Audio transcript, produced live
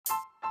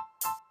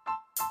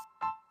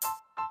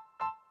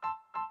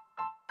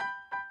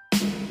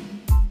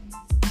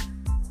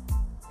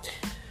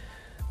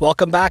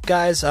Welcome back,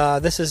 guys.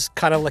 This is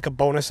kind of like a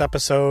bonus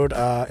episode.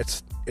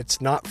 It's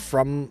not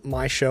from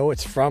my show.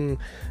 It's from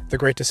the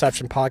Great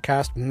Deception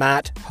podcast.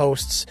 Matt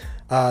hosts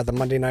the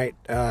Monday Night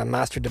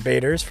Master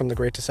Debaters from the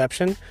Great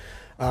Deception.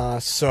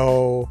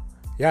 So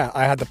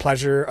I had the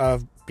pleasure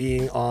of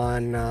being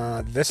on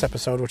this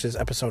episode, which is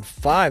episode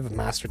 5 of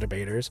Master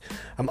Debaters.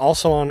 I'm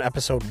also on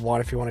episode 1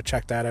 if you want to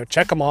check that out.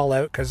 Check them all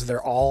out because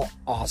they're all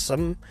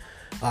awesome.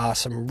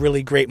 Some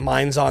really great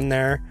minds on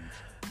there.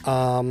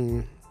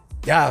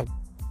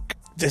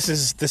 This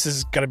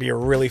is going to be a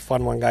really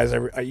fun one, guys.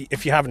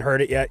 If you haven't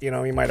heard it yet, you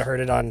might have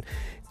heard it on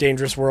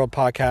Dangerous World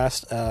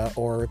podcast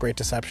or Great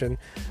Deception,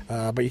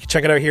 but you can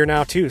check it out here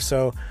now too.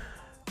 So,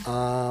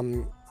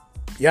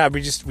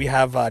 we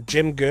have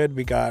Jim Good,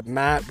 we got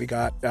Matt, we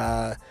got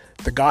the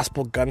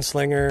Gospel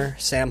Gunslinger,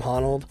 Sam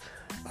Honnold,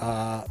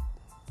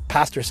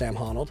 Pastor Sam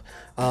Honnold,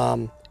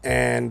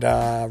 and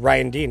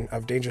Ryan Dean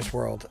of Dangerous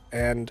World,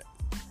 and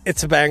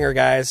it's a banger,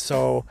 guys.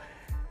 So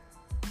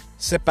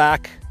sit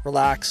back,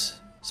 relax.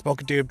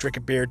 Smoke a doob, drink a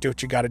beer, do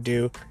what you gotta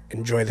do.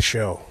 Enjoy the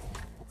show.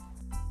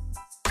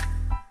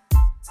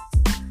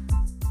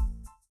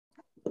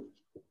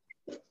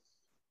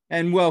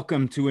 And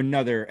welcome to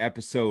another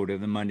episode of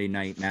the Monday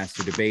Night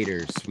Master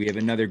Debaters. We have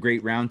another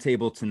great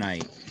roundtable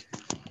tonight.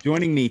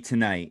 Joining me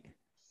tonight,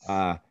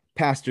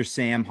 Pastor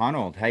Sam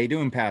Honnold. How you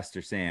doing,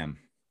 Pastor Sam?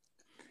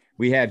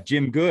 We have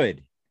Jim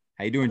Good.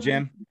 How you doing,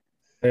 Jim?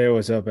 Hey,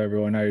 what's up,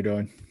 everyone? How you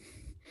doing?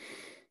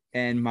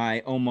 And my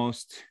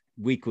almost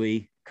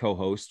weekly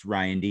co-host,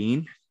 Ryan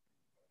Dean.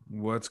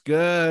 What's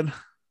good?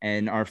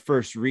 And our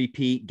first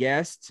repeat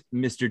guest,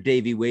 Mr.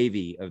 Davey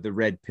Wavy of the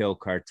Red Pill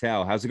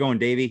Cartel. How's it going,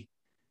 Davey?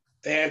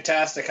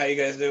 Fantastic. How you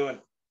guys doing?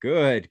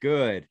 Good.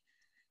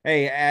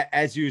 Hey,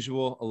 as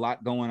usual, a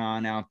lot going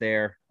on out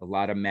there, a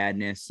lot of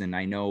madness. And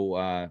I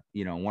know,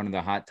 one of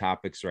the hot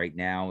topics right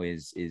now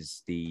is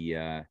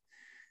the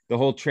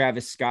whole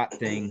Travis Scott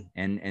thing.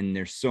 And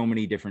there's so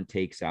many different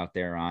takes out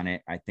there on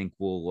it. I think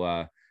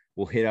we'll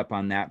hit up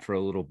on that for a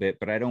little bit,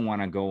 but I don't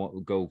want to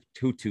go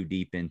too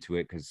deep into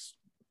it because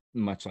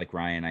much like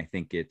Ryan, I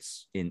think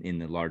it's in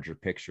the larger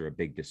picture, a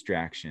big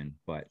distraction.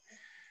 But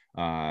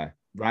Ryan,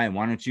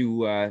 why don't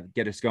you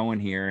get us going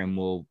here and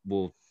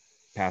we'll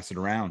pass it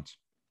around.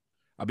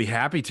 I'll be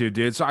happy to,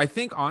 dude. So I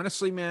think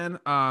honestly, man,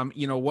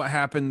 what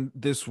happened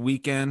this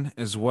weekend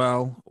as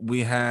well.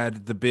 We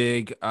had the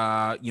big,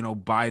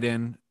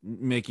 Biden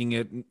making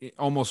it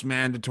almost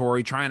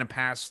mandatory, trying to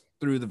pass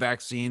through the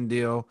vaccine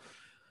deal.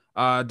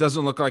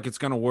 Doesn't look like it's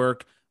going to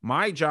work.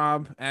 My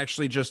job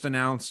actually just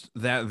announced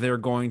that they're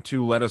going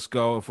to let us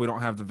go if we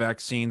don't have the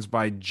vaccines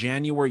by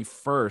January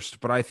 1st.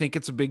 But I think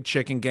it's a big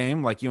chicken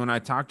game, like you and I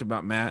talked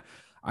about, Matt.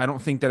 I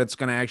don't think that it's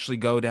going to actually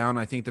go down.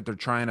 I think that they're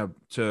trying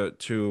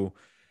to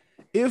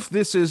if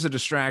this is a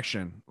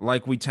distraction,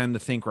 like we tend to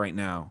think right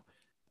now,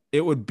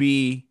 it would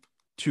be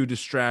to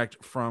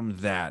distract from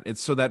that.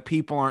 It's so that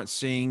people aren't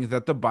seeing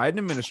that the Biden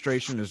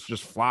administration is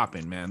just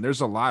flopping, man.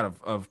 There's a lot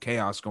of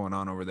chaos going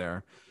on over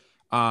there.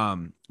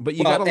 But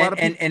you got a lot of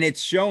people, and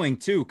it's showing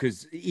too,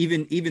 because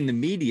even the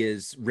media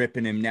is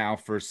ripping him now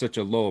for such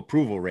a low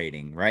approval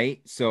rating, right?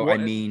 So I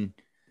mean,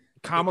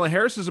 Kamala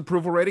Harris's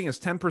approval rating is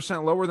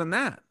 10% lower than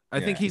that.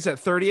 I think he's at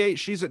 38,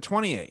 she's at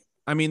 28.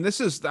 I mean,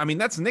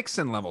 that's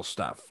Nixon level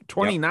stuff.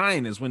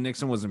 29 is when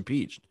Nixon was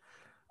impeached.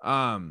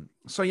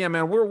 So yeah,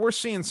 man, we're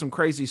seeing some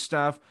crazy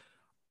stuff.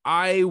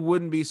 I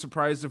wouldn't be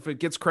surprised if it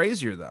gets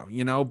crazier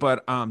though,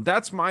 but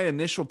that's my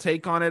initial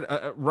take on it.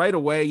 Right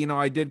away,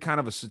 I did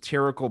kind of a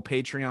satirical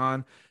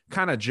Patreon,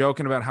 kind of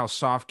joking about how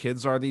soft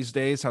kids are these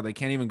days, how they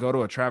can't even go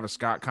to a Travis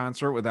Scott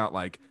concert without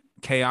like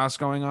chaos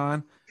going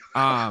on.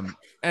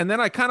 And then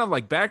I kind of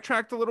like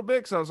backtracked a little bit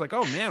because I was like,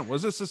 oh man,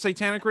 was this a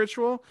satanic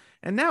ritual?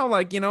 And now,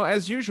 like,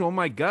 as usual,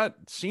 my gut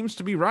seems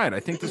to be right. I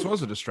think this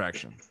was a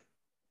distraction.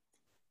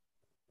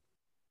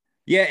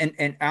 Yeah,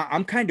 and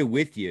I'm kind of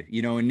with you.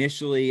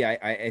 Initially,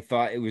 I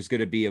thought it was going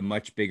to be a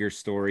much bigger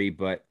story,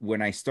 but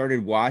when I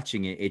started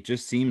watching it, it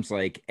just seems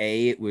like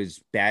A, it was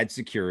bad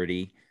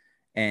security,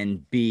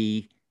 and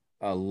B,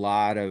 a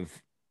lot of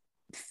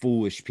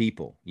foolish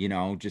people,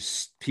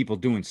 just people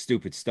doing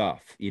stupid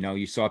stuff.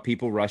 You saw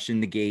people rushing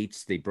the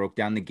gates. They broke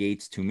down the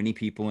gates, too many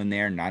people in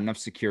there, not enough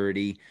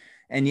security,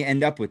 and you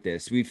end up with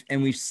this.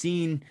 We've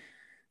seen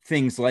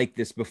things like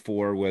this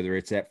before, whether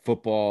it's at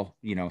football,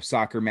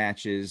 soccer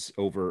matches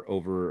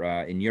over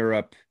in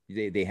Europe,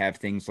 they have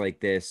things like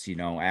this.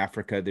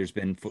 Africa, there's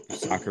been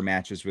soccer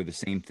matches where the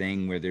same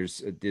thing, where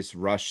there's this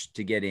rush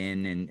to get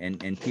in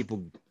and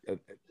people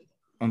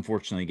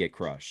unfortunately get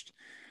crushed.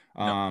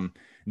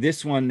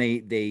 This one,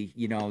 they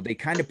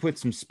kind of put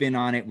some spin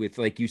on it with,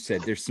 like you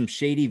said, there's some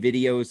shady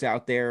videos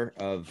out there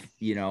of,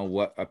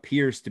 what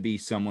appears to be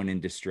someone in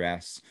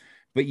distress,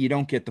 but you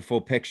don't get the full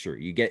picture.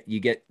 You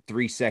get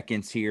 3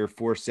 seconds here,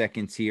 4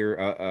 seconds here,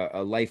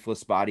 a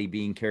lifeless body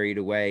being carried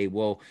away.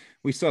 Well,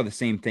 we saw the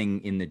same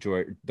thing in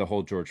the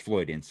whole George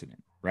Floyd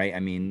incident, right? I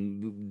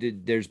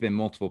mean, there's been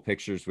multiple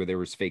pictures where there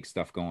was fake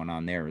stuff going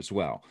on there as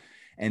well.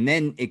 And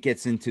then it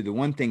gets into the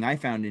one thing I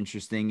found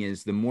interesting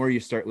is the more you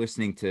start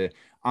listening to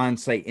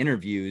on-site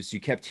interviews, you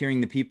kept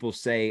hearing the people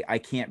say, I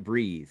can't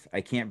breathe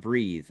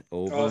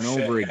over and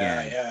over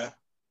again. Yeah.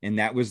 And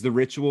that was the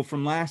ritual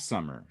from last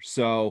summer.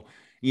 So,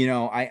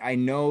 I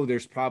know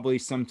there's probably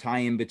some tie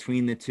in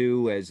between the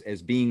two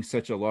as being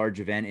such a large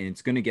event, and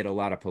it's going to get a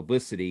lot of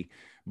publicity.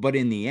 But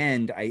in the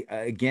end,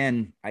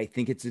 I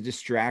think it's a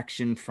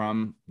distraction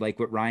from, like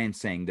what Ryan's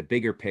saying, the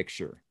bigger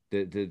picture,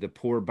 the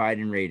poor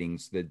Biden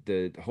ratings,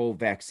 the whole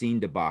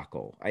vaccine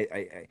debacle.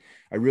 I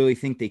really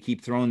think they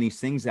keep throwing these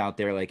things out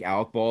there, like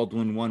Alec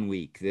Baldwin one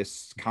week,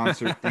 this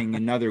concert thing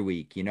another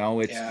week.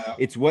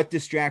 It's what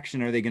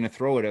distraction are they going to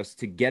throw at us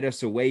to get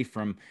us away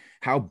from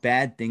how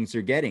bad things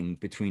are getting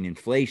between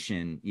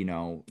inflation,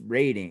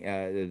 rating,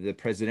 the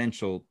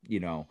presidential,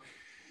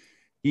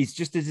 he's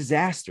just a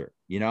disaster,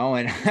 and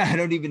I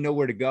don't even know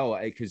where to go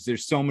because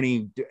there's so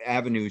many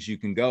avenues you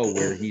can go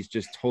where he's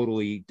just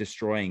totally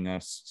destroying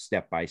us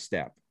step by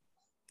step.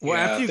 Well,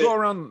 after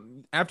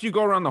you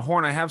go around the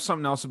horn, I have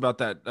something else about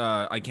that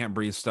I can't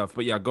breathe stuff.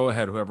 But yeah, go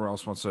ahead. Whoever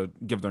else wants to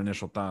give their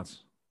initial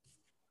thoughts.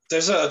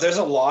 There's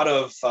a lot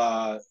of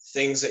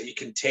things that you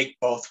can take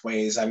both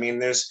ways. I mean,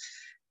 there's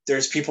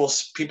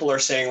people are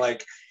saying,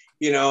 like,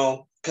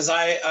 because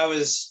I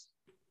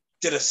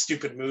did a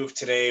stupid move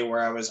today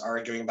where I was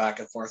arguing back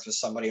and forth with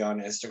somebody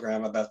on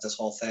Instagram about this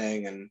whole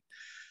thing. And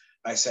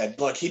I said,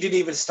 look, he didn't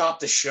even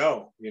stop the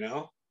show,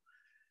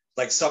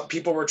 like some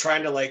people were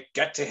trying to like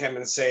get to him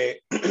and say,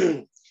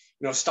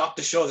 stop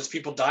the show. There's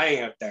people dying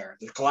out there.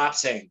 They're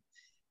collapsing.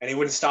 And he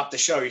wouldn't stop the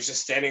show. He's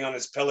just standing on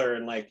his pillar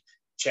and like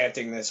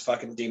chanting this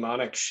fucking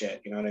demonic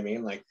shit. You know what I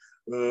mean? Like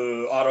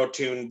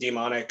auto-tune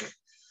demonic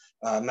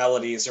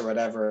melodies or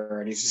whatever.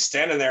 And he's just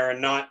standing there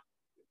and not,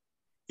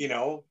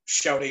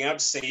 shouting out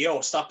to say, yo,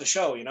 stop the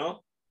show,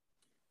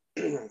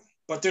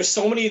 But there's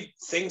so many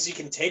things you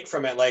can take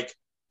from it. Like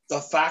the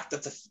fact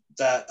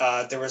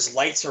that there was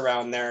lights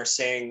around there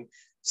saying,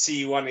 see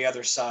you on the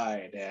other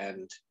side.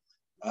 And,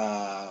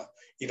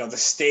 the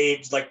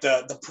stage, like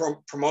the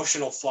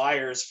promotional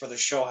flyers for the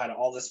show had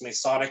all this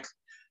Masonic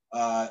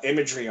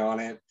imagery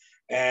on it.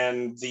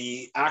 And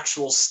the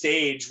actual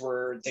stage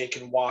where they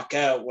can walk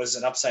out was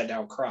an upside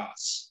down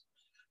cross.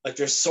 Like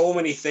there's so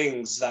many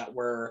things that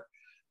were,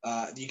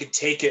 you could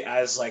take it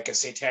as like a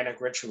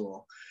satanic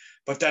ritual.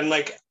 But then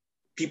like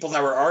people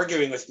that were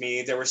arguing with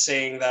me, they were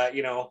saying that,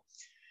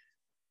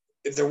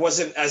 there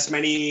wasn't as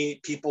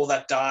many people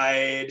that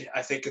died.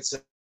 I think it's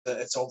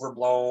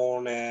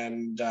overblown.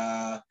 And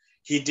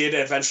he did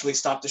eventually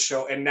stop the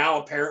show. And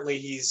now apparently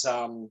he's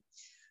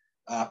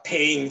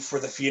paying for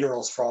the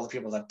funerals for all the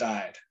people that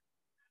died.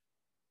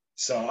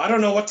 So I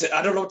don't know what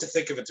to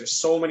think of it. There's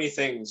so many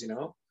things,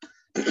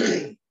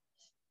 Go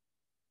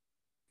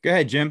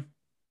ahead, Jim.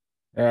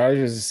 I was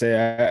just to say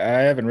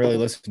I haven't really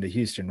listened to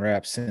Houston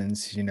rap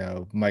since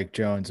Mike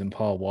Jones and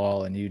Paul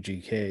Wall and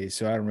UGK,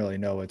 so I don't really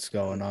know what's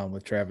going on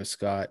with Travis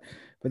Scott.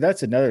 But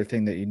that's another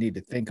thing that you need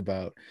to think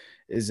about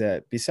is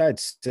that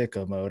besides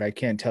Sicko Mode, I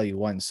can't tell you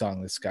one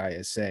song this guy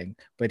is saying,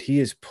 but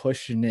he is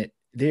pushing it.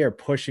 They are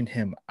pushing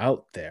him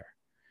out there.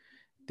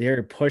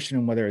 They're pushing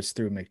him, whether it's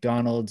through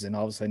McDonald's, and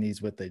all of a sudden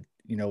he's with a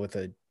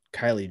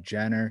Kylie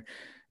Jenner.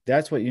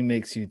 That's what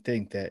makes you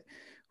think that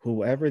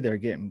whoever they're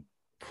getting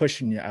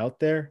pushing you out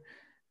there,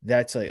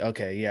 that's like,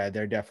 okay, yeah,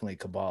 they're definitely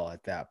cabal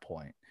at that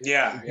point.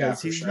 Yeah,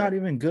 because he's not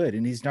even good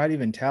and he's not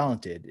even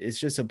talented. It's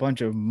just a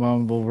bunch of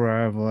mumble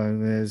rap like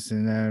this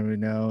and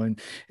that,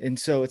 and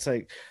so it's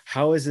like,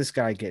 how is this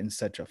guy getting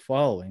such a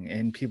following?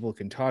 And people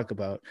can talk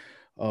about,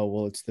 oh,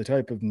 well, it's the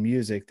type of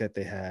music that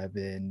they have,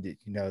 and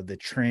the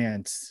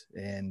trance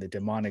and the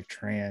demonic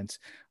trance.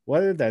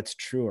 Whether that's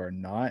true or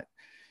not,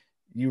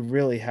 you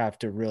really have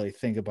to really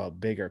think about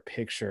bigger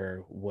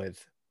picture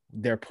with.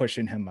 They're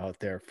pushing him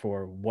out there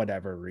for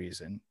whatever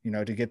reason,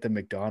 to get the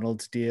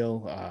McDonald's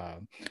deal,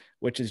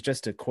 which is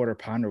just a quarter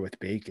pounder with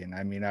bacon.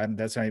 I mean,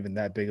 that's not even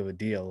that big of a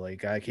deal.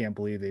 Like, I can't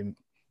believe they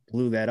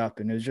blew that up,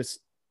 and it was just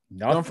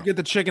nothing. Don't forget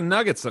the chicken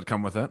nuggets that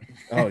come with it.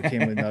 Oh, it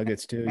came with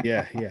nuggets too.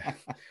 Yeah.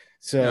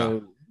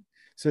 So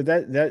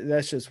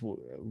that's just,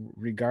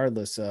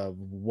 regardless of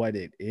what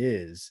it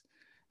is,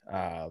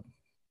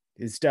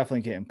 it's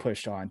definitely getting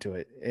pushed onto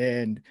it.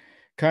 And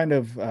kind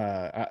of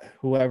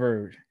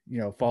whoever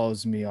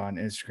follows me on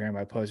Instagram,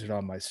 I posted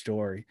on my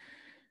story,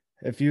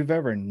 if you've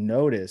ever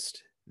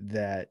noticed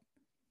that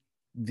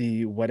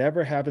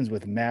whatever happens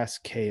with mass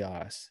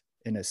chaos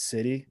in a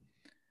city,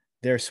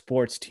 their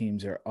sports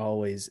teams are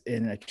always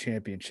in a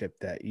championship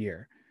that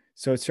year.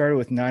 So it started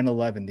with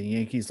 9/11. The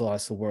Yankees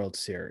lost the World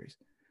Series.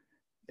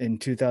 In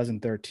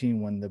 2013,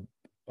 when the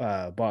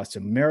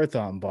Boston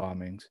Marathon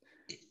bombings,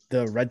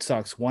 the Red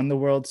Sox won the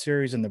World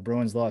Series and the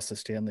Bruins lost the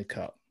Stanley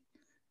Cup.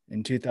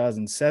 In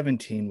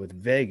 2017 with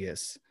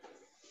Vegas,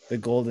 the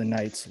Golden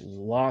Knights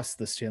lost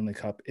the Stanley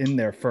Cup in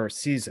their first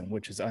season,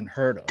 which is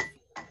unheard of.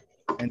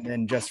 And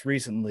then just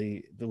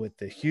recently with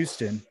the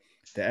Houston,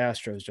 the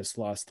Astros just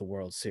lost the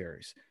World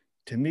Series.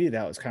 To me,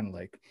 that was kind of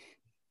like,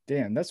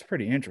 damn, that's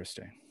pretty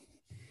interesting.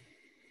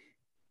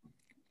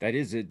 That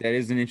is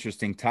an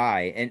interesting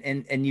tie,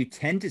 and you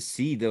tend to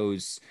see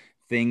those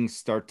things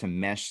start to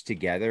mesh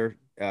together.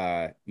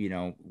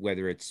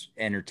 Whether it's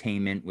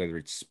entertainment, whether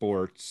it's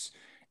sports,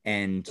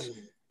 and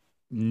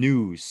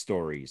news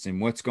stories,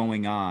 and what's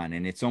going on,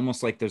 and it's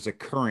almost like there's a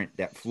current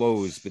that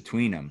flows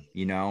between them.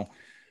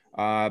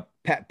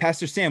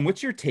 Pastor Sam,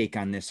 what's your take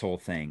on this whole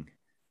thing?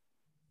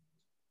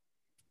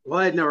 Well,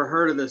 I'd never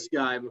heard of this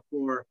guy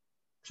before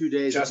 2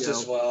 days Just ago.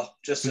 as well.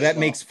 So that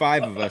makes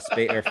 5 of us,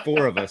 or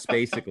 4 of us,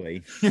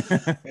 basically.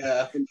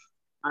 Yeah.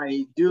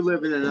 I do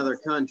live in another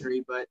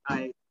country, but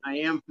I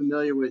am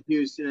familiar with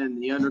Houston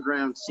and the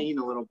underground scene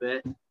a little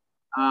bit.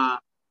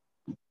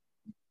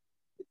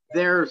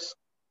 There's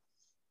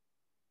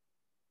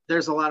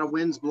a lot of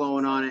winds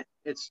blowing on it.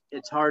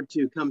 It's hard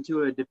to come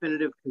to a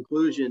definitive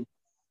conclusion,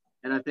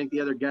 and I think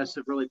the other guests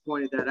have really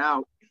pointed that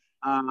out.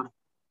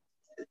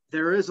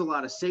 There is a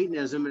lot of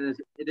Satanism, and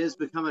it is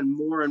becoming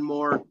more and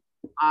more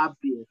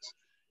obvious.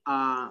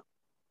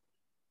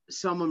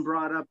 Someone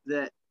brought up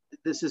that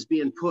this is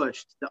being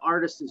pushed. The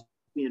artist is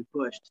being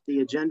pushed.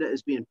 The agenda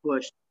is being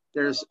pushed.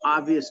 There's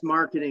obvious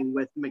marketing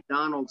with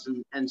McDonald's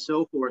and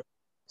so forth.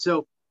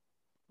 So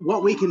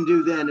what we can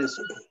do then is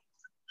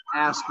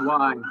ask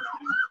why.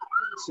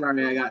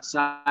 Sorry, I got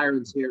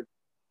sirens here.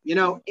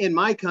 In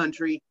my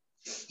country,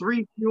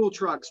 3 fuel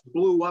trucks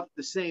blew up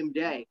the same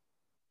day.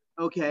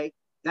 Okay,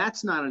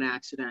 that's not an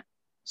accident.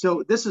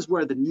 So this is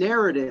where the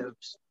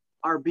narratives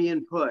are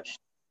being pushed.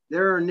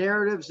 There are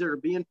narratives that are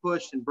being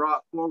pushed and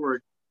brought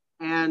forward.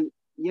 And,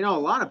 a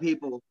lot of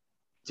people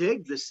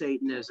dig the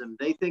Satanism.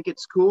 They think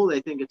it's cool. They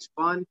think it's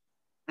fun.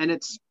 And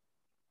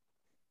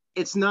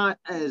it's not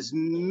as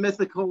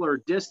mythical or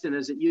distant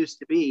as it used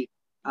to be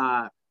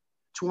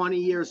 20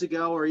 years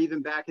ago, or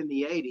even back in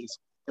the 80s.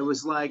 It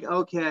was like,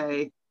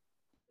 okay,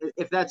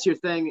 if that's your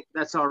thing,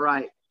 that's all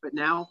right. But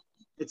now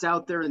it's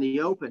out there in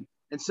the open.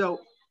 And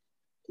so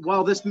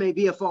while this may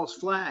be a false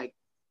flag,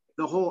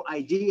 the whole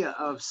idea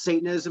of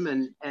Satanism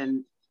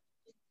and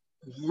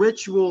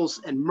rituals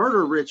and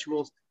murder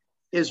rituals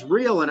is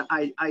real. And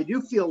I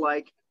do feel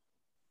like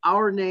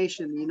our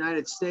nation, the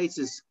United States,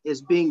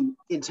 is being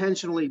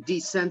intentionally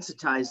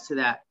desensitized to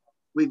that.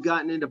 We've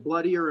gotten into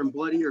bloodier and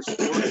bloodier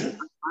sports.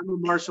 I'm a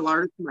martial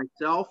artist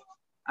myself.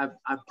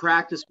 I've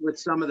practiced with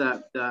some of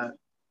the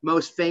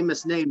most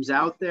famous names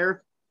out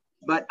there,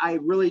 but I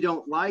really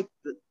don't like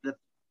the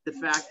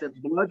fact that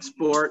blood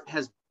sport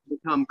has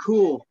become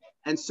cool.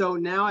 And so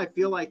now I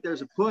feel like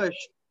there's a push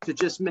to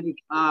just make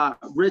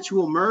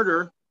ritual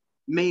murder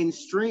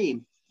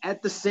mainstream,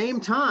 at the same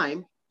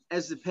time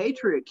as the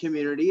patriot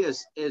community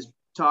is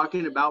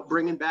talking about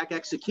bringing back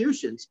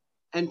executions.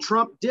 And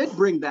Trump did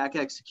bring back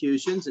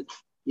executions.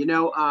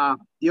 The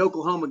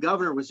Oklahoma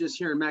governor was just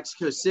here in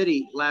Mexico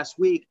City last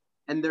week,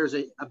 and there's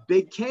a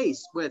big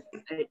case with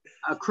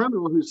a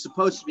criminal who's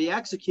supposed to be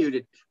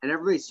executed. And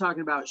everybody's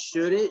talking about,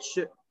 should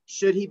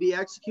he be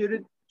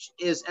executed?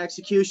 Is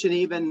execution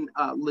even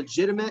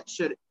legitimate?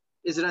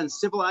 Is it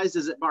uncivilized?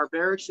 Is it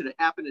barbaric? Should it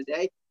happen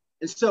today?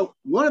 And so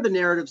one of the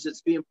narratives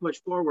that's being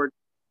pushed forward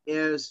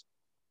is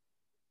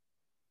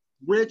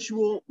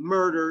ritual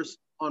murders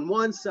on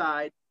one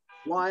side,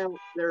 while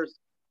there's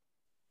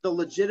the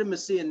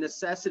legitimacy and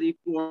necessity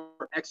for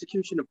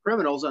execution of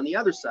criminals on the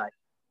other side.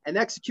 And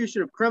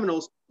execution of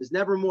criminals is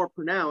never more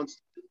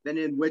pronounced than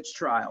in witch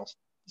trials.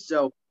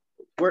 So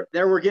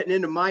we're getting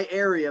into my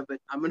area, but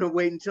I'm going to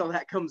wait until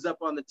that comes up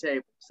on the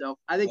table. So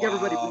I think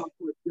everybody brought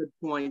forth good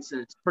points,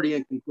 and it's pretty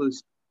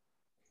inconclusive.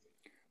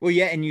 Well,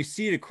 yeah, and you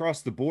see it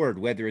across the board,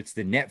 whether it's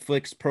the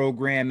Netflix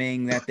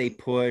programming that they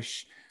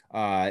push,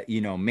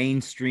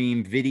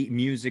 mainstream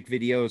music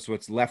videos,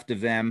 what's left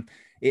of them.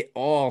 It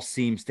all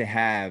seems to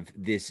have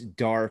this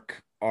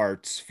dark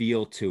arts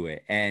feel to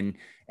it, and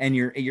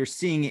you're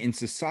seeing it in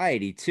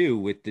society too,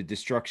 with the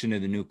destruction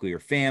of the nuclear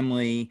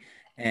family,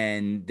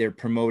 and they're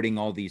promoting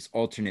all these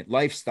alternate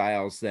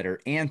lifestyles that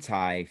are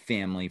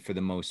anti-family for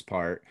the most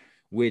part,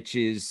 which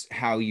is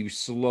how you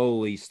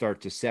slowly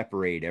start to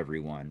separate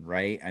everyone,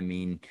 right? I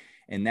mean,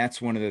 and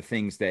that's one of the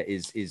things that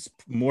is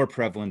more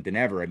prevalent than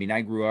ever. I mean,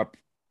 I grew up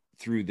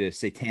through the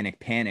satanic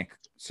panic,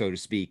 so to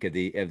speak, of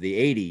the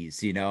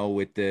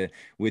 80s,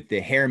 with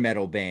the hair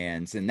metal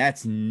bands, and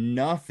that's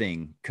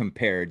nothing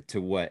compared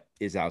to what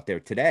is out there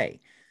today.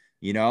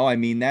 I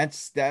mean,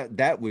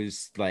 that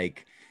was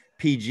like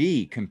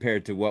PG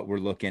compared to what we're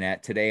looking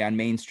at today on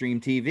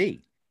mainstream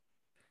TV.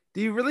 Do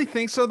you really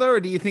think so, though?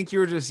 Or do you think you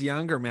were just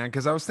younger, man?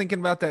 Because I was thinking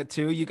about that,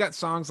 too. You got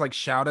songs like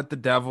Shout at the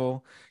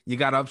Devil. You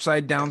got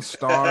Upside Down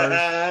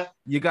Stars.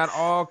 You got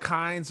all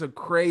kinds of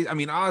crazy. I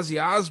mean, Ozzy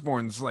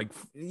Osbourne's like,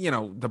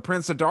 the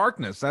Prince of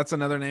Darkness. That's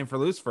another name for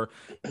Lucifer.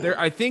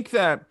 I think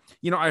that,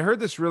 I heard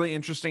this really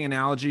interesting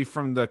analogy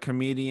from the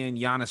comedian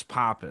Giannis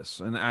Pappas.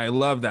 And I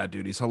love that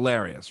dude. He's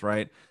hilarious,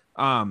 right?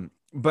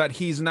 But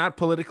he's not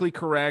politically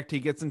correct. He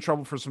gets in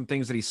trouble for some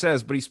things that he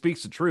says, but he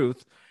speaks the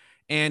truth.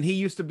 And he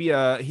used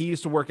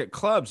to work at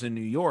clubs in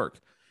New York.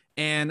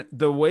 And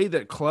the way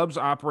that clubs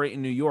operate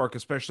in New York,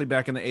 especially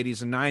back in the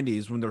 80s and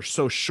 90s, when they're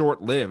so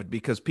short-lived,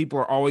 because people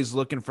are always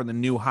looking for the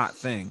new hot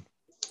thing.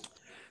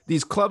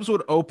 these clubs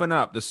would open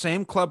up, the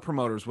same club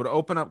promoters would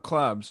open up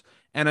clubs,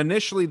 and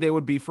initially they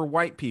would be for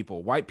white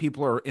people. White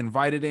people are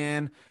invited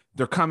in,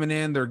 they're coming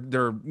in,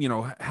 they're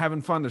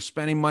having fun, they're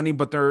spending money,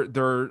 but they're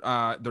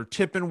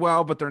tipping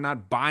well, but they're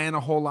not buying a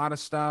whole lot of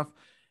stuff.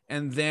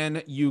 And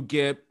then you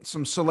get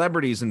some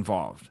celebrities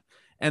involved.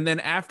 And then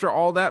after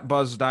all that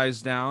buzz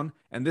dies down,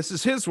 and this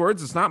is his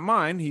words, it's not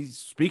mine, he's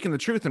speaking the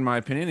truth in my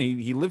opinion,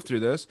 he lived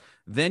through this,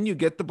 then you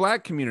get the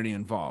black community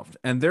involved.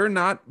 And they're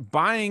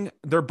buying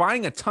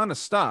a ton of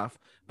stuff,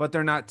 but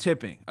they're not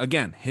tipping.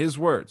 Again, his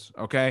words,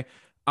 okay?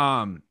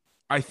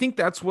 I think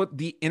that's what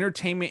the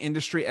entertainment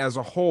industry as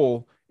a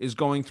whole is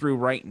going through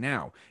right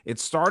now. It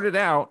started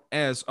out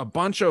as a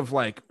bunch of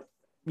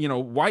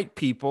white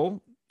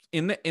people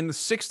in the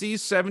 60s,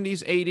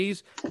 70s,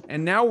 80s,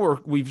 and now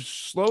we've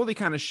slowly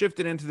kind of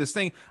shifted into this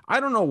thing. I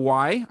don't know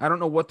why. I don't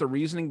know what the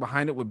reasoning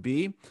behind it would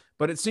be,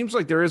 but it seems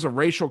like there is a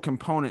racial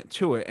component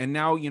to it. And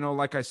now,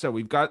 like I said,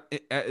 we've got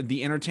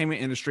the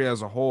entertainment industry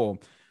as a whole.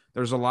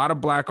 There's a lot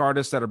of black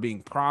artists that are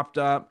being propped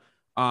up.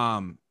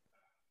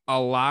 A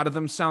lot of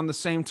them sound the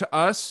same to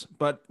us,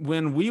 but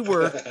when we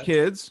were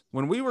kids,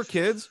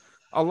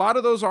 a lot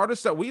of those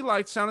artists that we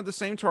liked sounded the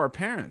same to our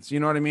parents. You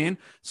know what I mean?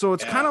 So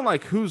it's kind of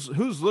like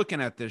who's looking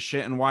at this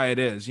shit and why it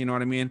is. You know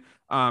what I mean?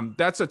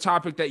 That's a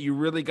topic that you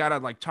really got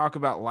to talk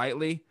about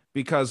lightly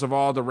because of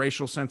all the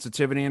racial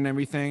sensitivity and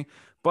everything.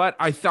 But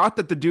I thought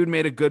that the dude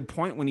made a good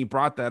point when he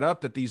brought that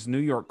up, that these New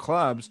York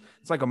clubs,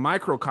 it's like a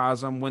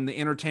microcosm when the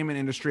entertainment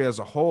industry as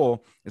a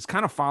whole is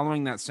kind of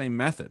following that same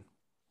method.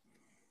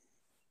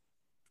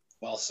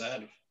 Well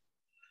said.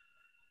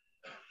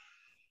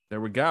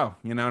 There we go.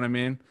 You know what I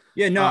mean?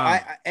 Yeah, no,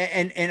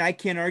 I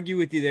can't argue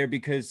with you there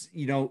because,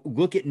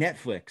 look at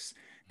Netflix.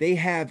 They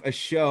have a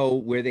show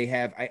where they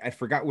have, I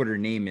forgot what her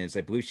name is.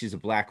 I believe she's a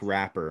black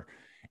rapper,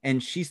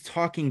 and she's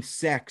talking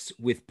sex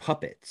with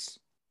puppets.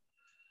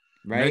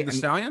 Right? Meg Thee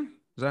Stallion?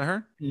 Is that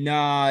her?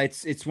 No,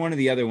 it's one of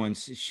the other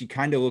ones. She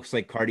kind of looks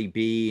like Cardi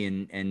B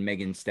and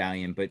Megan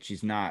Stallion, but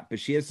she's not.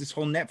 But she has this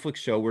whole Netflix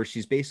show where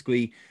she's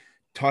basically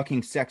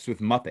talking sex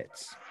with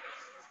Muppets.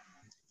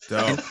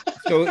 So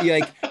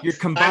you're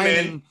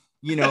combining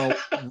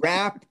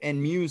rap and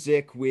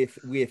music with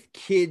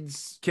kid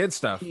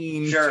stuff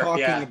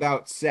talking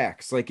about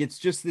sex. Like it's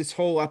just this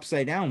whole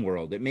upside down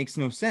world. It makes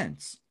no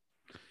sense.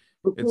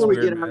 Before we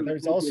get on,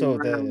 there's also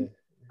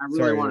I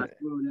really want to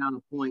throw down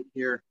a point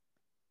here.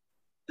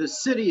 The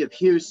city of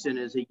Houston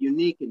is a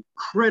unique and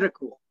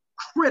critical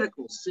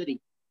city.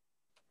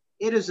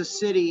 It is a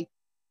city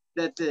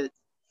that the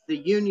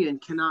union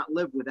cannot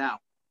live without.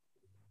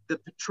 The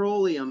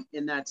petroleum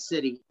in that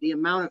city, the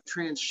amount of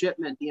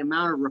transshipment, the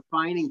amount of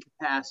refining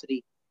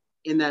capacity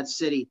in that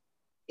city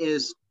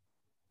is,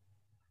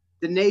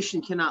 the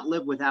nation cannot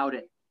live without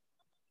it.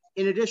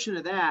 In addition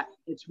to that,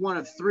 it's one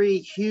of three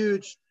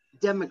huge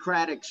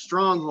Democratic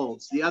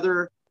strongholds, the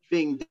other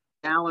being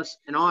Dallas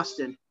and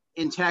Austin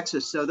in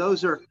Texas. So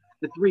those are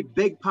the three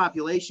big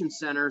population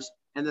centers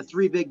and the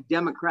three big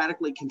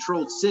democratically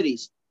controlled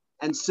cities.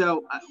 And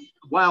so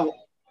while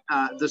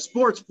the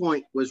sports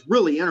point was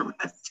really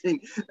interesting,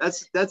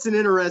 that's an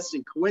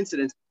interesting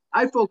coincidence.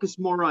 I focus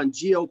more on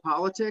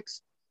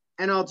geopolitics,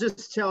 and I'll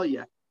just tell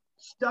you,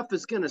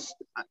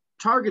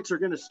 targets are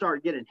going to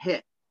start getting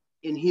hit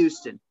in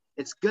Houston.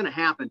 It's going to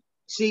happen.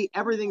 See,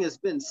 everything has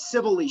been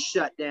civilly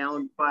shut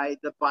down by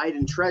the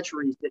Biden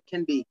treacheries that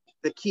can be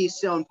the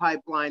Keystone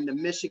Pipeline, the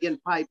Michigan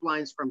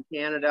pipelines from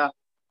Canada.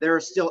 There are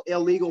still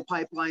illegal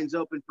pipelines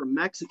open from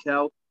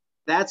Mexico.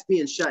 That's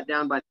being shut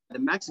down by the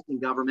Mexican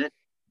government.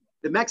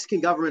 The Mexican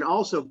government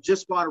also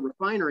just bought a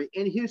refinery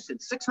in Houston,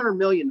 $600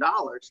 million,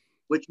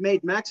 which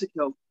made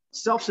Mexico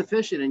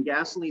self-sufficient in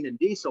gasoline and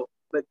diesel.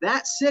 But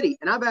that city,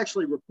 and I've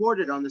actually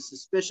reported on the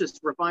suspicious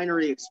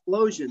refinery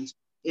explosions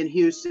in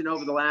Houston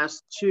over the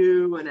last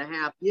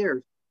 2.5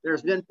 years.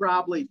 There's been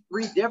probably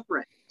 3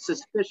 different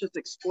suspicious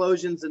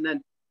explosions and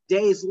then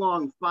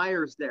days-long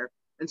fires there.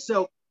 And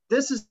so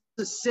this is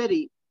the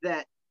city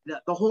that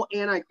the whole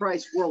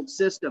Antichrist world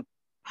system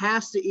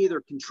has to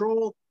either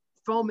control,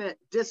 foment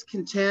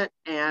discontent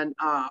and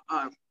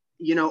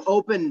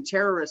open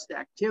terrorist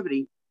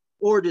activity,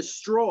 or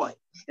destroy.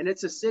 And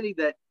it's a city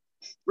that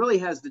really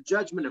has the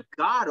judgment of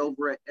God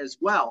over it as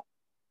well.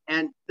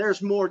 And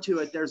there's more to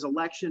it. There's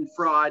election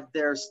fraud.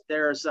 There's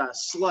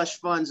slush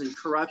funds and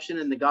corruption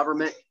in the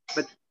government.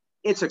 But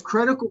it's a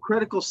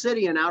critical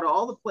city. And out of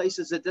all the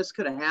places that this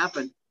could have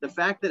happened, the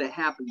fact that it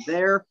happened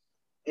there,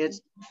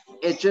 it's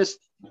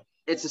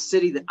a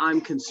city that I'm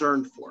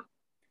concerned for.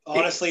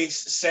 Honestly,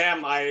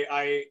 Sam,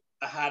 I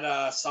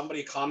had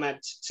somebody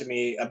comment to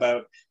me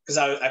about, because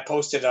I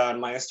posted on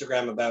my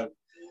Instagram about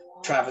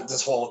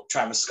this whole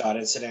Travis Scott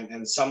incident,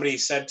 and somebody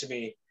said to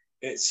me,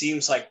 it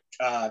seems like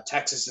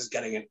Texas is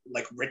getting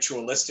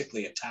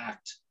ritualistically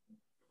attacked.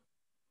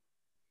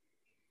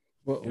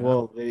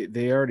 Well,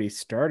 they already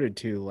started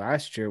to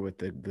last year with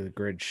the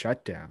grid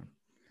shutdown.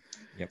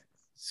 Yep.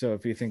 So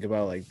if you think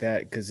about like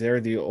that, because they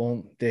have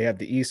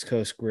the East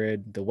Coast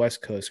grid, the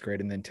West Coast grid,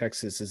 and then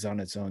Texas is on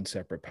its own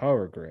separate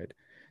power grid.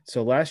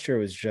 So last year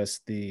was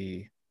just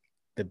the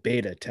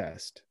beta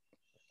test.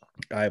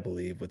 I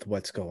believe, with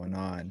what's going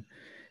on.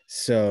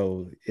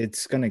 So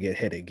it's going to get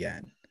hit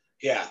again.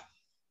 Yeah.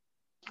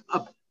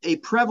 A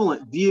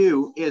prevalent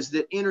view is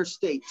that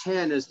Interstate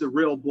 10 is the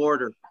real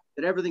border,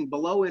 that everything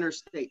below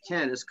Interstate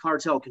 10 is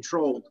cartel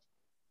controlled.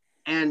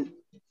 And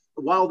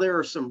while there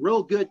are some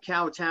real good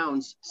cow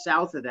towns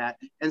south of that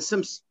and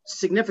some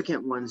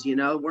significant ones, you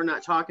know, we're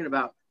not talking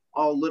about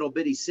all little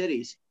bitty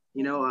cities,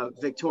 you know,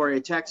 Victoria,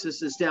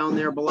 Texas is down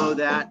there below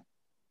that,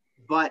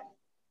 but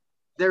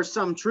there's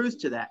some truth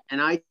to that.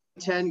 And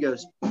I-10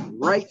 goes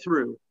right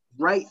through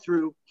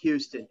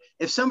Houston.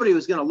 If somebody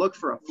was going to look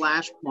for a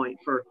flashpoint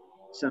for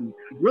some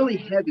really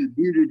heavy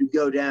duty to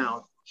go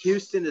down,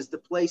 Houston is the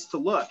place to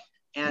look.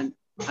 And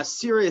a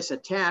serious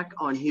attack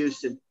on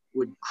Houston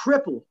would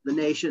cripple the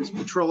nation's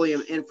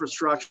petroleum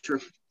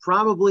infrastructure,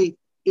 probably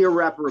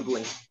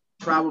irreparably.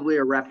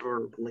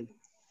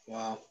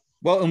 Wow.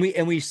 Well,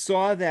 and we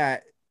saw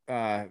that,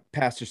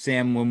 Pastor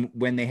Sam,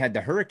 when they had the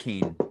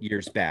hurricane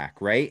years back,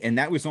 right? And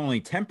that was only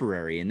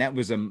temporary, and that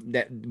was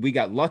that we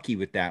got lucky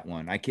with that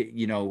one. I could,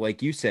 you know,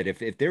 like you said,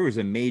 if there was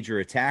a major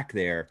attack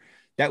there,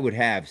 that would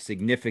have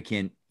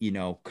significant, you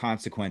know,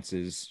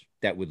 consequences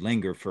that would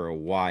linger for a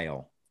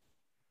while.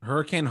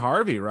 Hurricane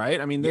Harvey, right?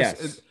 I mean,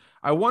 this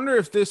I wonder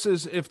if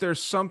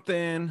there's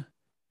something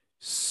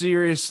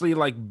seriously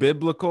like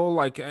biblical,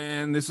 like,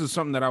 and this is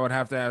something that I would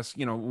have to ask,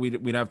 you know,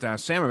 we'd have to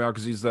ask Sam about,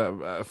 because he's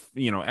the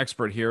you know,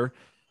 expert here.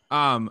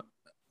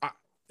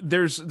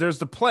 There's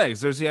the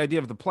plagues, there's the idea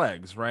of the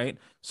plagues, right?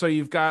 So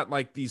you've got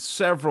like these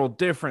several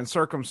different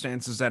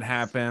circumstances that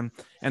happen,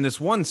 and this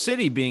one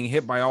city being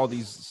hit by all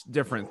these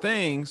different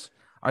things.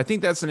 I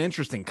think that's an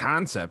interesting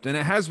concept, and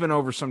it has been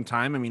over some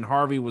time. I mean,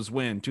 Harvey was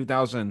when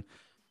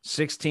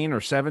 2016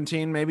 or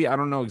 17, maybe. I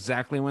don't know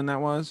exactly when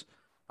that was.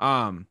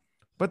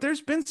 But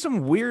there's been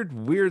some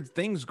weird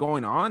things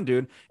going on,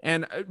 dude.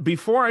 And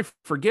before I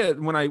forget,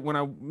 when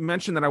I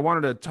mentioned that I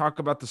wanted to talk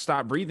about the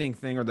stop breathing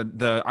thing, or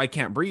the I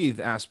can't breathe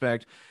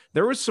aspect,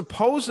 there was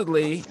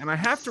supposedly, and I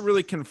have to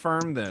really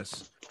confirm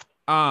this,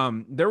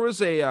 there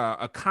was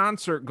a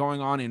concert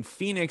going on in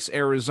Phoenix,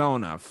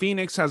 Arizona.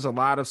 Phoenix has a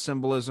lot of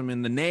symbolism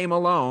in the name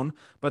alone,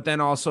 but then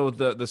also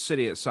the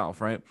city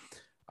itself, right?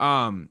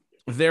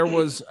 There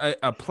was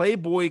a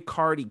Playboi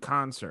Carti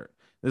concert.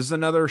 This is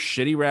another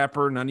shitty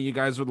rapper. None of you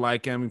guys would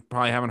like him. You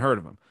probably haven't heard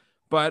of him.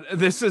 But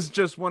this is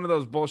just one of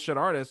those bullshit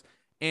artists.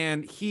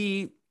 And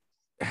he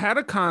had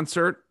a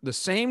concert the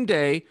same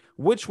day,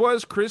 which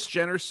was Kris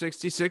Jenner's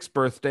 66th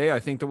birthday. I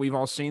think that we've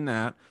all seen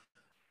that.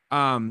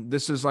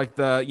 This is like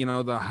the, you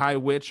know, the high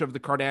witch of the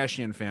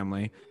Kardashian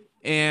family.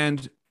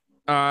 And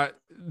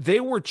they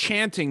were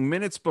chanting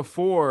minutes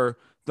before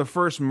the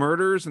first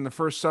murders and the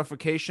first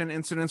suffocation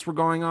incidents were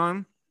going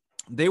on.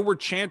 They were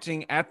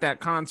chanting at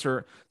that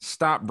concert,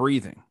 "Stop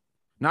breathing."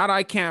 Not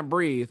 "I can't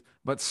breathe,"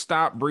 but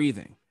 "Stop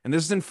breathing." And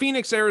this is in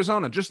Phoenix,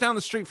 Arizona, just down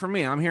the street from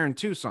me. I'm here in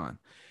Tucson.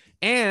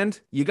 And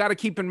you got to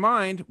keep in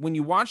mind, when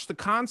you watch the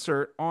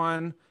concert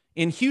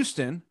in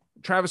Houston,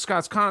 Travis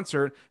Scott's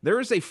concert, there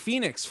is a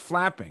phoenix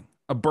flapping,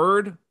 a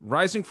bird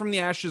rising from the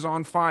ashes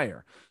on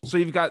fire. So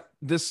you've got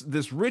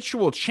this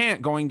ritual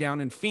chant going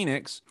down in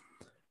Phoenix,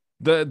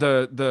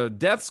 the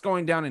deaths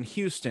going down in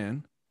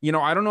Houston. You know,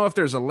 I don't know if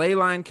there's a ley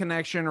line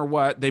connection or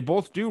what. They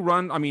both do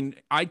run. I mean,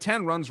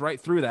 I-10 runs right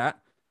through that.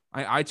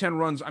 I-10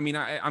 runs. I mean,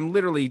 I'm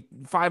literally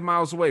 5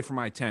 miles away from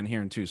I-10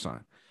 here in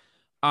Tucson.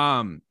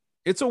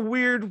 It's a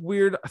weird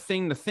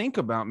thing to think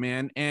about,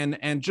 man.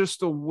 And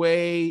just the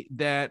way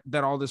that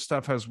all this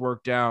stuff has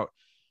worked out,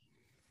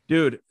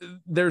 dude,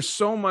 there's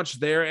so much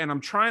there, and I'm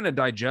trying to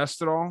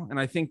digest it all. And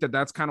I think that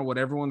that's kind of what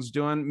everyone's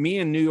doing. Me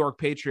and New York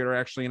Patriot are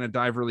actually going to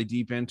dive really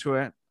deep into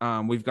it.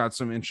 We've got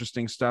some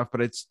interesting stuff,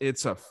 but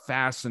it's a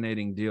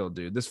fascinating deal,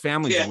 dude. This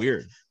family's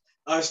weird.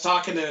 I was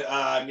talking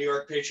to New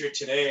York Patriot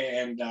today,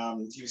 and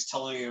he was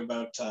telling me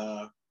about,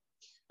 I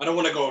don't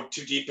want to go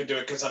too deep into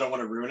it because I don't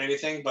want to ruin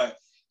anything, but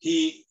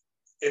he,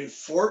 in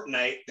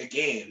Fortnite, the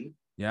game,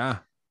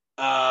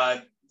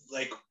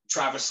 like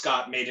Travis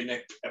Scott made an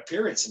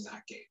appearance in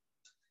that game.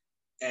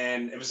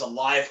 And it was a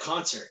live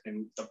concert,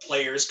 and the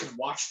players could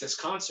watch this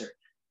concert.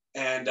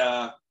 And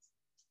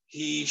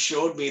he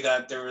showed me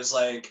that there was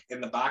like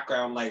in the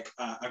background, like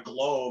a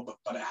globe,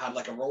 but it had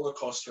like a roller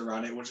coaster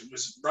on it, which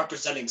was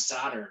representing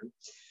Saturn.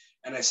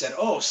 And I said,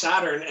 "Oh,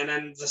 Saturn." And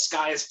then the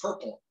sky is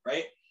purple,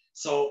 right?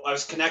 So I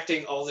was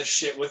connecting all this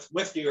shit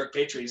with New York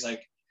Patriot.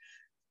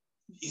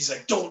 He's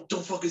like, don't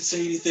fucking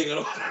say anything. I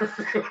don't want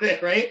to ruin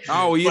it, right?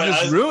 Oh, you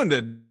just ruined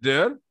it,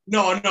 dude.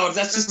 No,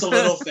 that's just a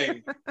little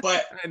thing.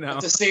 But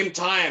at the same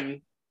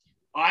time,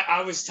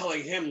 I was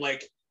telling him,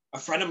 like, a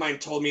friend of mine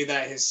told me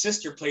that his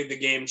sister played the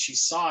game. She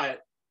saw it,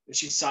 and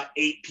she saw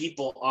 8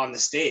 people on the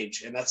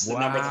stage, and that's the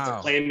number that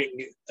they're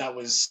claiming that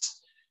was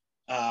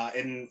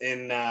in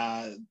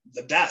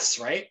the deaths,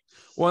 right?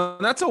 Well,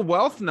 that's a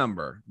wealth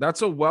number.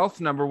 That's a wealth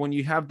number when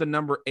you have the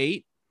number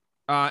 8.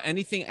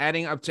 Anything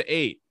adding up to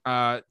 8,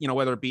 you know,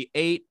 whether it be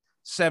 8,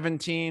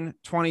 17,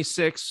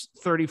 26,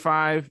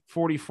 35,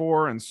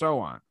 44, and so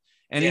on.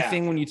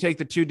 Anything when you take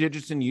the 2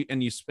 digits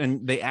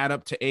and they add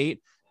up to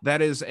 8,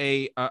 that is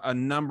a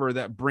number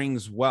that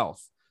brings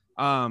wealth.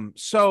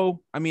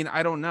 So I mean,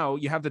 I don't know.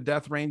 You have the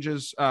death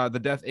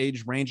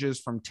age ranges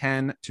from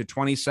 10 to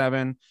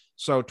 27.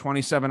 So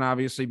 27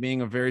 obviously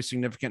being a very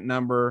significant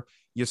number.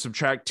 You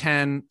subtract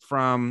 10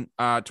 from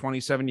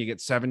 27, you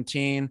get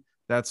 17.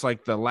 That's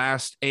like the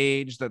last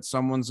age that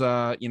someone's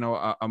a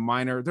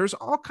minor. There's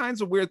all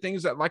kinds of weird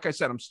things that, like I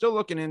said, I'm still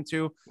looking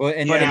into. Well,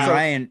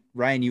 and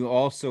Ryan, you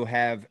also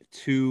have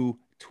two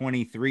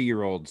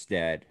 23-year-olds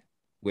dead,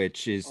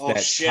 which is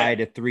tied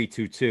to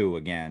 322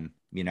 again,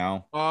 you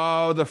know?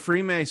 Oh, the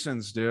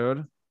Freemasons,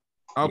 dude.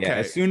 Okay. Yeah,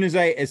 as soon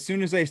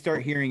as I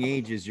start hearing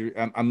ages,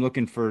 I'm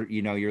looking for,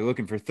 you're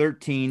looking for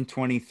 13,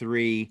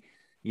 23,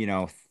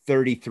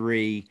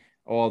 33,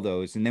 all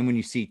those. And then when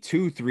you see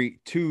two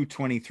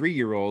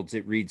 23-year-olds,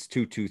 it reads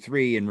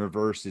 223. In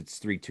reverse, it's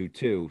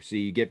 322. So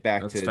you get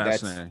back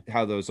that's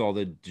how all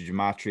the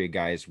gematria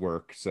guys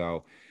work.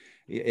 So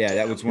yeah,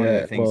 that was one of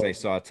the things I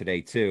saw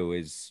today too,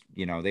 is,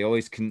 they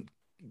always can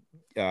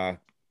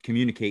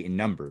communicate in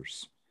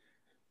numbers.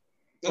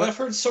 And I've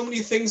heard so many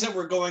things that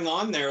were going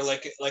on there.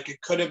 Like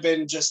it could have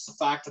been just the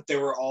fact that they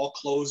were all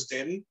closed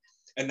in,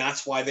 and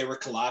that's why they were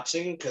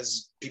collapsing,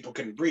 because people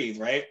couldn't breathe,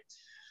 right?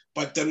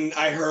 But then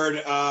I heard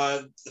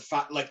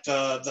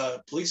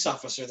the police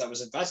officer that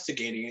was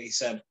investigating it, he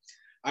said,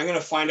 I'm going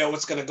to find out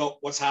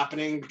what's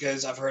happening,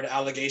 because I've heard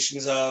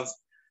allegations of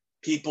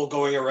people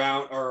going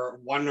around, or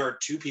one or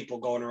two people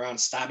going around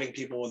stabbing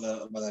people with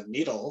a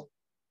needle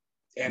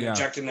and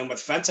injecting them with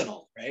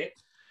fentanyl, right?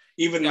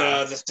 Even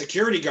the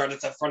security guard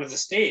at the front of the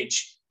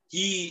stage,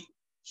 he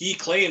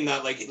claimed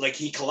that like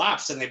he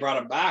collapsed and they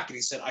brought him back, and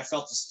he said, I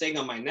felt the sting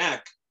on my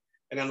neck,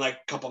 and then like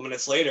a couple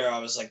minutes later I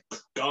was like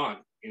gone,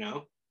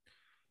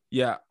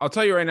 Yeah, I'll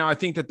tell you right now, I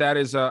think that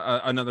is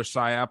another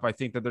psyop. I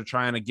think that they're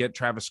trying to get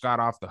Travis Scott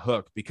off the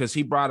hook, because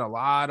he brought a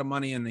lot of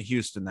money into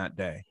Houston that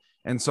day.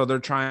 And so they're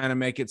trying to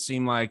make it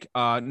seem like,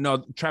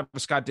 no,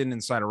 Travis Scott didn't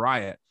incite a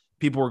riot.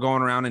 People were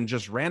going around and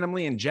just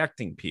randomly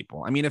injecting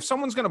people. I mean, if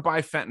someone's going to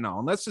buy fentanyl,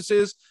 unless this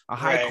is a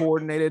high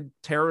coordinated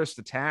terrorist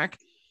attack,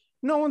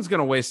 no one's going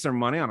to waste their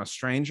money on a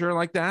stranger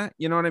like that.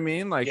 You know what I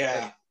mean? Like,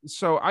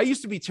 so I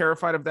used to be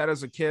terrified of that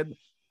as a kid.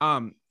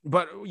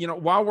 But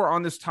while we're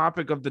on this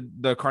topic of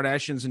the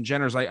Kardashians and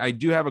Jenners, I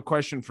do have a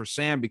question for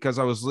Sam, because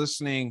I was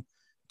listening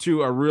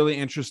to a really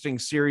interesting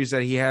series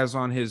that he has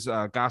on his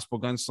Gospel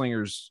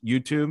Gunslingers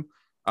YouTube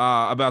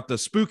about the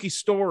spooky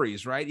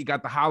stories, right? You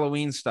got the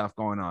Halloween stuff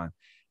going on.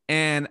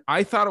 And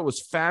I thought it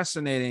was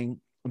fascinating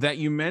that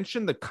you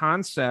mentioned the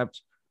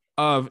concept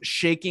of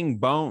shaking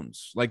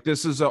bones. Like,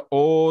 this is an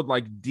old,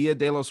 like, Dia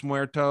de los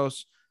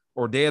Muertos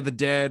or Day of the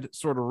Dead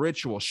sort of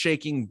ritual,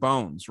 shaking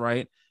bones,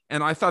 right?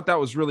 And I thought that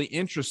was really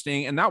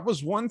interesting. And that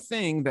was one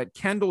thing that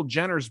Kendall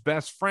Jenner's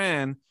best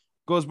friend,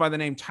 goes by the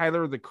name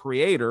Tyler, the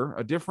Creator,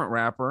 a different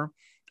rapper.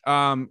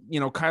 Kendall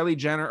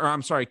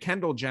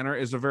Jenner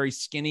is a very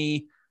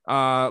skinny,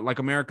 like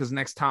America's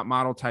Next Top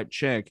Model type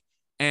chick.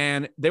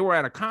 And they were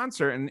at a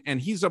concert, and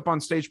he's up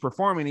on stage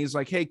performing. He's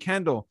like, hey,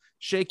 Kendall,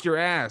 shake your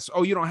ass.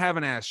 Oh, you don't have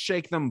an ass.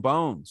 Shake them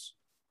bones.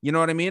 You know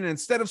what I mean? And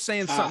instead of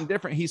saying something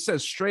different, he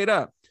says straight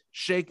up,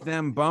 shake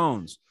them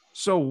bones.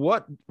 So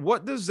what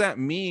does that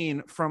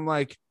mean from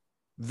like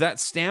that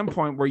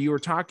standpoint, where you were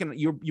talking,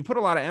 you put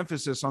a lot of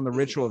emphasis on the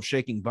ritual of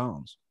shaking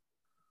bones?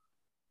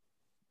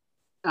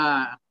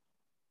 I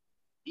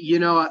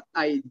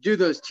do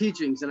those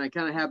teachings, and I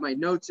kind of have my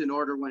notes in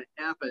order when it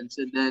happens.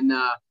 And then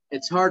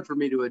it's hard for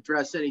me to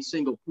address any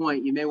single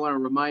point. You may want to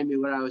remind me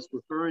what I was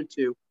referring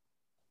to,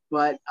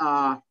 but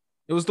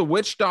it was the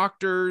witch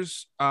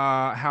doctors,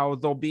 how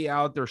they'll be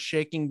out there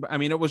shaking. I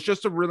mean, it was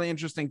just a really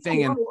interesting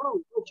thing.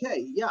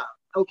 Okay. Yeah.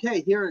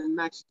 Okay. Here in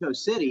Mexico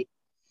City,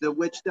 the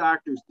witch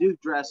doctors do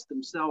dress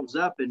themselves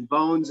up in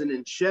bones and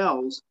in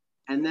shells,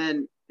 and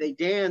then they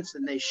dance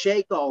and they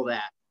shake all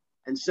that.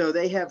 And so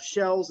they have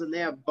shells and they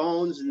have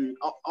bones, and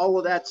all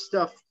of that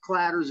stuff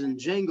clatters and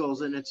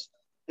jingles, and it's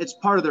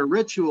part of their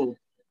ritual,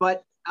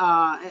 but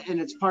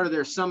and it's part of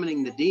their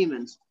summoning the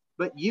demons.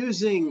 But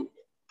using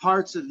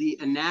parts of the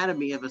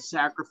anatomy of a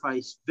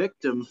sacrifice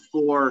victim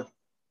for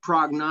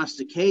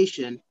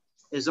prognostication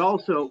is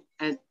also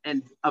and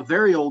a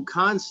very old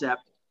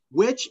concept,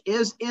 which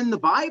is in the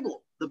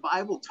Bible. The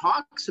Bible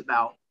talks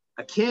about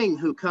a king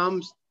who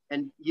comes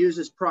and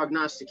uses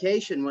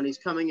prognostication when he's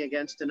coming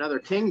against another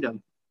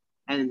kingdom,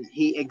 and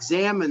he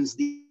examines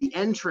the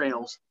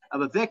entrails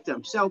of a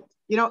victim. So,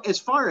 as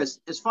far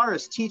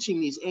as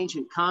teaching these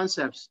ancient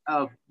concepts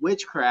of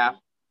witchcraft,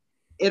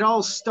 it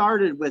all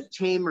started with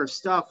tamer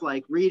stuff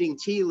like reading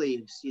tea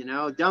leaves,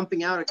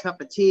 dumping out a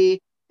cup of tea,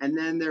 and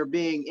then there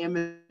being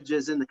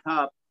images in the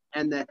cup,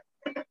 and that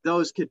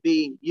those could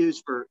be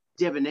used for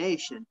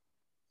divination.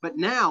 But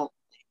now,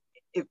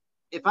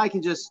 if I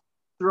can just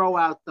throw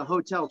out the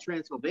Hotel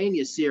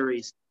Transylvania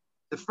series,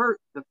 the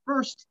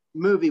first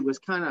movie was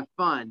kind of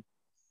fun.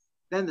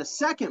 Then the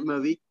second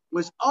movie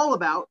was all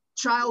about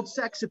child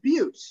sex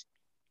abuse.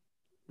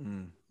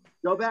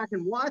 Go back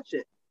and watch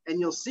it, and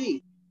you'll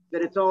see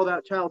that it's all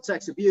about child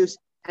sex abuse.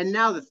 And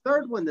now the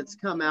third one that's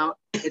come out,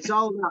 it's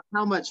all about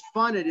how much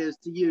fun it is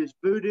to use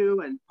voodoo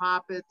and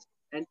puppets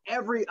and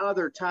every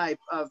other type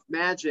of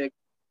magic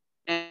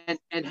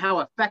and how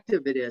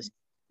effective it is.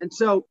 And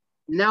so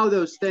now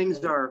those things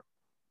are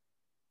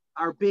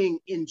being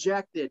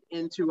injected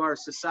into our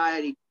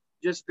society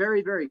just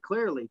very, very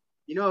clearly.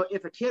 You know,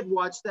 if a kid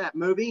watched that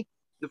movie,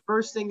 the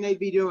first thing they'd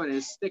be doing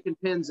is sticking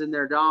pins in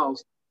their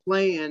dolls,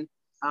 playing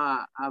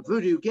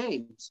voodoo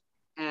games.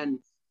 And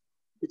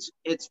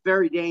it's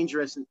very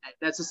dangerous. And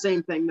that's the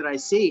same thing that I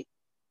see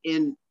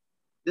in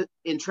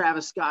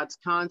Travis Scott's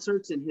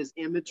concerts, in his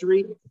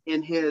imagery,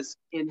 in his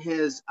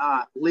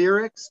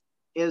lyrics,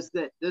 is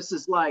that this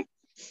is like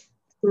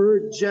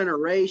third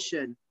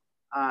generation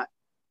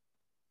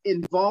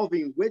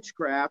involving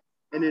witchcraft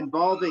and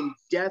involving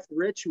death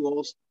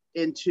rituals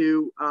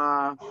into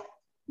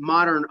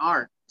modern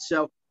art.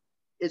 So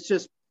it's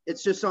just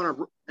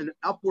on an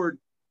upward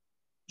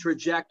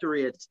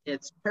trajectory.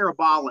 It's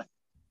parabolic.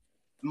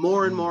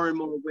 More and more and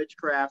more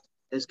witchcraft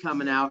is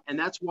coming out, and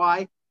that's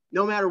why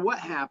no matter what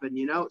happened,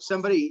 you know,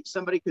 somebody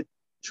could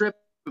trip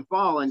and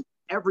fall, and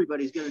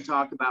everybody's going to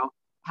talk about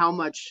how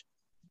much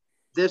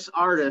this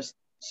artist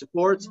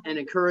supports and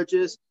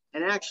encourages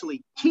and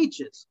actually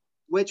teaches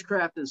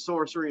witchcraft and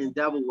sorcery and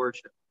devil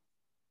worship.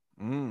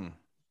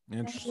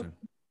 Interesting.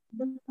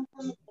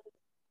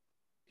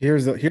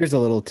 Here's a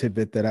little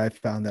tidbit that I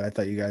found that I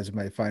thought you guys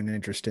might find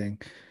interesting,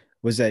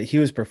 was that he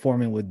was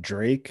performing with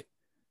Drake,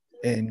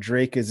 and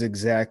Drake is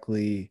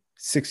exactly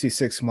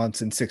 66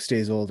 months and 6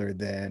 days older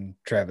than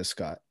Travis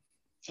Scott.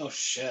 Oh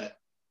shit.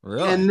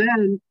 Really? And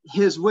then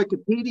his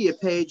Wikipedia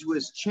page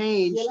was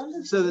changed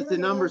so that the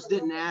numbers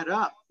didn't add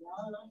up.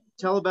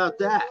 Tell about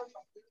that.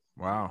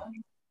 Wow.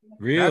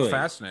 Really? That's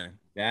fascinating.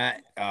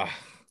 That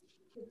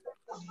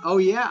Oh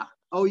yeah.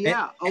 Over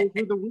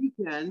the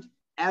weekend,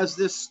 as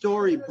this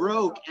story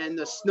broke and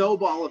the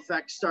snowball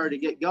effect started to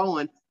get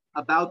going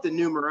about the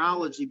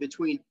numerology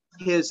between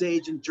his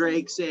age and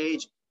Drake's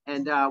age,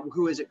 and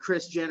who is it,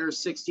 Kris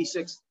Jenner's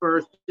 66th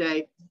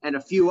birthday, and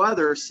a few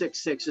other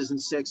 6 6s and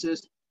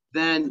 6s,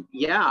 then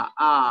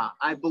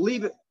I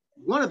believe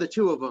one of the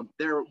two of them,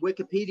 their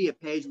Wikipedia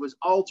page was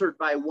altered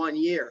by 1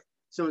 year.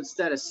 So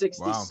instead of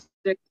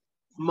 66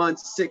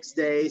 months, 6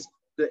 days,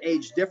 the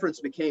age difference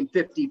became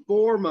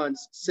 54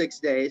 months, 6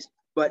 days,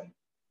 but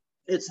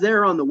it's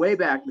there on the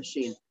Wayback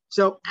Machine.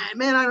 So,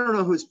 man, I don't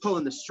know who's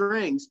pulling the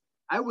strings.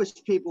 I wish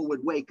people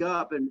would wake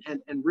up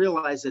and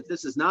realize that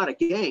this is not a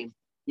game.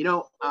 You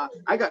know,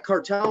 I got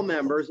cartel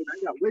members and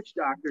I got witch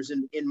doctors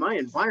in my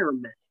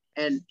environment.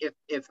 And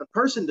if a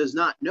person does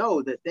not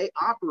know that they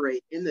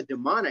operate in the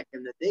demonic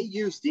and that they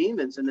use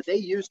demons and that they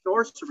use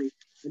sorcery,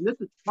 and this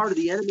is part of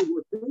the enemy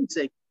we're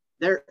facing,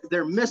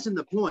 they're missing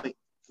the point.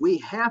 We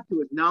have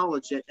to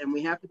acknowledge it, and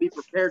we have to be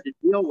prepared to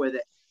deal with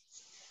it.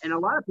 And a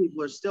lot of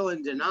people are still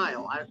in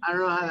denial. I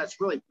don't know how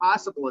that's really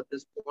possible at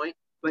this point,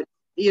 but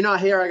you know,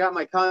 here I got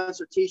my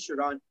concert T-shirt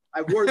on.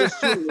 I wore this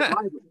to the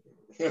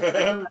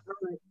revival.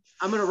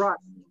 I'm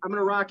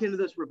gonna rock into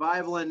this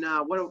revival, and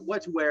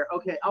what to wear?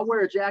 Okay, I'll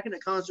wear a jacket, a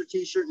concert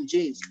T-shirt, and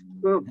jeans.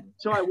 Boom.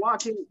 So I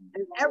walk in,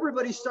 and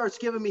everybody starts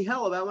giving me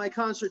hell about my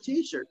concert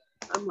T-shirt.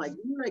 I'm like,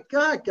 oh my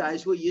God,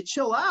 guys, will you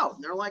chill out?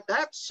 And they're like,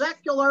 that's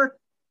secular.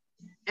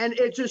 And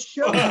it just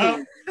shows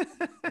me.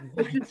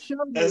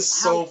 That's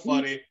so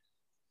funny.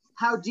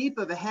 How deep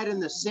of a head in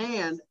the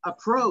sand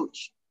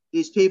approach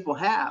these people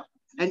have.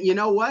 And you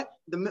know what?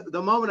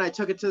 The moment I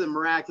took it to the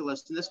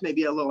miraculous, and this may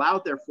be a little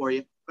out there for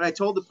you, but I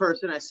told the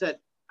person, I said,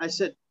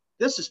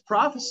 this is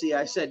prophecy.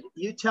 I said,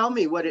 you tell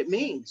me what it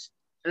means.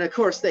 And of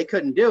course they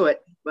couldn't do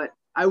it, but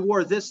I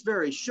wore this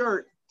very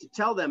shirt to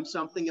tell them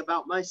something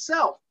about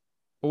myself.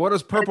 Well, what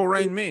does Purple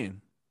Rain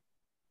mean?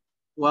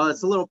 Well,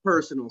 it's a little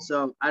personal,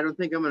 so I don't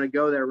think I'm going to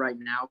go there right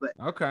now, but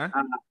okay.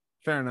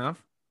 Fair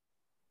enough.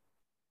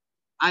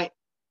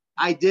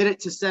 I did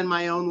it to send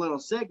my own little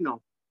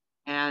signal,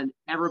 and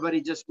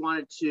everybody just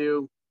wanted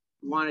to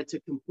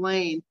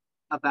complain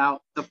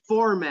about the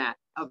format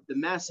of the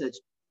message.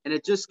 And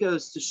it just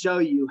goes to show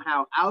you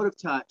how out of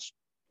touch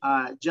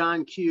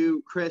John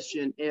Q.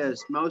 Christian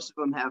is. Most of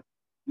them have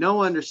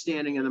no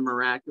understanding of the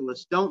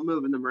miraculous, don't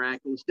move in the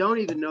miraculous, don't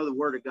even know the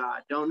word of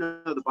God, don't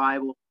know the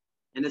Bible.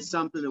 And it's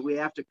something that we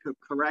have to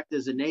correct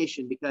as a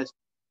nation, because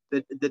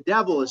the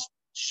devil is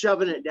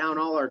shoving it down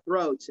all our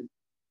throats, and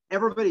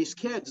everybody's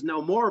kids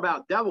know more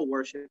about devil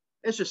worship.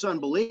 It's just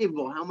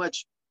unbelievable how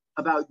much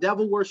about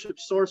devil worship,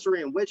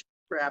 sorcery, and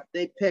witchcraft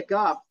they pick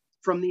up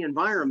from the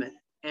environment.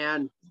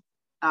 And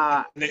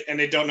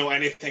they don't know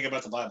anything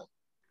about the Bible.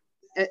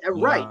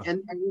 Right.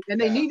 And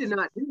they need to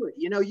not do it.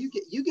 You know, you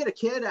get a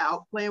kid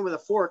out playing with a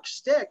forked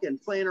stick and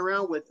playing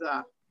around with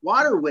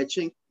water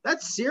witching.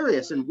 That's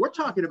serious. And we're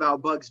talking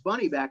about Bugs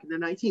Bunny back in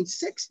the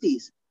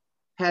 1960s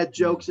had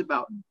jokes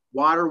about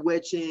water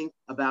witching,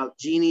 about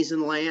genies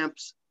and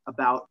lamps,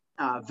 about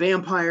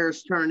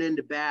vampires turning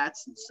into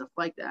bats and stuff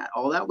like that.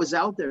 All that was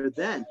out there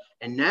then.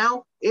 And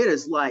now it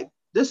is like,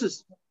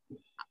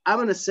 I'm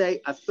going to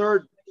say a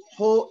third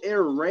whole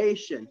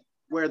iteration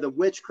where the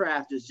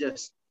witchcraft is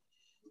just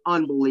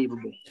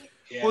unbelievable.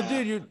 Yeah. Well,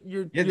 dude,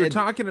 you're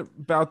talking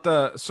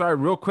about sorry,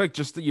 real quick,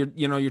 just that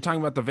you're talking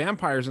about the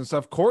vampires and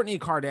stuff. Kourtney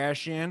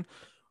Kardashian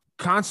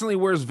constantly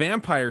wears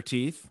vampire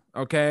teeth.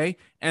 Okay.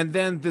 And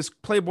then this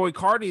Playboy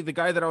Cardi, the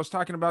guy that I was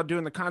talking about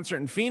doing the concert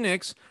in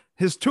Phoenix,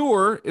 his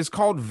tour is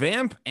called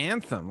Vamp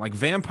Anthem, like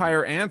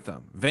Vampire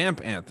Anthem,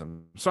 Vamp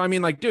Anthem. So I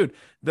mean, like, dude,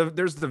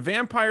 there's the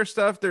vampire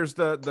stuff. There's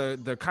the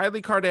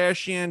Kylie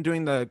Kardashian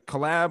doing the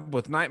collab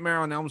with Nightmare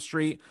on Elm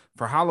Street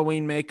for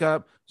Halloween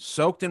makeup,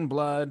 soaked in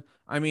blood.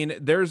 I mean,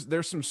 there's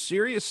some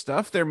serious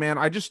stuff there, man.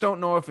 I just don't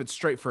know if it's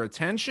straight for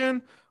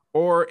attention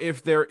or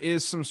if there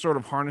is some sort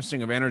of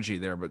harnessing of energy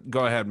there. But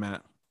go ahead,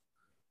 Matt.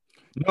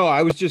 No,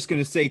 I was just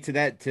going to say to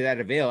that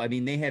avail. I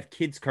mean, they have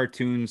kids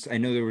cartoons. I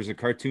know there was a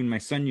cartoon my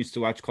son used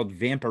to watch called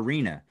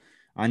Vampirina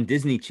on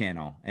Disney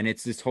Channel, and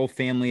it's this whole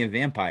family of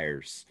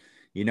vampires,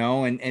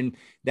 and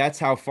that's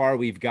how far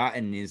we've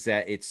gotten, is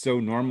that it's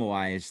so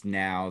normalized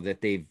now that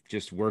they've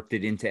just worked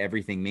it into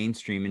everything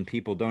mainstream, and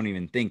people don't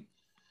even think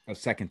a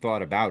second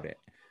thought about it.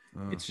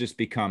 It's just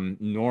become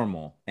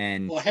normal.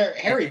 And well,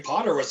 Harry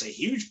Potter was a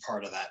huge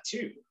part of that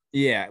too.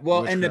 Yeah.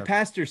 Well, and to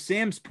Pastor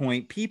Sam's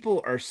point,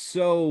 people are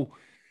so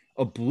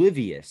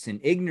oblivious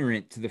and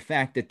ignorant to the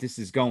fact that this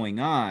is going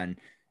on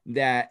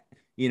that,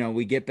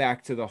 we get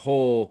back to the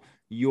whole,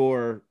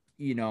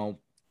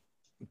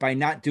 by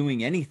not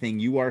doing anything,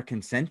 you are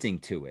consenting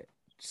to it.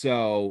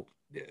 So,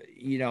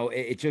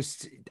 it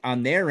just,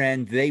 on their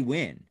end, they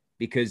win,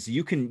 because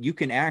you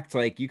can act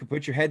like, you can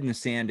put your head in the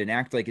sand and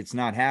act like it's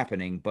not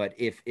happening. But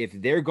if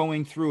they're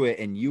going through it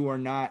and you are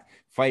not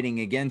fighting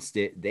against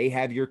it, they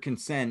have your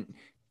consent,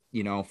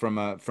 from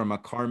a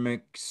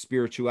karmic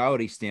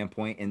spirituality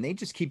standpoint, and they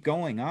just keep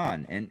going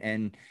on.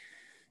 And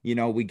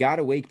we got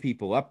to wake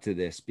people up to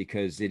this,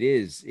 because it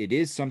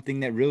is something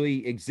that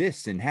really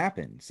exists and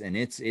happens. And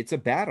it's a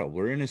battle.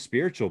 We're in a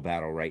spiritual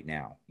battle right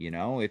now.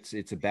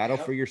 It's a battle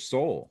for your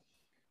soul.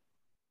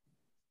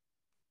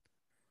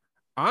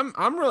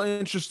 I'm really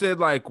interested,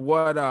 like,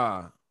 what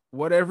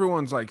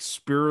everyone's like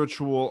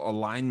spiritual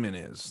alignment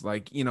is.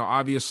 Like,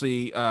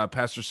 obviously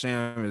Pastor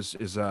Sam is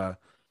if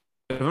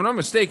I'm not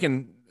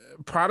mistaken,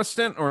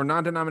 Protestant or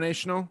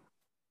non-denominational.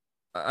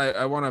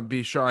 I want to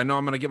be sure. I know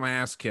I'm going to get my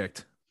ass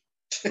kicked.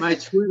 My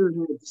Twitter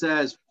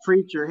says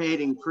preacher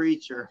hating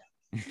preacher.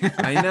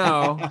 I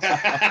know.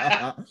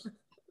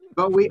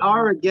 But we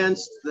are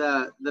against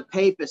the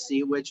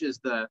papacy, which is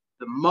the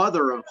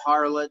mother of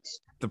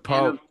harlots, the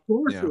Pope, and of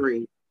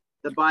sorcery,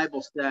 the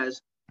Bible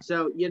says.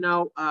 So,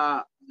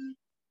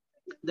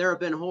 there have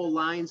been whole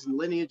lines and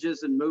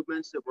lineages and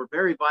movements that were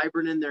very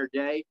vibrant in their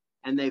day,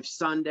 and they've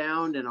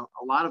sundowned, and a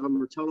lot of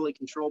them are totally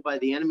controlled by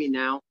the enemy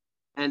now.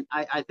 And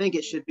I think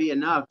it should be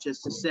enough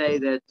just to say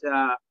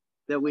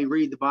that we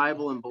read the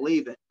Bible and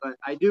believe it. But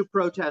I do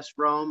protest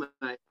Rome.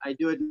 I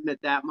do admit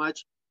that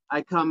much.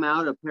 I come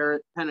out of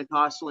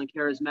Pentecostal and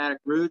charismatic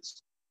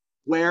roots,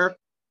 where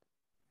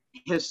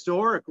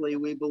historically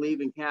we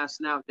believe in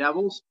casting out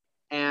devils,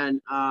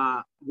 and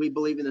we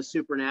believe in the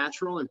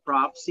supernatural and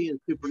prophecy and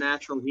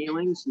supernatural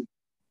healings,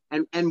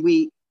 and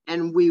we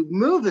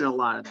move in a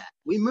lot of that.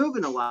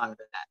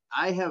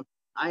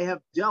 I have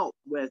dealt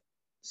with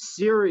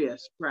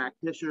serious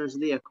practitioners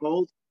of the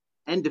occult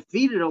and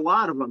defeated a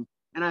lot of them.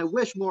 And I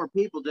wish more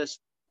people just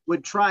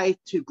would try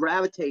to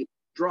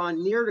draw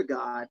near to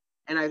God.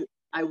 And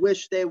I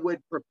wish they would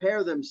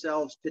prepare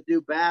themselves to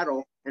do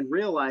battle and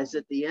realize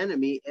that the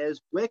enemy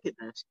is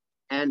wickedness,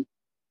 and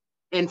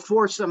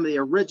enforce some of the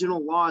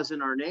original laws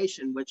in our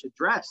nation, which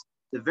address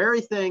the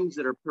very things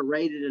that are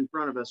paraded in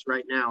front of us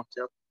right now.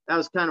 So that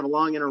was kind of a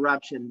long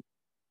interruption,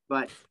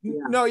 but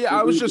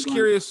I was just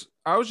curious.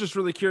 I was just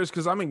really curious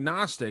because I'm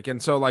agnostic,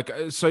 and so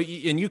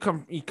you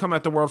come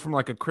at the world from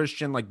like a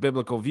Christian, like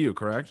biblical view,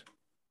 correct?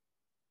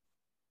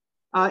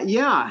 And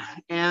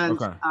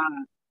okay.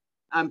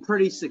 I'm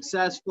pretty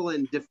successful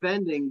in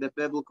defending the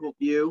biblical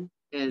view,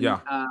 and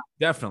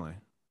definitely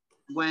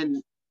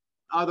when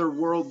other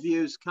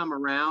worldviews come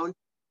around,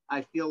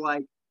 I feel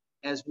like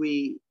as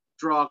we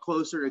draw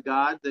closer to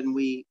God, then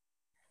we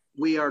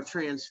are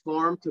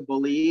transformed to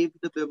believe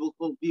the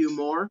biblical view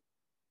more.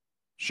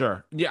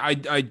 Sure. Yeah,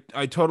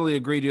 I totally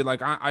agree, dude.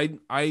 Like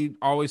I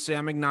always say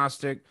I'm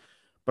agnostic,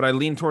 but I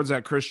lean towards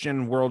that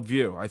Christian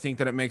worldview. I think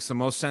that it makes the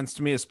most sense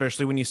to me,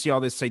 especially when you see all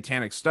this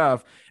satanic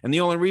stuff. And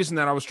the only reason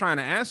that I was trying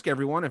to ask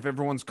everyone if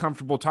everyone's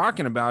comfortable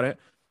talking about it,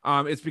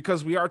 it's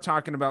because we are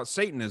talking about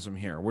Satanism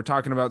here. We're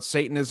talking about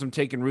Satanism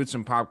taking roots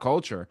in pop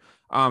culture.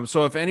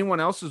 So if anyone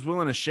else is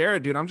willing to share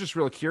it, dude, I'm just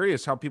real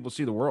curious how people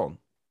see the world.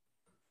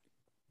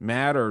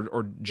 Matt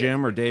or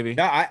Jim or Davey?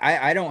 No,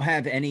 I don't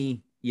have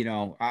any,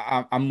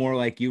 I'm more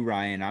like you,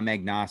 Ryan. I'm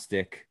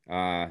agnostic.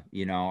 I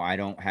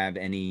don't have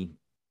any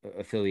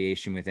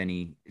affiliation with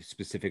any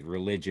specific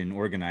religion,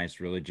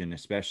 organized religion,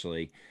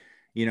 especially,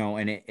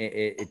 and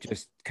it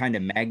just kind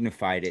of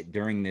magnified it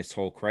during this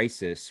whole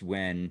crisis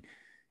when,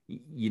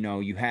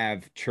 you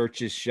have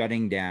churches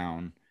shutting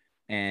down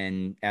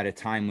and at a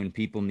time when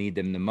people need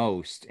them the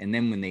most. And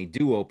then when they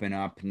do open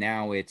up,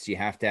 now you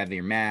have to have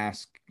your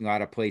mask. A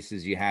lot of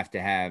places you have to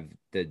have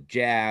the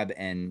jab,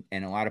 and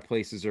a lot of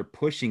places are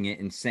pushing it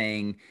and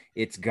saying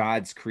it's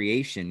God's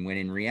creation, when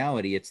in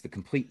reality, it's the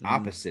complete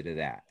opposite of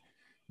that.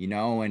 you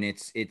know, and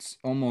it's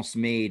almost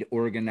made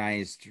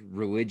organized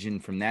religion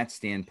from that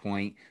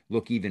standpoint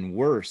look even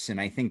worse. And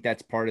I think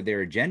that's part of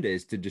their agenda,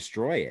 is to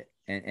destroy it.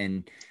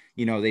 And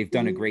you know, they've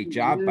done a great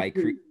job by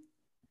go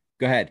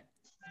ahead.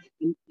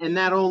 And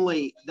that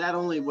only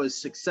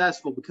was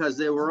successful because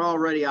they were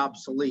already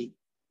obsolete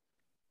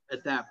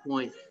at that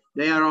point.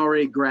 They had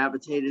already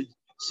gravitated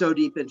so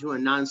deep into a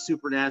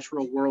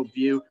non-supernatural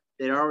worldview.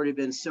 They'd already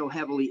been so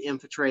heavily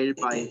infiltrated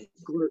by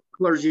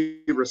clergy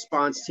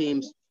response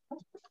teams,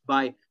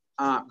 by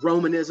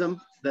Romanism,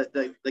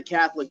 the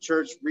Catholic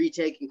Church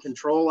retaking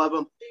control of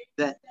them,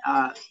 that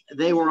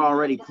they were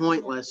already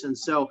pointless. And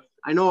so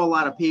I know a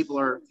lot of people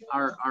are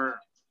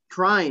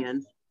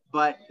crying,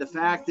 but the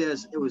fact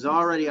is it was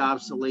already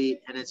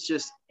obsolete, and it's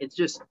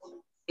just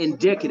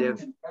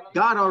indicative.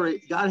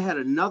 God had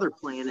another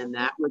plan in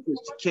that, which is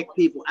to kick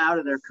people out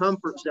of their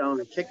comfort zone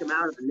and kick them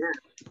out of the nest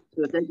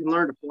so that they can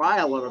learn to fly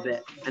a little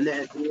bit. And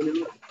then,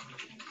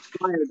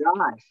 fly or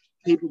die.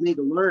 People need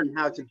to learn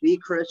how to be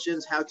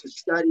Christians, how to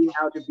study,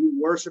 how to be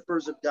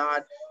worshipers of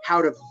God, how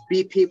to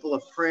be people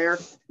of prayer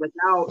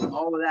without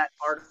all of that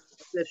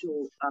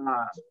artificial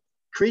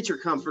creature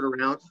comfort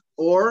around,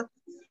 or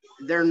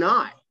they're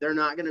not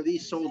going to be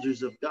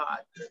soldiers of God.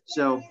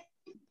 So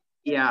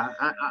yeah,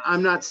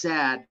 I'm not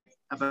sad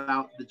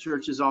about the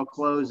churches all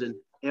closing.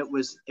 It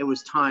was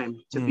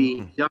time to be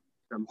done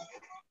with them.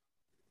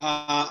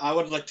 I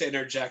would like to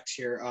interject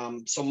here.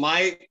 So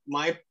my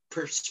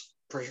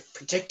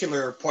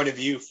particular point of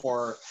view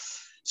for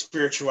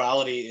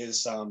spirituality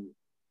is,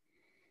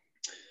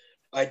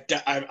 I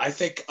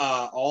think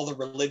all the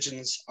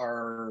religions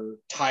are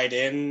tied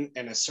in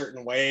a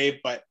certain way,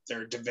 but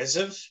they're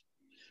divisive.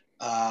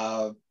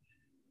 The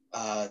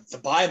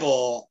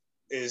Bible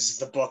is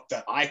the book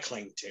that I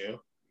cling to.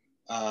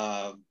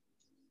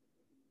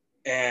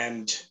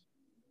 And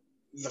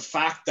the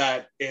fact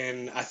that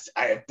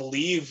I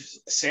believe,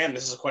 Sam,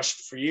 this is a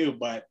question for you,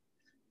 but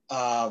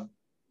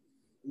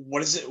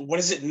what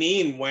does it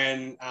mean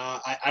when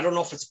I don't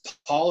know if it's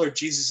Paul or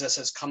Jesus that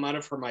says, "Come out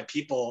of for my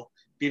people,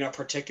 be not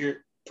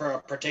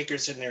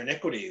partakers in their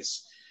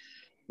iniquities,"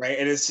 right?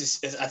 And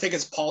I think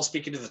it's Paul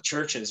speaking to the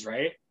churches,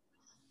 right?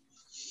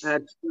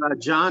 That's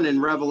John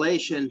in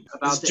Revelation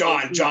about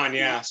John,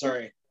 yeah,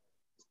 sorry.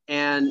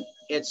 And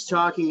it's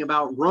talking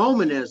about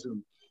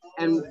Romanism.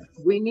 And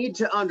we need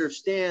to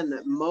understand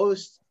that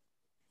most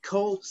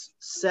cults,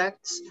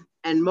 sects,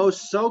 and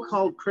most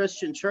so-called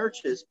Christian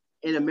churches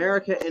in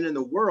America and in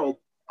the world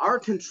are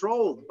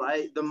controlled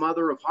by the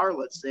mother of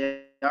harlots.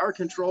 They are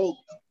controlled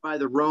by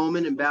the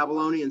Roman and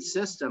Babylonian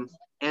system.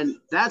 And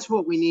that's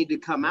what we need to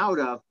come out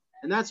of.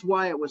 And that's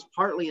why it was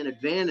partly an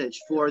advantage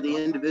for the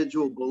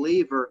individual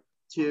believer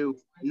to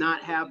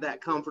not have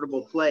that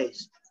comfortable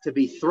place, to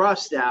be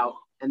thrust out,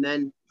 and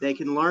then they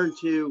can learn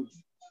to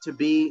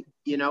be,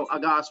 a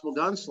gospel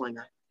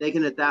gunslinger. They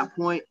can at that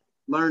point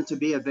learn to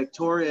be a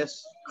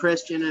victorious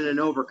Christian and an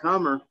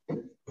overcomer,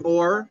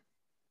 or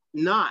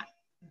not.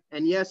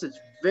 And yes, it's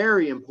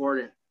very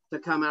important to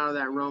come out of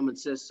that Roman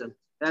system.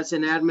 That's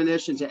an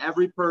admonition to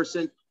every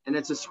person, and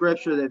it's a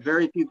scripture that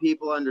very few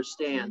people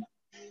understand.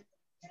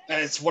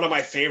 And it's one of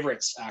my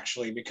favorites,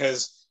 actually,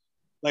 because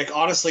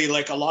honestly,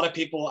 a lot of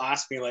people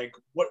ask me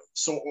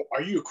so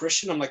are you a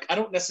Christian? I'm like, I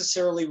don't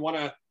necessarily want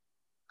to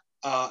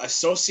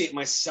associate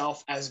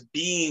myself as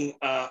being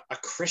a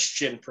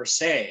Christian per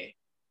se,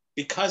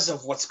 because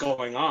of what's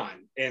going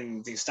on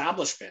in the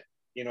establishment.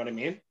 You know what I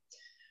mean?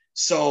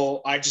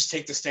 So I just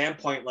take the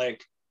standpoint,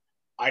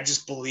 I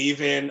just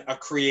believe in a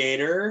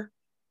creator,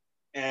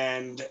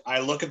 and I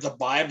look at the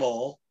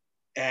Bible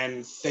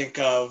and think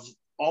of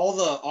all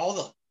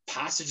the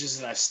passages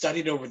that I've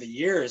studied over the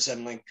years,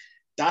 and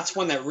that's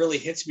one that really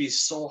hits me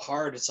so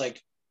hard. It's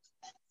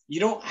you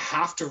don't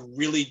have to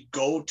really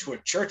go to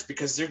a church,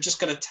 because they're just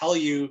going to tell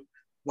you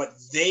what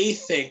they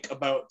think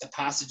about the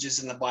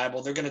passages in the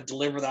Bible. They're going to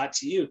deliver that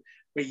to you,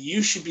 but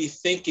you should be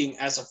thinking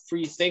as a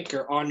free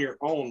thinker on your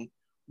own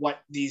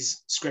what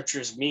these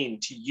scriptures mean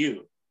to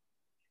you,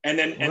 and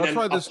then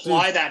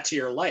apply that to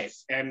your life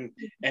and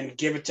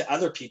give it to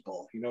other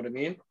people. You know what I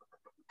mean?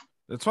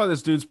 That's why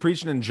this dude's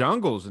preaching in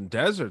jungles and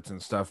deserts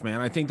and stuff, man.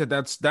 I think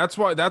that's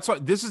why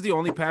this is the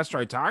only pastor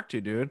I talk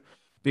to, dude,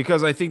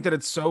 because I think that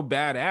it's so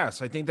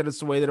badass. I think that it's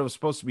the way that it was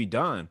supposed to be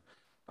done.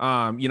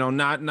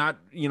 Not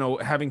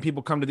having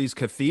people come to these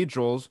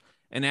cathedrals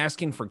and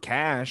asking for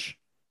cash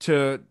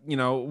to,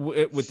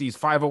 with these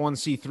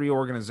 501c3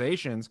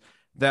 organizations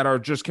that are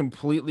just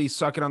completely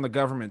sucking on the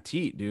government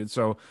teat, dude.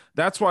 So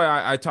that's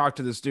why I talked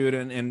to this dude,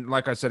 and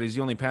like I said, he's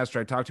the only pastor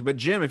I talked to. But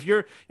Jim, if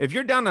you're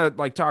down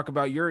to talk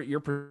about your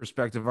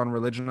perspective on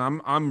religion,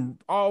 I'm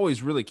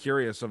always really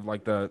curious of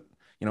the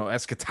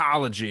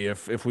eschatology,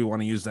 if we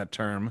want to use that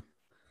term.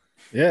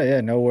 Yeah,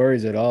 no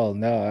worries at all.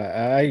 No,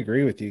 I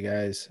agree with you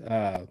guys.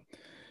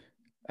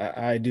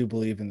 I do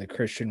believe in the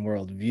Christian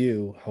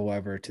worldview.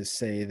 However, to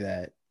say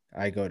that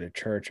I go to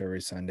church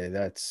every Sunday,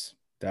 that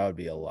would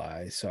be a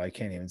lie. So I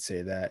can't even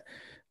say that.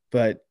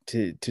 But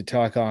to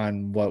talk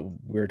on what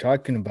we're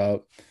talking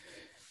about,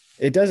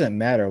 it doesn't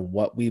matter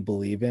what we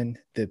believe in.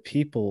 The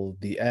people,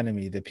 the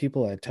enemy, the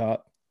people at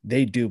top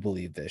they do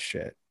believe this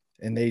shit.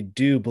 And they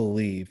do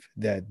believe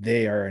that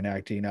they are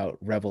enacting out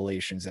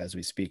revelations as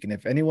we speak. And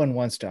if anyone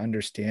wants to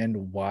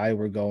understand why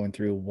we're going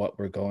through what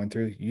we're going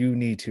through, you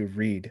need to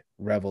read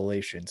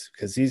Revelations,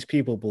 because these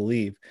people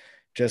believe,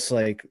 just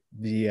like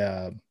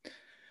the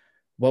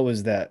what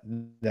was that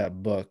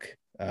book?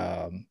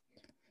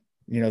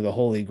 The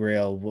Holy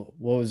Grail.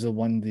 What was the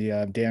one?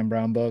 The Dan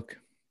Brown book?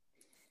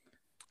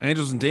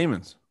 Angels and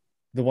Demons.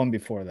 The one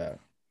before that.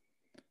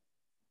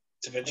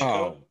 Da Vinci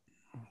Code.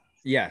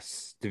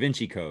 Yes, Da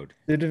Vinci Code.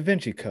 The Da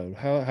Vinci Code.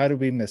 How did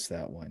we miss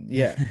that one?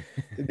 Yeah,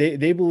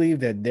 they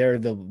believe that they're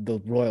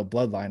the royal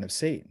bloodline of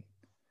Satan.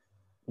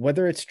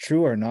 Whether it's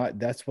true or not,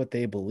 that's what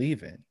they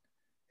believe in,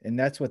 and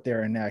that's what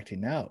they're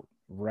enacting out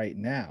right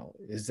now.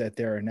 Is that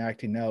they're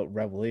enacting out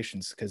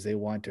revelations because they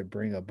want to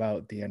bring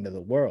about the end of the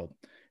world.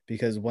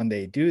 Because when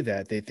they do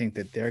that, they think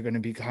that they're going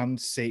to become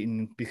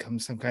Satan, become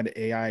some kind of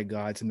AI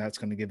gods, and that's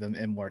going to give them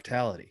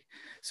immortality.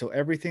 So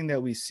everything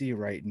that we see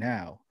right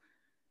now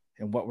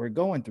and what we're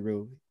going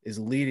through is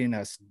leading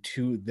us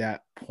to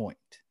that point.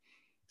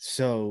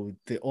 So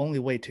the only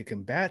way to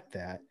combat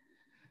that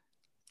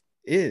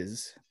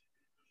is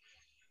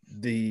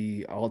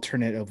the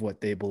alternate of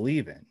what they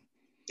believe in.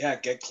 Yeah,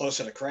 get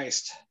closer to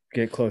Christ.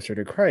 Get closer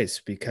to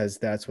Christ, because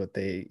that's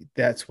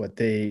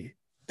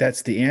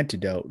the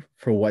antidote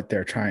for what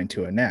they're trying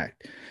to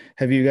enact.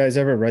 Have you guys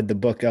ever read the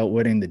book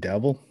Outwitting the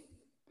Devil?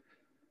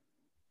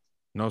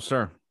 No,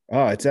 sir.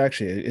 Oh, it's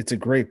a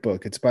great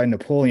book. It's by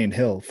Napoleon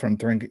Hill from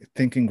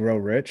Think and Grow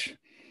Rich.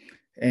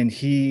 And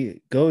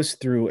he goes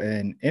through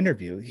an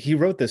interview. He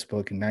wrote this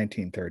book in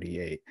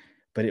 1938,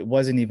 but it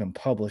wasn't even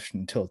published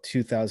until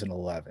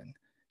 2011.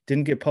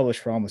 Didn't get published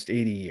for almost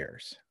 80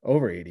 years,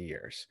 over 80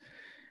 years.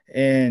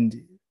 And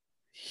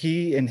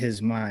he, in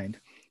his mind,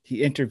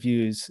 he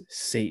interviews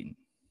Satan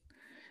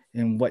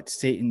and what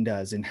Satan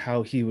does and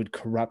how he would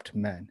corrupt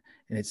men.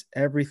 And it's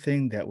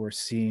everything that we're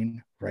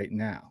seeing right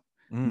now.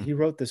 And he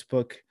wrote this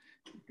book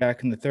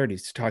back in the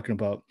 30s talking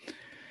about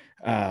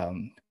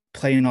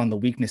playing on the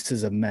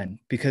weaknesses of men.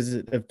 Because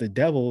if the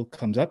devil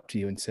comes up to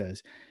you and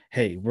says,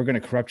 hey, we're going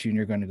to corrupt you and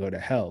you're going to go to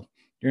hell,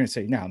 you're going to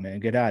say, no, man,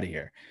 get out of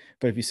here.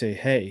 But if you say,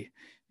 hey,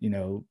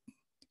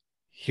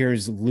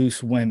 here's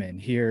loose women,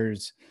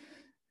 here's,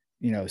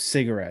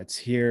 cigarettes,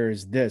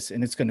 here's this,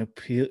 and it's going to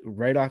peel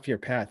right off your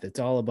path. It's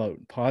all about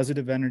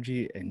positive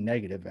energy and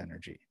negative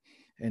energy.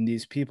 And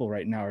these people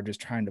right now are just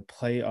trying to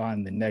play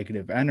on the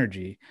negative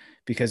energy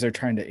because they're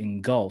trying to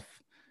engulf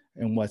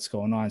in what's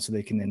going on so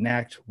they can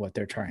enact what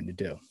they're trying to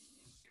do.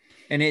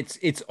 And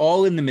it's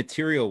all in the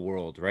material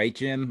world, right,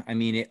 Jim? I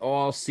mean, it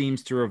all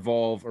seems to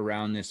revolve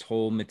around this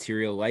whole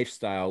material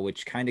lifestyle,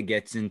 which kind of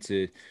gets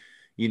into,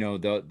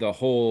 the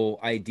whole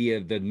idea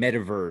of the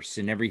metaverse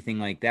and everything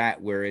like that,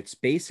 where it's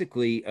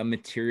basically a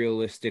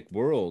materialistic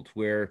world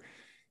where,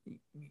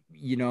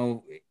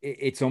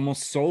 it's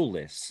almost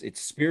soulless,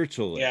 it's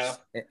spiritualist.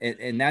 Yeah.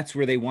 And that's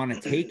where they want to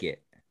take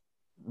it.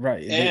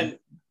 Right. And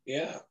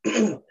yeah.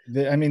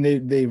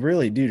 They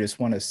really do just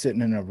want to sit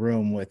in a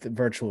room with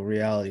virtual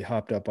reality,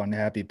 hopped up on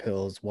happy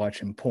pills,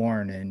 watching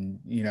porn,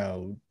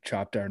 and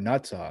chopped our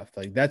nuts off.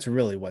 Like, that's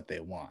really what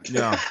they want.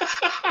 Yeah.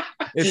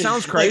 It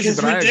sounds crazy, as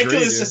but ridiculous I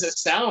agree, as it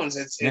sounds,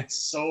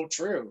 it's so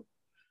true.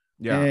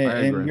 Yeah,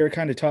 and we were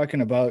kind of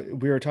talking about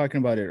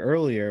it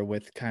earlier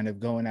with kind of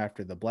going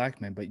after the black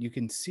men, but you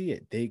can see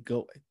it.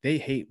 They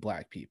hate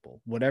black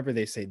people. Whatever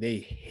they say, they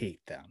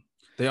hate them.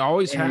 They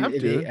always have to.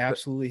 They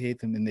absolutely hate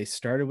them. And they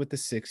started with the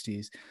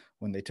 60s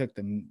when they took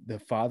the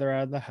father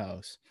out of the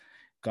house,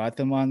 got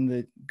them on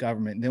the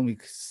government. And then we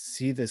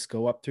see this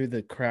go up through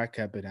the crack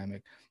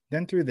epidemic,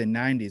 then through the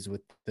 90s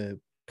with the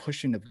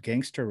pushing of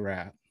gangster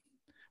rap,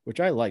 which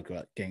I like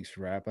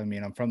gangster rap. I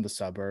mean, I'm from the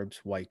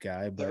suburbs, white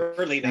guy, but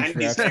the early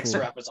 90s gangster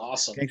rap is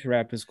awesome. Gangster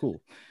rap is cool.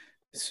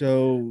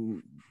 So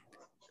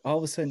all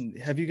of a sudden,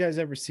 have you guys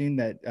ever seen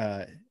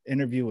that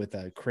interview with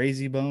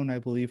Crazy Bone, I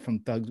believe, from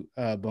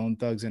Bone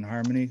Thugs and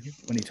Harmony,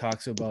 when he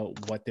talks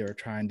about what they were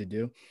trying to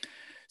do?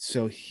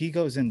 So he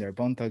goes in there,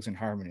 Bone Thugs and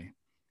Harmony.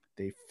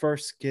 They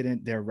first get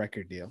in their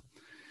record deal,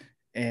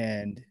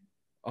 and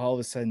all of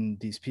a sudden,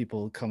 these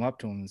people come up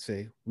to him and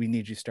say, "We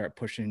need you to start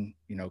pushing,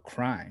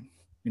 crime,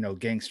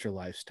 gangster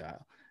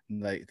lifestyle."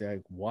 And they're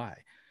like, why?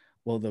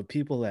 Well, the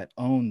people that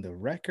own the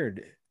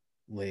record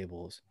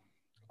labels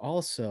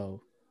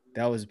also,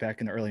 that was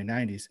back in the early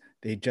 90s,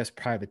 they just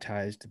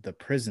privatized the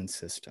prison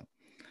system.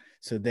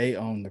 So they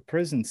own the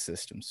prison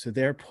system. So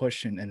they're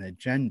pushing an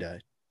agenda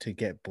to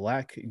get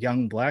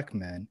young black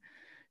men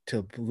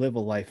to live a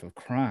life of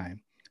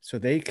crime so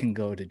they can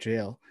go to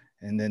jail,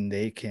 and then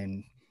they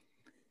can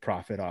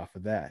profit off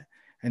of that.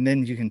 And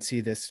then you can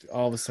see this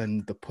all of a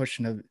sudden, the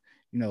pushing of,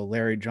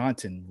 Larry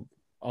Johnson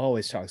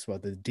always talks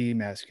about the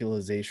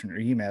demasculization or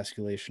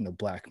emasculation of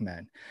black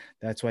men.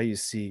 That's why you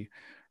see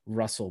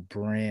Russell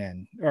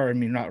Brand,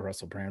 not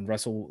Russell Brand,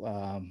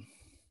 Russell,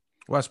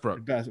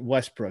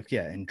 Westbrook,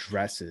 yeah, in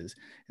dresses,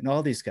 and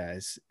all these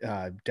guys,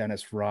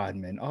 Dennis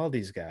Rodman, all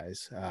these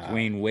guys,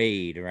 Dwayne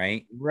Wade,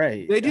 right?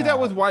 Right. They do that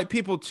with white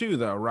people too,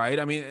 though, right?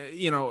 I mean,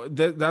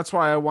 that's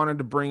why I wanted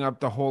to bring up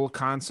the whole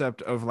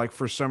concept of, like,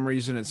 for some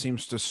reason it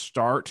seems to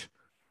start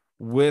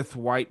with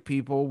white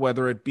people,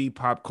 whether it be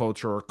pop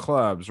culture or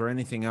clubs or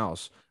anything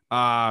else.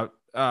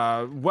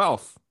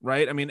 Wealth,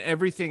 right? I mean,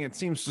 everything, it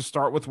seems to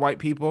start with white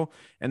people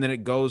and then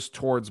it goes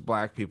towards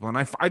black people. And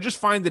I just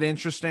find it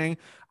interesting.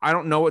 I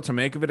don't know what to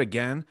make of it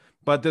again,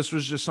 but this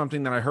was just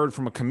something that I heard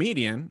from a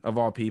comedian of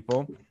all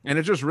people, and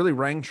it just really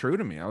rang true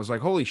to me. I was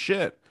like, holy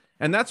shit.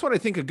 And that's what I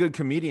think a good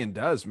comedian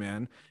does,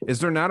 man, is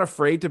they're not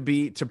afraid to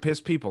piss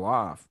people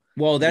off.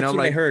 Well, that's what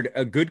I like, heard.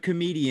 A good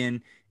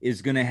comedian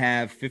is going to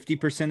have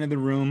 50% of the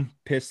room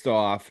pissed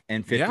off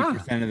and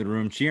 50% of the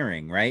room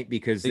cheering, right?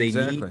 Because they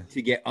need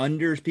to get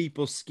under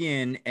people's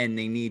skin, and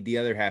they need the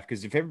other half.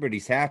 Because if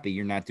everybody's happy,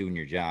 you're not doing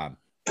your job.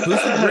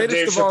 Who's the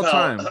greatest of all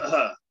time?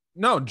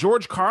 No,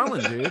 George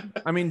Carlin,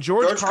 dude. I mean,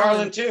 George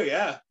Carlin too,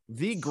 yeah.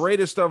 The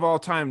greatest of all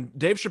time.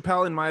 Dave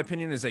Chappelle, in my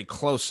opinion, is a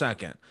close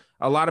second.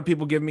 A lot of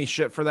people give me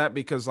shit for that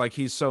because, like,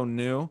 he's so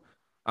new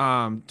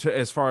to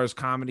as far as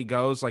comedy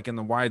goes, like in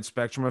the wide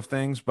spectrum of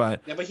things.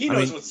 But yeah, but he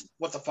knows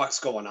what the fuck's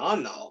going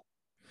on though.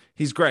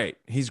 He's great.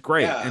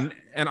 Yeah.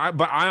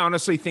 But I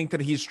honestly think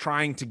that he's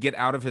trying to get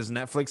out of his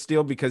Netflix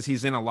deal because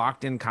he's in a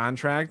locked-in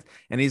contract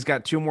and he's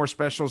got 2 more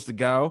specials to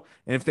go.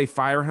 And if they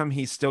fire him,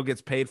 he still gets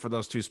paid for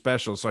those 2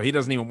 specials. So he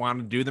doesn't even want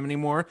to do them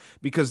anymore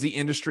because the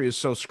industry is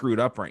so screwed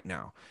up right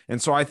now.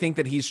 And so I think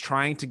that he's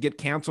trying to get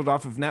canceled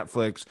off of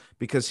Netflix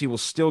because he will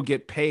still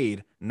get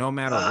paid no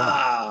matter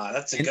what.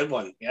 That's a good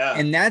one. Yeah.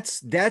 And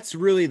that's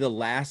really the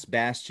last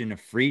bastion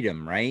of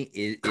freedom, right?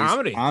 Is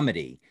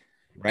comedy.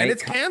 Right? And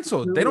it's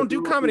canceled. They don't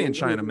do comedy in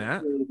China,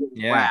 Matt.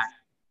 Yeah.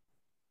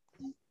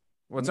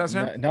 What's that,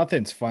 Sam?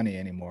 Nothing's funny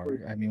anymore.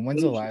 I mean,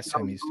 when's the last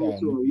time you saw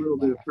a movie? A little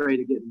bit afraid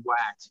of getting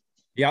whacked.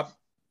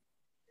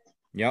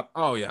 Yep.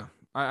 Oh yeah,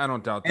 I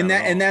don't doubt that.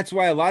 And that's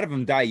why a lot of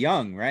them die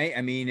young, right?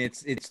 I mean,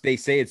 it's they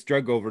say it's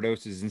drug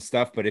overdoses and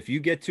stuff, but if you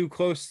get too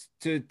close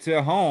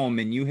to home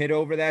and you hit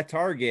over that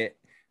target,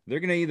 they're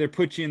gonna either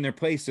put you in their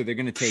place or they're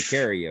gonna take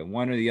care of you,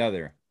 one or the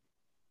other.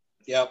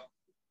 Yep.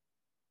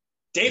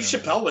 Dave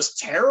Chappelle was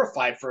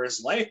terrified for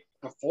his life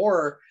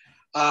before.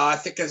 I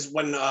think as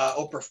when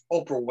Oprah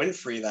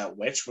Winfrey, that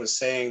witch, was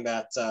saying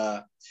that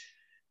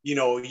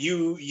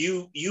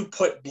you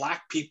put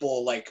black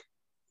people like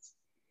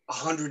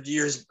 100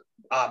 years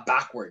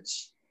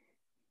backwards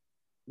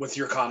with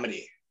your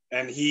comedy,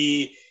 and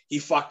he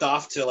fucked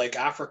off to like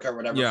Africa or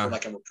whatever for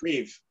like a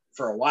reprieve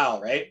for a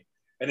while, right?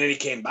 And then he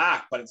came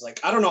back, but it's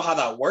like I don't know how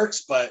that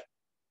works, but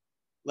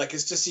like,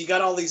 it's just, you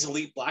got all these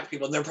elite black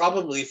people, and they're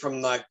probably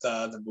from like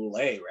the Boule,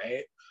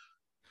 right?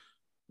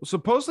 Well,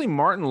 supposedly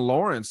Martin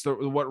Lawrence,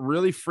 what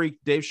really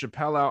freaked Dave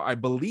Chappelle out, I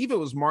believe it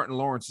was Martin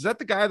Lawrence. Is that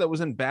the guy that was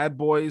in Bad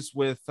Boys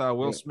with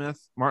Will Smith?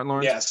 Martin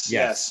Lawrence?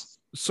 Yes.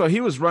 So he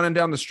was running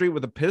down the street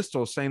with a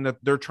pistol saying that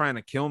they're trying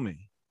to kill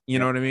me. You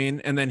know what I mean?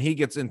 And then he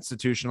gets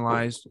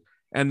institutionalized.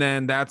 And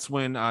then that's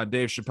when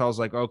Dave Chappelle's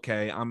like,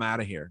 okay, I'm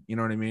out of here. You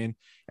know what I mean?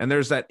 And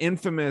there's that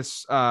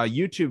infamous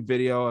YouTube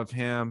video of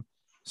him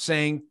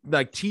saying,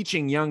 like,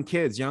 teaching young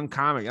kids, young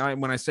comics.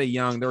 When I say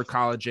young, they're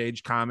college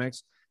age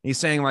comics. He's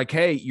saying, like,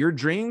 hey, your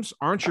dreams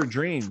aren't your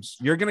dreams.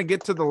 You're going to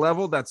get to the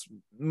level that's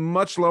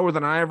much lower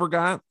than I ever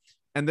got.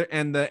 And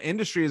the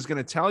industry is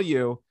going to tell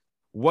you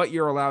what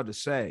you're allowed to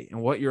say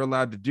and what you're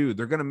allowed to do.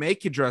 They're going to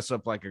make you dress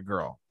up like a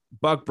girl,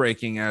 buck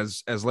breaking,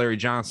 as Larry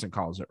Johnson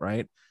calls it,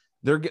 right?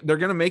 They're going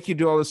to make you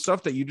do all this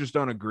stuff that you just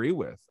don't agree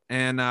with.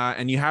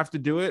 And you have to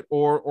do it,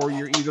 or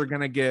you're either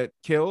going to get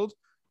killed,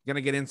 going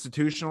to get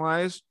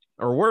institutionalized,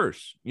 or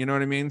worse. You know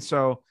what I mean?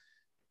 So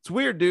it's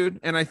weird, dude.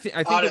 And I think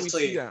honestly, that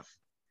we see that.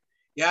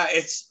 Yeah,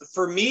 it's,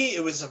 for me,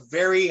 it was a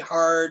very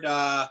hard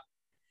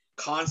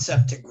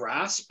concept to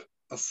grasp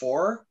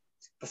before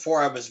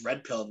I was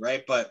red pilled,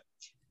 right? But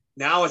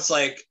now it's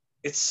like,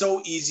 it's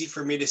so easy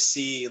for me to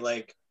see,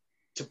 like,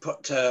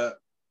 to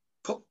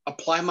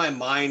apply my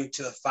mind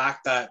to the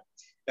fact that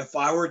if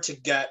I were to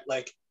get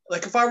like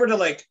if I were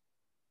to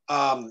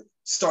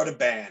start a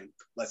band,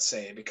 let's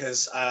say,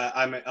 because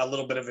I'm a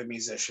little bit of a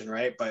musician,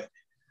 right? But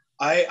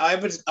I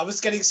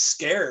was getting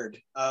scared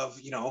of,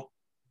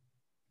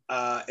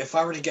 if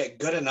I were to get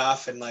good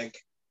enough and like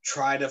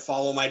try to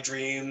follow my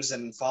dreams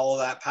and follow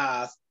that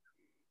path,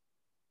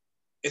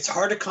 it's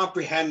hard to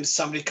comprehend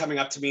somebody coming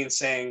up to me and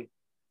saying,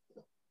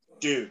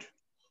 dude,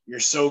 you're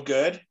so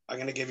good, I'm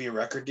going to give you a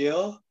record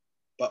deal,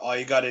 but all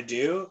you got to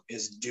do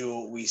is do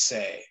what we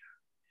say.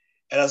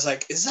 And I was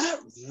like, is that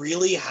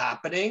really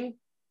happening?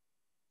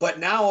 But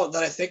now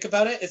that I think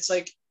about it, it's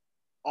like,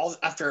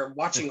 after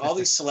watching all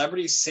these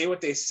celebrities say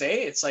what they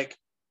say, it's like,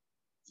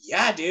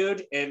 yeah,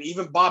 dude. And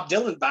even Bob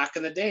Dylan back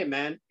in the day,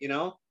 man,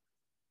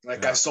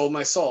 I sold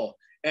my soul.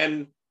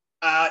 And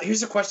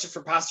here's a question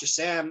for Pastor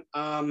Sam.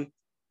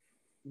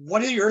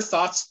 What are your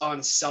thoughts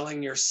on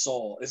selling your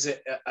soul? Is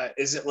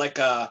it like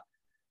a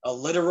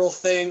literal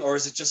thing, or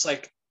is it just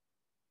like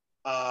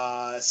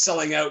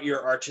selling out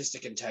your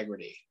artistic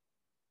integrity?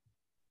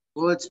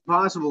 Well, it's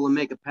possible to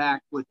make a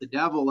pact with the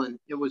devil, and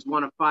it was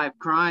one of 5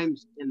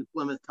 crimes in the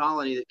Plymouth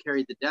colony that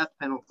carried the death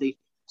penalty.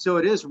 So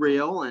it is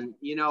real, and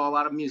you know, a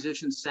lot of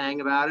musicians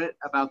sang about it,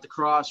 about the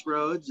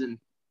crossroads, and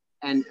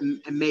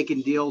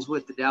making deals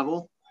with the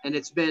devil, and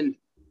it's been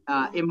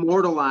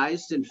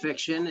immortalized in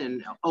fiction.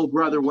 And "Oh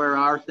Brother, Where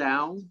Art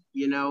Thou?"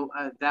 You know,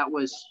 that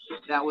was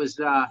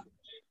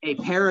a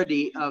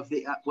parody of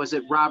the was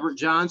it Robert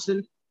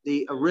Johnson,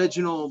 the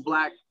original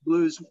black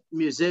blues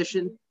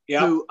musician,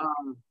 Yeah.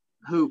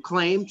 who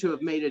claimed to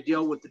have made a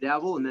deal with the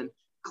devil. And then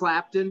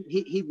Clapton,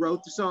 he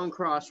wrote the song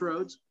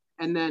Crossroads.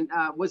 And then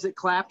was it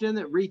Clapton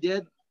that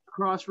redid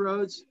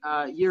Crossroads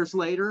years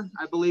later?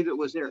 I believe it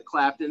was Eric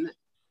Clapton that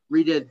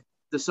redid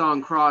the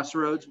song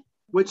Crossroads,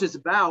 which is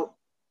about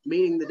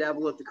meeting the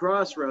devil at the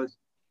crossroads.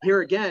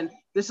 Here again,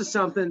 this is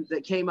something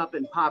that came up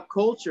in pop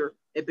culture.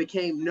 It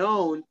became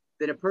known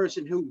that a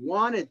person who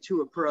wanted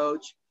to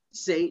approach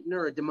Satan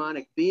or a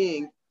demonic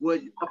being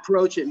would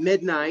approach at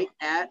midnight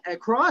at a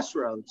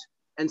crossroads.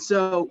 And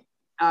so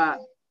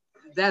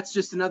that's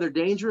just another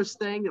dangerous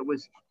thing that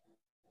was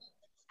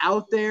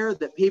out there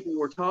that people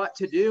were taught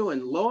to do.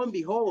 And lo and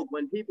behold,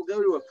 when people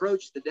go to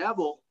approach the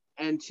devil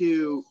and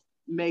to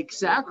make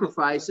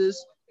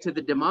sacrifices to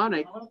the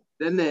demonic,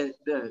 then the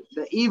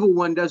evil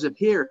one does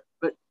appear.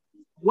 But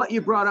what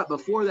you brought up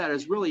before that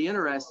is really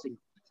interesting.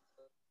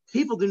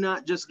 People do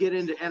not just get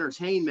into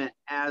entertainment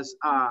as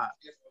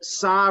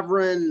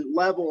sovereign,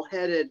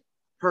 level-headed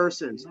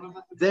persons.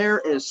 There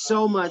is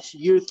so much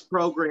youth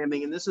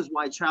programming, and this is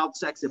why child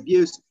sex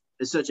abuse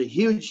is such a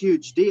huge,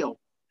 huge deal.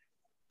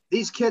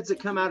 These kids that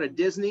come out of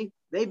Disney,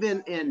 they've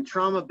been in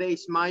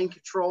trauma-based mind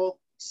control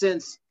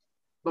since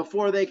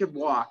before they could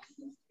walk.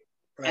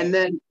 Right. And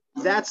then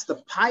that's the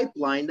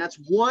pipeline. That's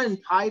one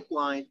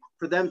pipeline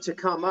for them to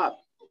come up.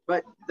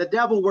 But the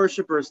devil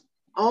worshipers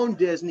own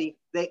Disney.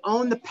 They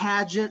own the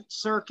pageant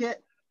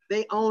circuit.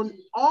 They own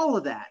all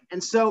of that.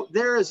 And so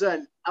there is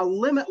a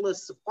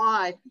limitless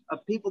supply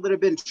of people that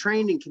have been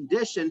trained and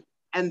conditioned,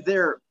 and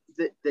the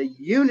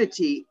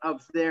unity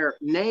of their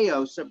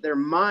naos, of their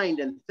mind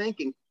and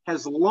thinking,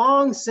 has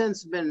long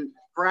since been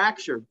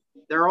fractured.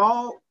 They're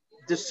all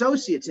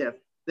dissociative.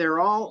 They're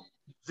all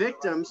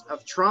victims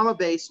of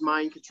trauma-based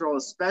mind control,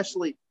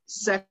 especially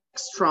sex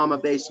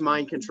trauma-based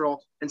mind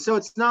control. And so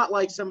it's not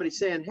like somebody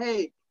saying,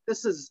 hey,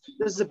 this is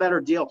a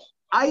better deal.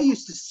 I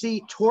used to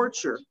see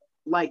torture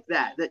like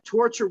that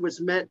torture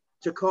was meant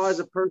to cause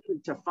a person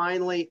to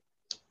finally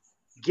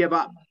give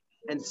up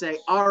and say,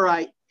 all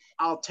right,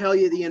 I'll tell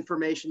you the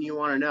information you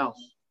want to know.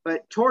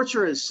 But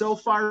torture is so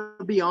far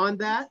beyond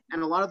that.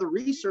 And a lot of the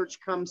research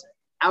comes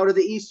out of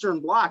the Eastern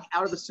Bloc,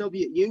 out of the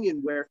Soviet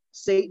Union, where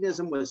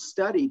Satanism was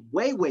studied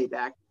way, way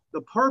back.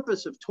 The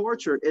purpose of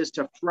torture is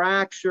to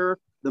fracture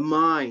the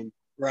mind.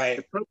 Right.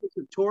 The purpose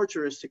of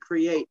torture is to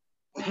create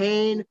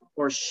pain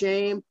or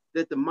shame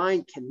that the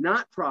mind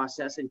cannot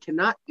process and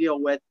cannot deal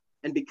with.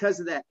 And because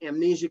of that,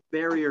 amnesic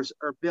barriers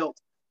are built.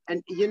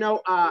 And, you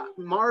know,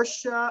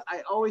 Marcia,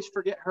 I always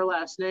forget her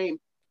last name,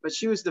 but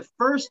she was the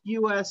first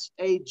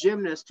USA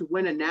gymnast to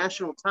win a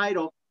national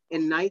title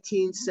in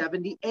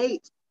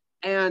 1978.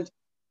 And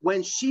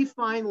when she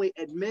finally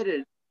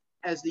admitted,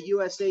 as the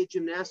USA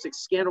gymnastics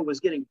scandal was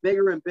getting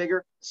bigger and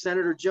bigger,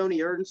 Senator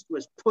Joni Ernst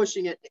was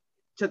pushing it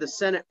to the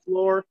Senate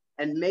floor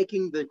and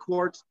making the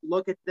courts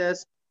look at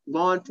this.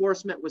 Law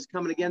enforcement was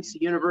coming against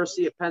the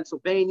University of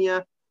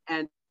Pennsylvania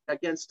and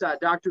against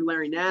Dr.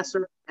 Larry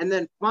Nassar. And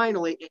then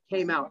finally it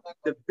came out.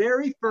 The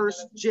very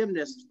first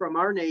gymnast from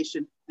our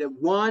nation that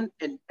won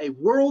a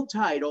world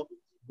title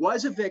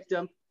was a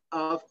victim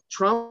of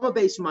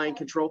trauma-based mind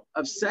control,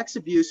 of sex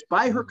abuse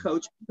by her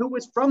coach, who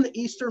was from the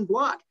Eastern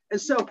Bloc.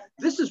 And so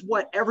this is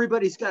what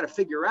everybody's got to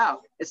figure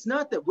out. It's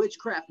not that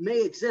witchcraft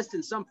may exist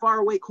in some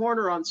faraway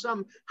corner on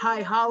some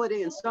high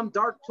holiday in some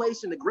dark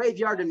place in the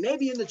graveyard and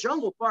maybe in the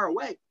jungle far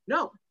away.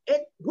 No,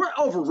 we're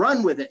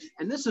overrun with it.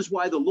 And this is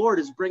why the Lord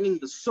is bringing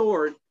the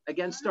sword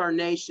against our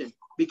nation,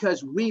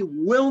 because we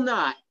will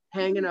not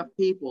hang enough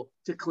people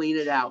to clean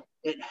it out.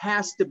 It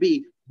has to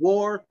be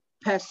war,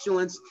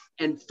 pestilence,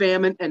 and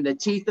famine, and the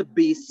teeth of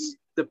beasts,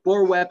 the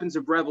 4 weapons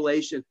of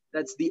Revelation.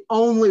 That's the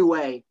only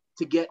way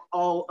to get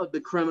all of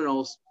the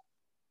criminals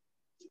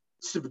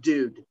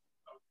subdued.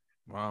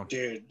 Wow.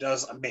 Dude, that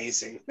was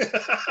amazing.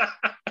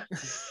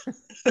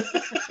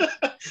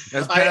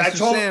 That's Pastor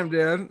Sam,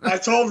 dude. I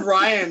told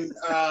Ryan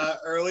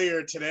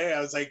earlier today,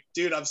 I was like,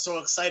 dude, I'm so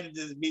excited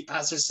to meet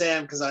Pastor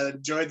Sam because I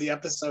enjoyed the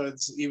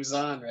episodes he was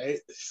on, right?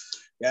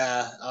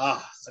 Yeah.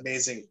 It's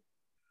amazing.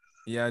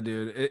 Yeah,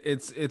 dude,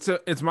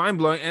 it's mind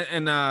blowing,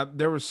 and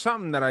there was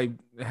something that I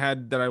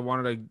had that I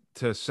wanted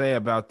to say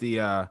about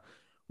the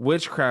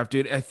witchcraft,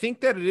 dude. I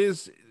think that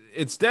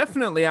it's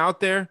definitely out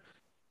there,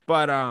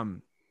 but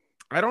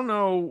I don't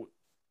know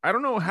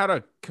how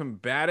to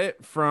combat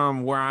it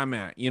from where I'm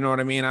at. You know what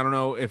I mean? I don't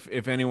know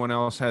if anyone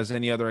else has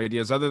any other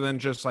ideas other than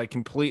just like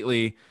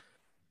completely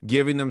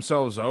giving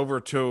themselves over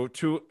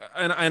to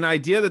an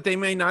idea that they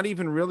may not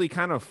even really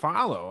kind of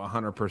follow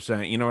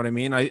 100%. You know what I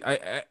mean?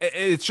 I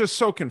it's just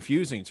so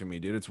confusing to me,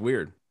 dude. It's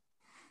weird.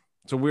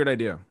 It's a weird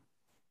idea.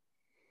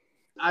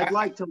 I'd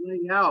like to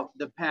lay out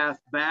the path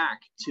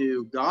back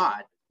to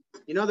God.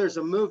 You know, there's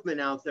a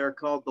movement out there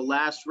called the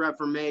Last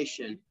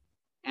Reformation,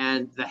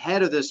 and the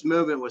head of this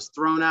movement was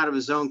thrown out of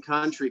his own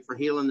country for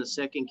healing the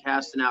sick and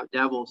casting out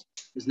devils.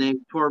 His name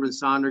is Torben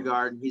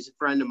Sondergaard. He's a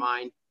friend of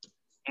mine,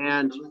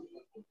 and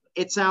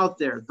it's out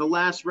there,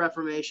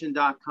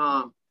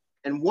 thelastreformation.com.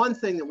 And one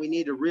thing that we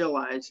need to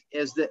realize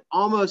is that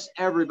almost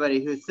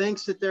everybody who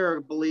thinks that they're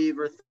a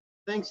believer,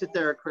 thinks that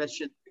they're a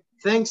Christian,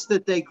 thinks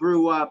that they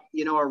grew up,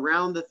 you know,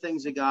 around the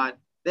things of God,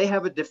 they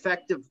have a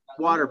defective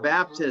water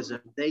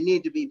baptism. They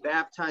need to be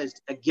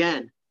baptized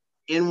again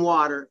in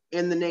water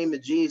in the name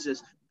of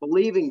Jesus,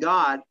 believing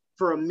God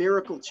for a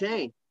miracle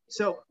change.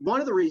 So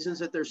one of the reasons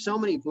that there's so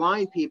many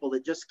blind people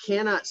that just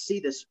cannot see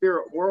the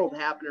spirit world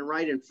happening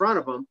right in front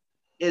of them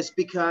is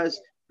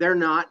because they're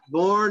not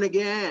born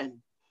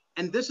again.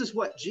 And this is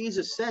what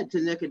Jesus said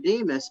to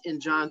Nicodemus in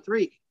John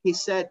 3. He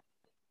said,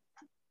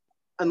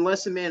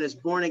 unless a man is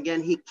born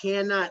again, he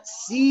cannot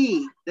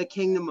see the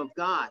kingdom of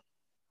God.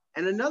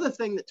 And another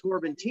thing that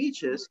Torben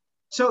teaches,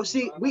 so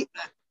see,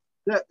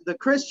 the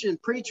Christian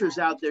preachers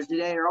out there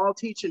today are all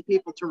teaching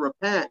people to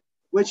repent,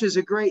 which is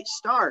a great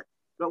start.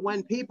 But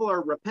when people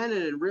are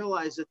repentant and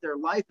realize that their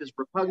life is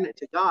repugnant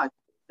to God,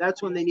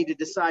 that's when they need to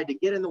decide to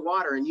get in the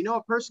water. And you know,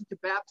 a person can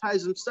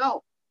baptize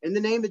himself in the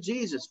name of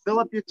Jesus. Fill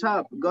up your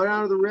tub, go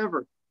down to the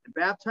river, and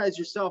baptize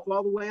yourself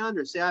all the way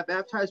under. Say, I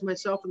baptize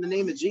myself in the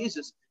name of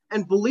Jesus,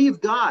 and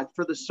believe God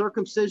for the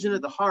circumcision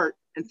of the heart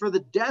and for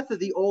the death of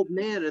the old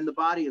man in the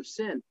body of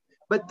sin.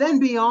 But then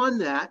beyond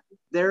that,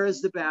 there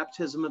is the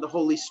baptism of the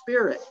Holy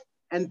Spirit.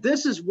 And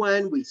this is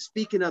when we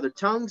speak in other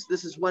tongues.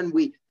 This is when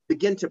we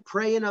begin to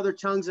pray in other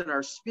tongues, and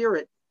our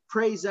spirit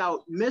prays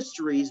out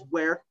mysteries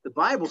where the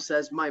Bible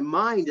says, my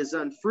mind is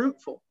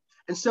unfruitful.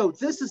 And so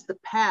this is the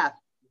path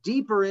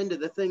deeper into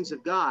the things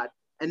of God.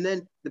 And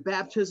then the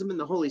baptism in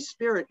the Holy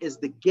Spirit is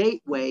the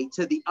gateway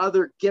to the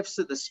other gifts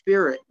of the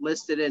Spirit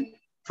listed in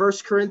 1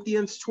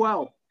 Corinthians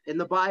 12 in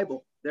the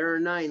Bible. There are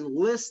 9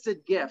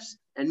 listed gifts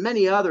and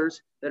many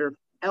others that are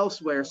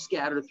elsewhere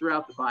scattered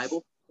throughout the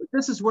Bible. But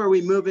this is where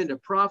we move into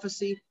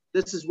prophecy.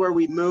 This is where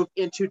we move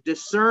into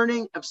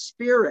discerning of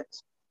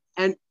spirits.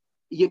 And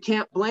you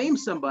can't blame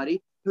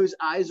somebody whose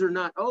eyes are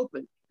not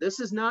open. This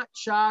is not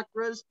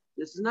chakras.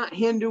 This is not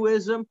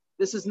Hinduism.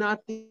 This is not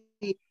the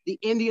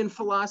Indian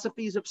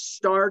philosophies of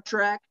Star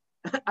Trek,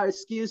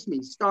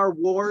 Star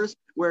Wars,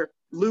 where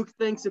Luke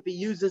thinks if he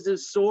uses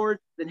his sword,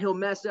 then he'll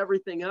mess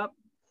everything up.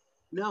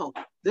 No,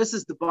 this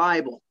is the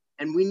Bible.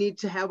 And we need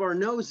to have our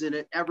nose in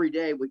it every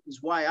day, which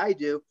is why I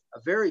do a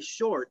very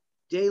short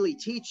daily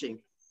teaching.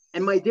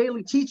 And my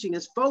daily teaching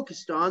is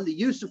focused on the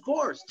use of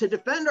force to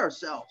defend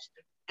ourselves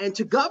and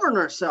to govern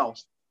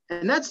ourselves.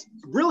 And that's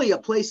really a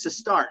place to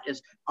start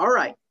is, all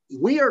right,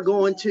 we are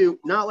going to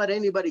not let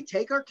anybody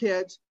take our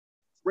kids,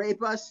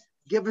 rape us,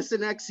 give us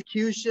an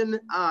execution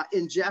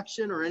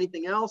injection or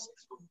anything else.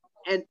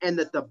 And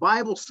that the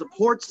Bible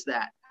supports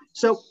that.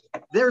 So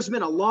there's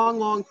been a long,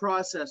 long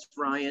process,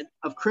 Brian,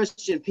 of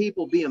Christian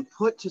people being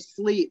put to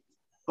sleep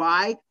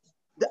by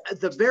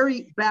the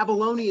very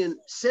Babylonian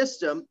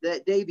system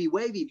that Davey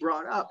Wavy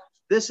brought up.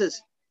 This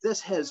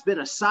has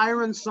been a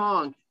siren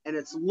song, and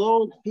it's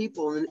lulled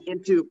people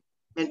into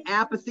an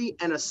apathy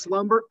and a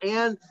slumber.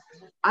 And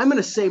I'm going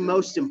to say,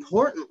 most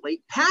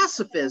importantly,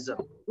 pacifism,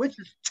 which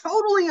is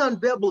totally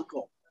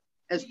unbiblical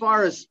as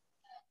far as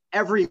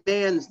every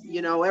man's,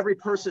 every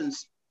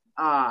person's.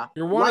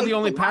 You're one of the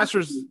only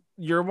pastors.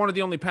 You're one of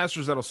the only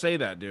pastors that'll say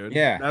that, dude.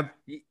 Yeah.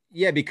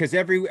 Yeah, because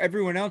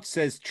everyone else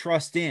says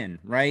trust in,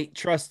 right?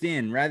 Trust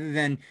in, rather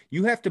than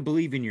you have to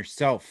believe in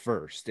yourself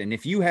first. And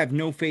if you have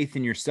no faith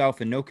in yourself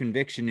and no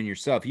conviction in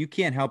yourself, you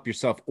can't help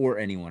yourself or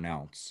anyone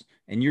else.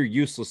 And you're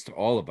useless to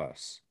all of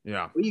us.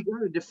 Yeah. Well, you got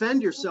to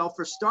defend yourself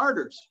for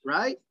starters,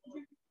 right?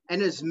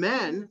 And as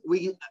men,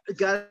 we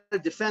got to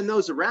defend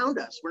those around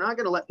us. We're not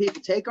going to let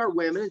people take our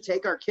women and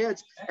take our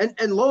kids.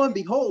 And lo and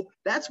behold,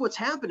 that's what's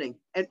happening.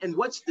 And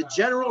what's the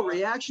general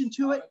reaction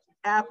to it?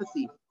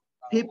 Apathy.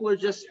 People are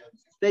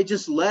they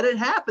just let it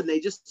happen. They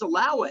just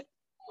allow it.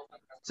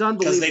 It's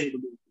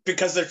unbelievable.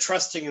 Because they're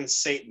trusting in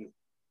Satan.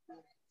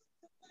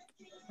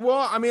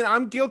 Well, I mean,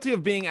 I'm guilty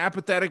of being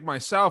apathetic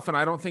myself, and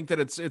I don't think that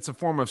it's a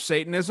form of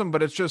Satanism,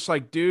 but it's just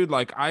like, dude,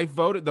 like I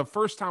voted. The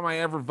first time I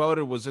ever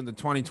voted was in the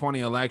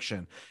 2020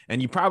 election,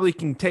 and you probably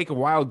can take a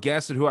wild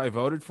guess at who I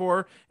voted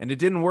for, and it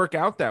didn't work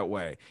out that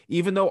way,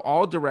 even though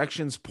all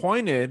directions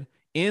pointed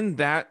in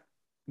that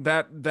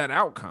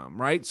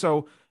outcome, right?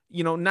 So,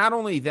 not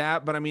only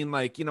that, but I mean,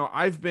 like,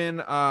 I've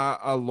been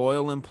a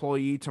loyal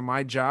employee to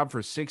my job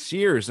for 6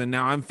 years, and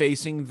now I'm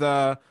facing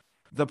the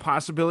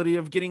possibility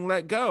of getting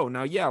let go.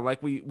 Now, yeah,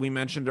 like we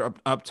mentioned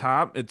up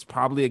top, it's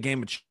probably a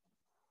game of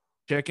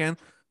chicken,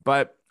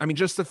 but I mean,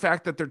 just the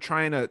fact that they're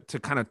trying to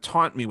kind of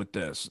taunt me with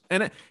this.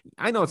 And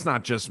I know it's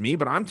not just me,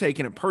 but I'm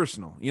taking it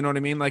personal. You know what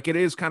I mean? Like, it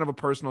is kind of a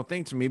personal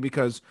thing to me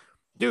because,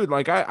 dude,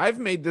 like I've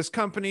made this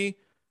company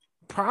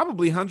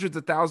probably hundreds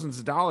of thousands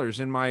of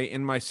dollars in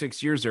my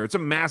 6 years there. It's a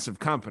massive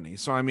company.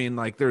 So, I mean,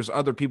 like, there's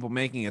other people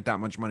making it that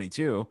much money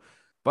too.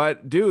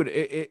 But dude,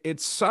 it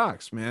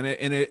sucks, man.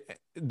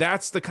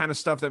 that's the kind of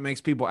stuff that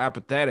makes people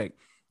apathetic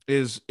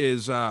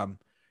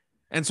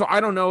and so I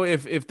don't know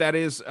if that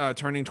is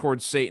turning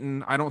towards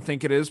Satan. I don't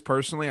think it is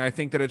personally. I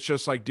think that it's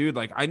just like, dude,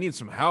 like I need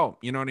some help.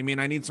 You know what I mean?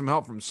 I need some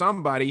help from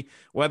somebody,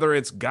 whether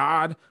it's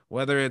God,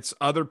 whether it's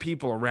other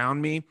people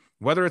around me,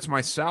 whether it's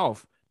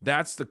myself.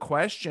 That's the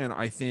question.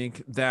 I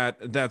think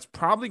that's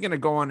probably going to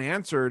go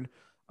unanswered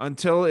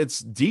until it's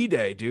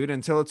D-Day, dude,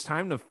 until it's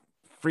time to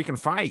freaking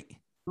fight.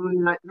 I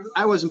mean,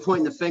 I wasn't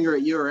pointing the finger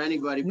at you or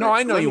anybody. No,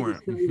 I know you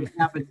weren't. What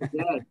happened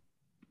today.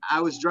 I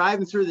was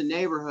driving through the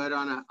neighborhood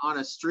on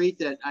a street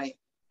that I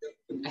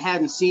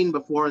hadn't seen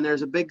before, and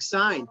there's a big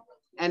sign,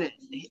 and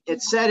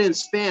it said in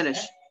Spanish.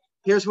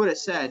 Here's what it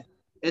said.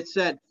 It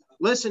said,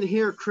 "Listen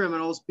here,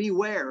 criminals,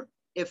 beware.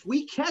 If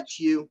we catch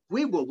you,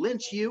 we will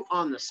lynch you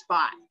on the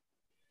spot."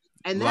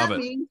 And that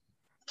means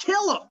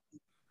kill them.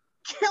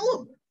 Kill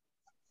them.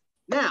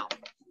 Now,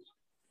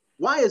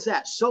 why is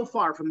that so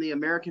far from the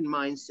American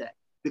mindset?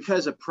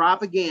 Because of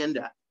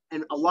propaganda.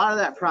 And a lot of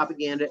that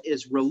propaganda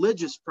is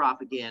religious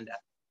propaganda.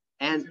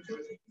 And,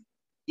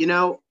 you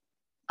know,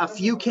 a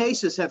few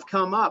cases have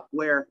come up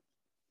where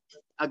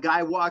a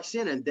guy walks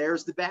in and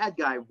there's the bad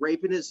guy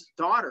raping his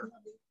daughter.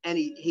 And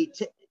he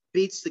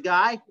beats the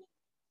guy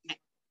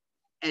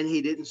and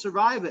he didn't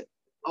survive it.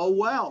 Oh,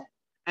 well.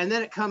 And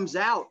then it comes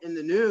out in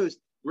the news.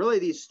 Really,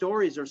 these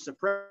stories are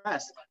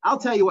suppressed. I'll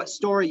tell you what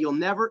story you'll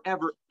never,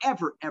 ever,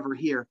 ever, ever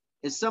hear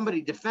is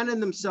somebody defending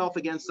themselves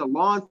against a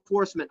law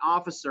enforcement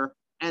officer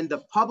and the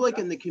public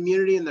and the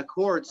community and the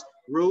courts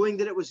ruling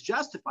that it was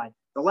justified.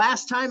 The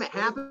last time it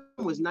happened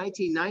was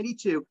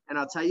 1992, and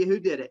I'll tell you who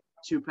did it: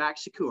 Tupac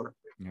Shakur.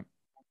 Yep.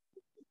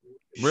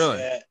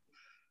 Really?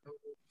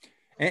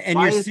 And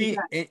you're seeing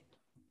it,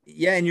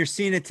 yeah, and you're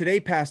seeing it today,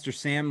 Pastor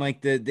Sam,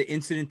 like the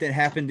incident that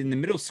happened in the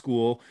middle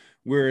school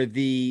where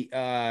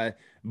the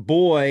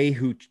boy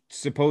who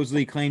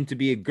supposedly claimed to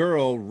be a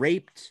girl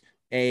raped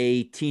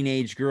a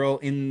teenage girl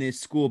in the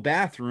school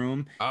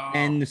bathroom,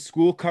 and the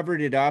school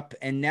covered it up,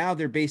 and now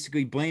they're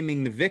basically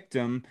blaming the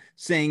victim,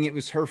 saying it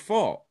was her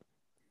fault.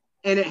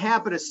 And it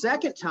happened a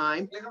second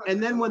time,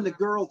 and then when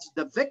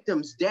the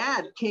victim's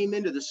dad came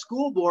into the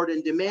school board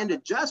and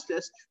demanded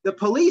justice, the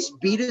police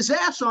beat his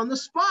ass on the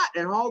spot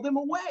and hauled him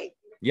away.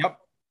 Yep,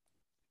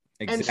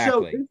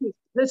 exactly.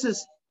 And so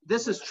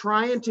this is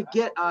trying to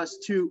get us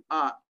to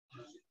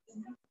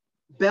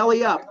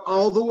belly up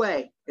all the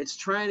way. It's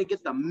trying to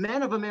get the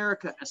men of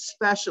America,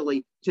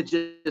 especially, to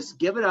just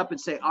give it up and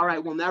say, all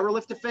right, we'll never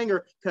lift a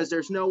finger because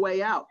there's no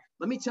way out.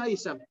 Let me tell you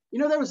something. You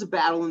know, there was a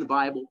battle in the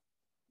Bible,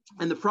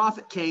 and the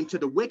prophet came to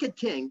the wicked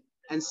king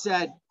and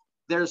said,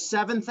 there's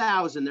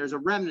 7,000, there's a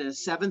remnant of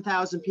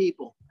 7,000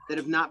 people that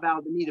have not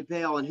bowed the knee to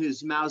Baal and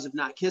whose mouths have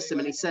not kissed him.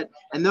 And he said,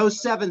 and those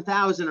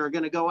 7,000 are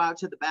going to go out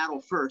to the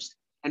battle first.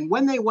 And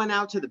when they went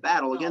out to the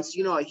battle against,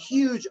 you know, a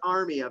huge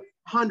army of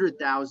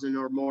 100,000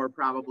 or more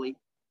probably,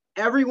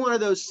 every one of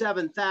those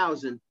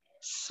 7,000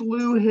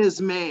 slew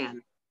his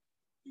man.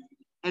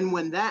 And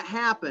when that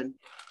happened,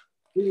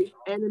 the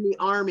enemy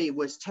army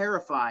was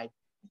terrified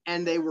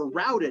and they were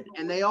routed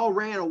and they all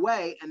ran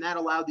away, and that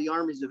allowed the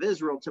armies of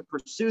Israel to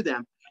pursue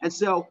them. And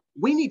so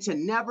we need to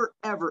never,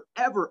 ever,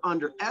 ever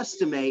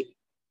underestimate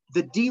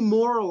the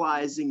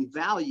demoralizing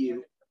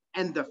value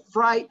and the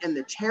fright and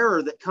the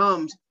terror that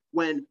comes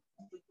when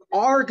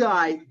our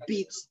guy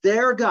beats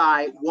their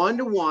guy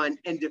 1-to-1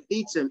 and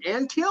defeats him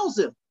and kills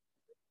him.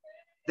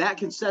 That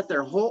can set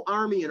their whole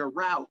army in a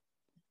rout.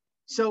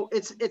 So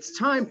it's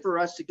time for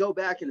us to go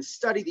back and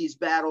study these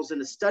battles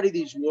and to study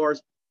these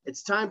wars.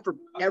 It's time for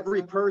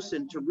every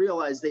person to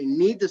realize they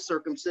need the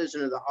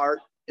circumcision of the heart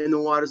in the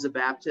waters of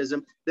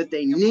baptism, that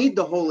they need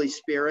the Holy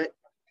Spirit.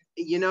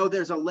 You know,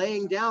 there's a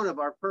laying down of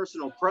our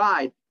personal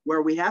pride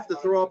where we have to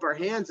throw up our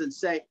hands and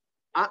say,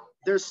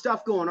 there's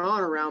stuff going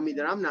on around me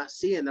that I'm not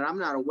seeing, that I'm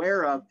not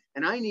aware of,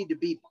 and I need to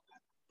be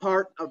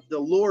part of the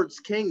Lord's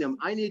kingdom.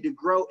 I need to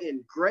grow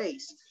in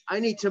grace. I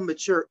need to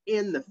mature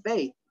in the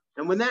faith.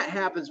 And when that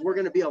happens, we're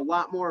going to be a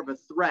lot more of a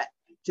threat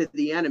to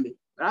the enemy.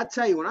 But I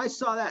tell you, when I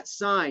saw that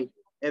sign,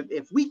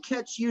 if we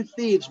catch you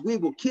thieves, we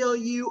will kill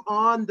you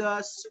on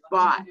the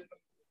spot.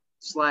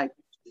 It's like,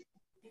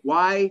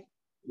 why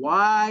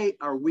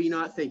are we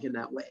not thinking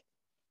that way?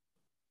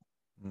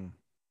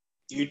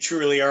 You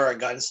truly are a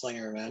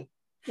gunslinger, man.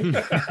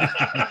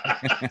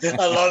 I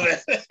love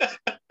it.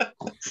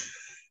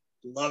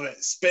 Love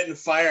it. Spitting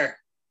fire.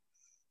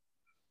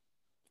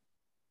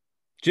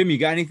 Jim, you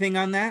got anything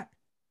on that?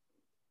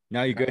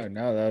 No, you're good.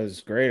 No, that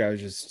was great. I was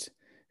just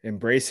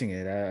embracing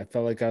it. I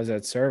felt like I was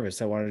at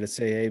service. I wanted to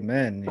say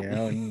amen, you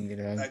know, and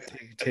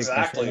take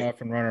exactly. my foot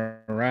off and run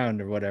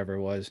around or whatever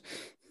it was.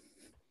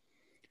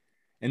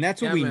 And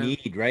that's what we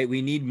need, right?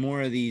 We need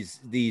more of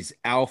these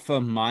alpha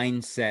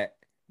mindset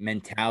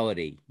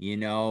mentality. You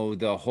know,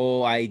 the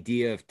whole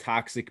idea of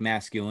toxic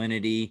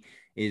masculinity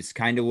is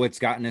kind of what's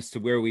gotten us to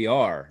where we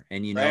are.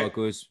 And, you know, right.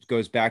 It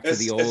goes back to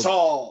the old. It's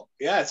all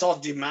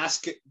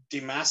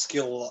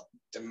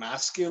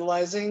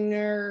demasculizing,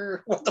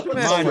 or what the Come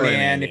on,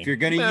 man. If you're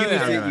going to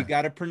use it, you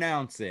got to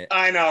pronounce it.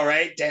 I know,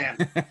 right? Damn.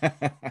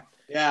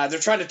 Yeah, they're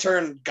trying to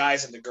turn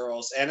guys into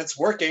girls, and it's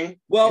working.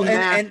 Well,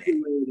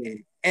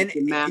 Emasculating.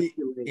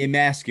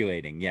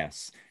 emasculating,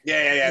 yes.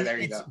 Yeah. There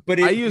you go. But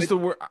I used the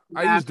word.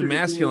 I used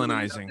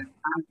masculinizing.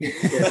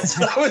 That's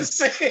what I was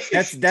saying.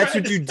 That's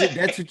what you did.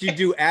 That's what you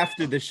do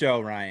after the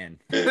show, Ryan.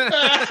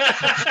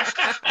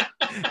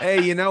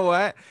 Hey, you know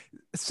what?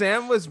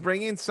 Sam was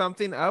bringing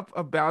something up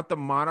about the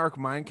Monarch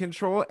mind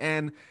control,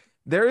 and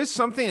there is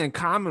something in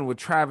common with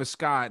Travis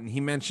Scott, and he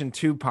mentioned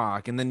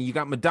Tupac, and then you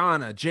got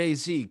Madonna,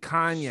 Jay-Z,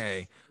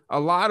 Kanye, a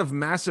lot of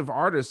massive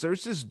artists.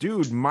 There's this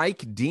dude,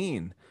 Mike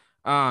Dean,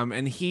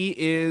 and he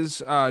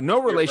is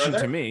no relation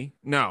to me.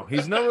 No,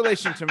 he's no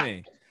relation to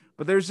me.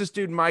 But there's this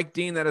dude, Mike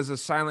Dean, that is a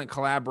silent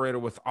collaborator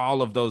with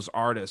all of those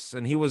artists,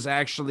 and he was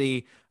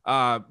actually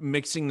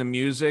mixing the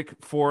music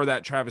for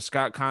that Travis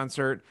Scott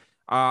concert.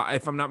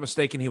 If I'm not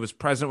mistaken, he was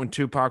present when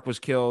Tupac was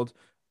killed.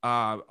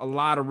 A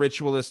lot of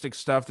ritualistic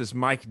stuff this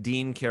Mike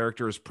Dean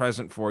character is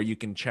present for. You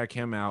can check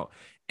him out.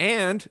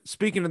 And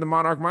speaking of the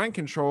Monarch mind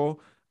control,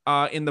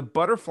 in the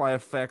Butterfly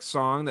Effect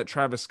song that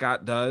Travis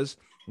Scott does,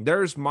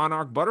 there's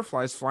monarch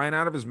butterflies flying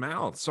out of his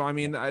mouth. So I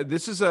mean,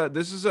 this is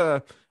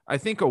a I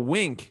think a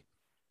wink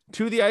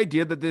to the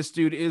idea that this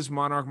dude is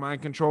monarch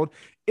mind controlled.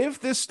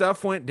 If this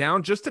stuff went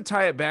down, just to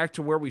tie it back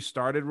to where we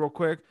started real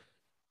quick,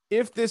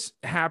 if this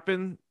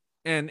happened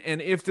and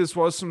if this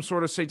was some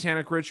sort of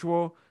satanic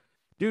ritual,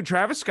 dude,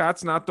 Travis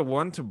Scott's not the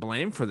one to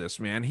blame for this,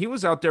 man. He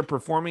was out there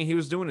performing. He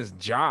was doing his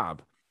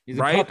job,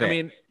 right? I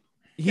mean,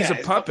 he's a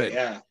puppet.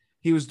 Yeah.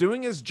 He was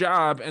doing his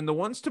job, and the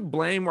ones to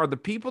blame are the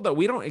people that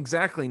we don't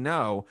exactly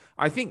know.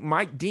 I think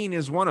Mike Dean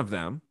is one of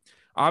them.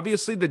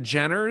 Obviously, the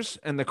Jenners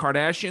and the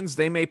Kardashians,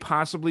 they may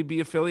possibly be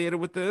affiliated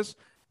with this,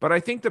 but I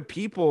think the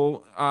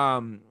people,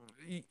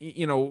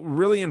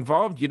 really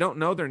involved, you don't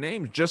know their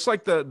names. Just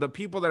like the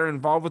people that are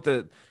involved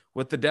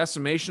with the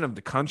decimation of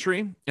the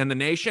country and the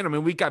nation. I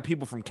mean, we got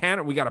people from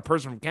Canada. We got a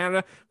person from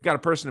Canada. We got a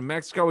person in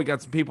Mexico. We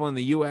got some people in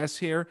the U.S.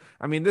 here.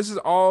 I mean, this is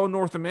all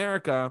North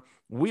America.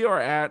 We're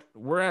at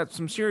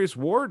some serious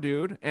war,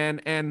 dude.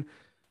 And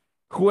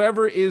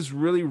whoever is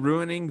really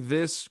ruining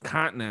this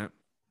continent,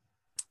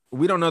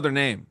 we don't know their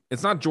name.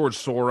 It's not George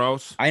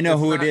Soros. I know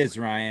who it is,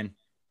 Ryan.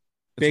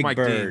 Big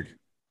Bird.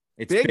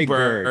 It's Big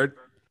Bird.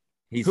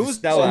 He's a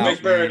sellout.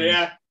 Big Bird,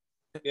 yeah.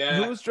 Yeah.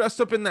 Who was dressed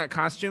up in that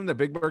costume that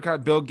Big Bird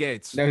got? Bill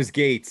Gates. That was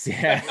Gates,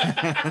 yeah.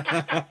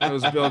 That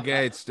was Bill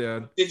Gates,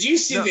 dude. Did you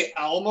see the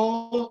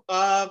Elmo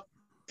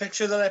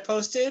picture that I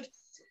posted?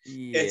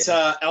 Yeah. It's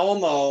a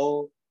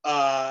Elmo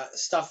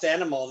stuffed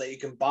animal that you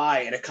can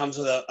buy, and it comes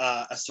with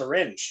a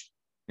syringe.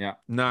 Yeah.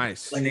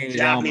 Nice. Like a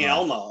Japanese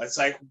Elmo. It's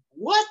like,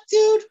 what,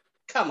 dude?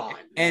 Come on.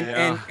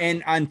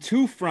 And on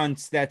two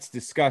fronts, that's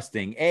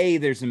disgusting. A,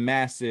 there's a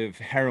massive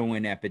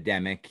heroin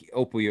epidemic,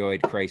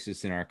 opioid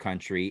crisis in our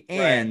country.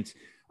 And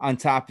on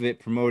top of it,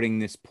 promoting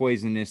this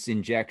poisonous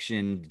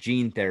injection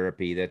gene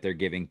therapy that they're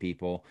giving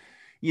people.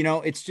 You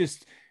know, it's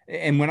just,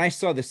 and when I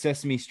saw the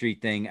Sesame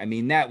Street thing, I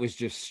mean, that was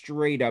just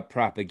straight up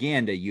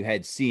propaganda. You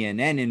had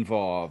CNN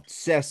involved,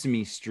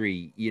 Sesame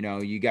Street, you know,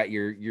 you got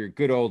your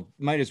good old,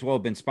 might as well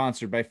have been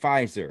sponsored by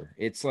Pfizer.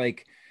 It's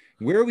like,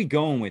 where are we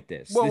going with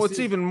this? Well, what's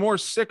even more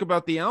sick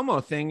about the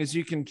Elmo thing is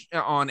you can,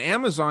 on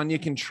Amazon, you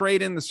can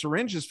trade in the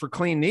syringes for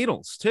clean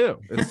needles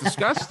too. It's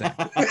disgusting.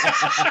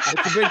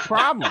 It's a big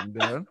problem,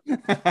 dude.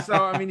 So,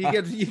 I mean,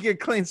 you get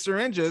clean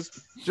syringes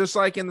just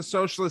like in the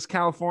socialist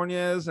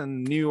Californias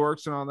and New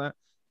Yorks and all that.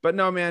 But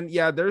no, man,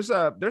 yeah, there's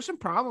some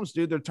problems,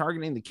 dude. They're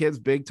targeting the kids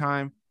big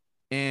time.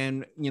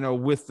 And, you know,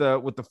 with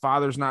the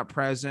fathers not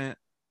present,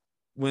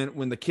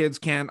 when the kids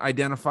can't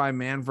identify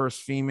man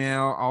versus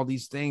female, all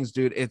these things,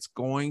 dude, it's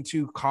going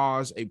to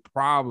cause a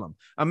problem.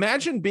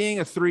 Imagine being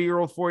a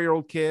 3-year-old,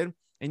 4-year-old kid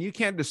and you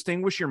can't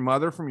distinguish your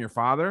mother from your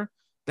father.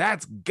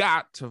 That's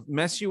got to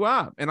mess you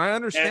up. And I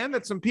understand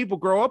that some people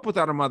grow up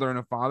without a mother and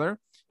a father,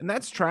 and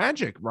that's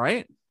tragic,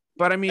 right?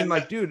 But I mean,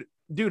 like, dude,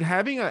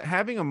 having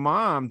a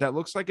mom that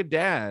looks like a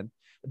dad,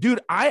 dude,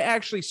 I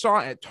actually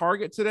saw at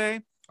Target today,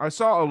 I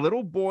saw a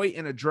little boy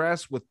in a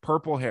dress with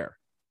purple hair.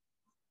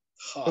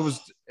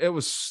 It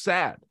was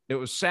sad. It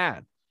was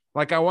sad.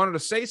 Like, I wanted to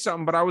say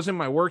something, but I was in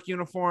my work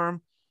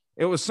uniform.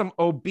 It was some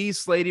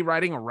obese lady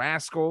riding a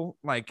Rascal.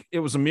 Like, it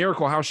was a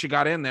miracle how she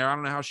got in there. I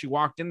don't know how she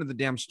walked into the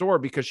damn store,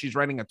 because she's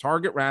riding a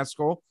Target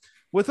Rascal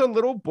with a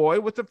little boy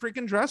with a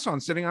freaking dress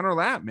on sitting on her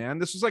lap, man.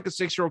 This was like a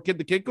 6-year-old kid.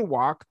 The kid could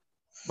walk,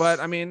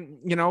 but I mean,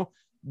 you know,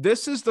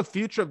 this is the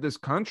future of this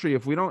country.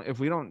 If we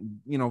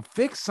don't, you know,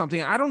 fix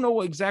something, I don't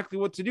know exactly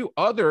what to do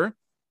other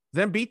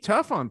than be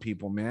tough on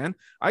people, man.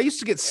 I used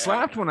to get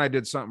slapped when I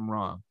did something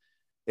wrong.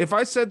 If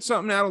I said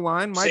something out of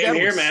line, my dad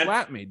would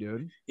slap me,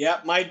 dude. Yeah,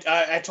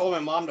 I told my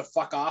mom to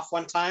fuck off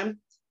one time.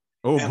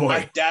 Oh, and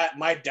boy.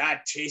 My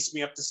dad chased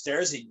me up the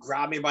stairs. He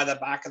grabbed me by the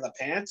back of the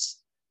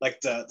pants,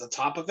 like the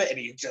top of it, and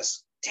he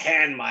just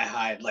tanned my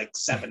hide like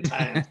 7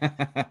 times.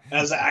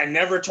 I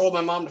never told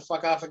my mom to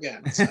fuck off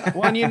again. So.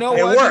 Well, and you know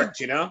it what?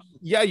 Worked, you know?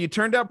 Yeah, you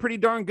turned out pretty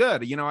darn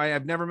good. You know,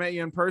 I've never met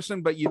you in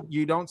person, but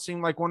you don't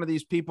seem like one of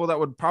these people that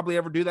would probably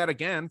ever do that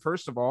again,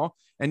 first of all.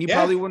 And you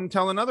probably wouldn't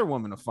tell another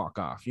woman to fuck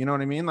off. You know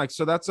what I mean? Like,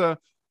 so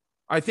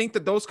I think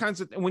that those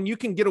kinds of, when you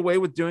can get away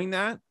with doing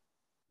that,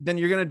 then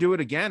you're going to do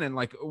it again. And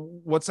like,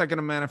 what's that going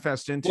to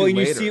manifest into Well, and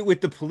later? you see it with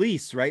the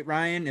police, right,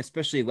 Ryan?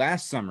 Especially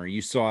last summer,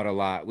 you saw it a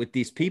lot with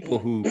these people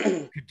who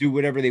could do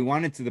whatever they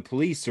wanted to the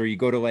police. Or you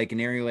go to like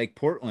an area like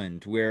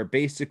Portland, where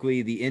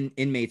basically the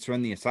inmates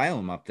run the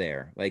asylum up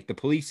there. Like the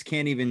police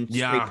can't even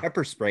spray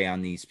pepper spray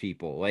on these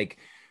people. Like,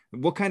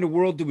 what kind of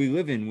world do we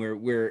live in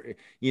where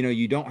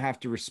you don't have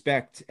to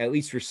at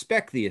least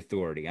respect the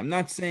authority? I'm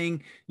not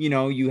saying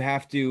you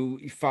have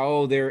to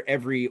follow their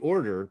every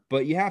order,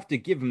 but you have to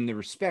give them the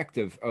respect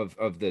of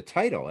the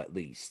title at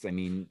least. I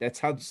mean, that's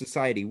how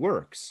society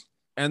works.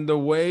 And the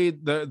way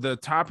the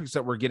topics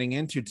that we're getting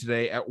into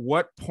today, at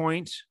what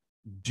point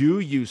do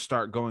you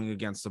start going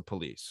against the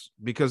police?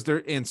 Because they're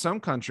in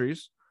some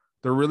countries,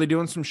 they're really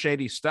doing some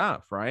shady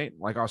stuff, right?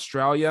 Like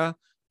Australia,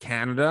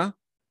 Canada.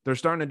 They're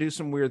starting to do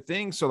some weird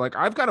things. So like,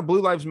 I've got a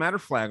Blue Lives Matter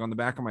flag on the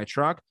back of my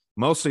truck,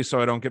 mostly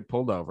so I don't get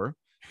pulled over,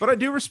 but I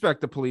do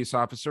respect the police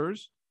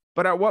officers.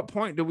 But at what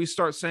point do we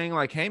start saying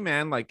like, hey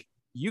man, like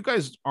you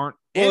guys aren't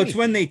anything. It's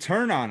when they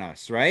turn on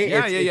us, right?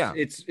 Yeah.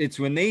 It's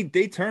when they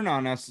turn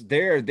on us,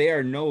 they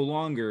are no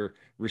longer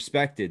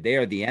respected. They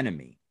are the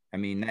enemy. I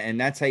mean, and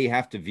that's how you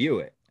have to view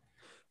it.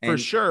 For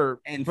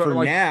sure. And for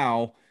like,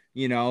 now,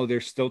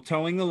 they're still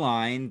towing the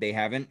line. They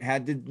haven't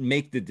had to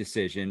make the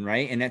decision,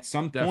 right? And at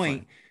some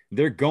point,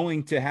 they're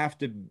going to have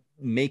to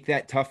make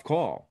that tough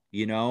call,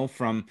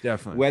 from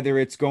whether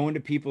it's going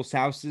to people's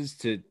houses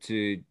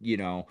to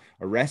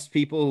arrest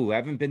people who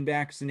haven't been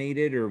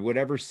vaccinated or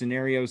whatever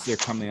scenarios they're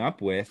coming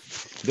up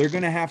with. They're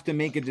going to have to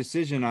make a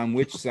decision on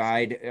which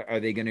side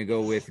are they going to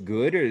go with,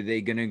 good, or are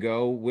they going to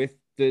go with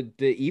the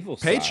evil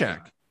paycheck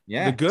side?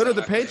 Yeah. The good of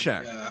the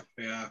paycheck.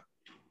 Yeah.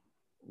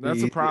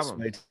 That's a problem.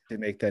 The easiest way to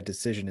make that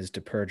decision is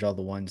to purge all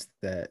the ones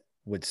that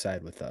would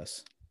side with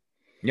us.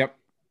 Yep.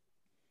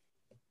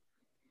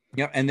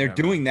 Yeah, and they're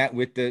doing that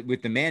with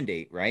the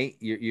mandate, right?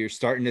 You're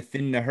starting to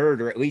thin the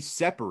herd, or at least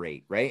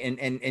separate, right?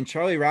 And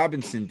Charlie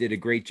Robinson did a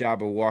great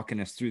job of walking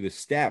us through the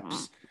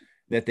steps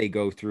that they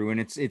go through, and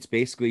it's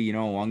basically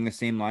along the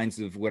same lines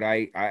of what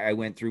I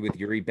went through with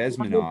Yuri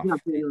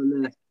Bezmenov.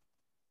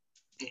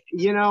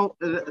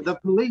 The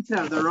police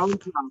have their own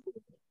problems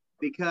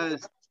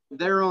because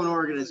their own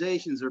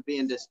organizations are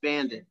being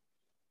disbanded.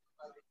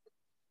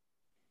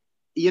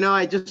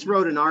 I just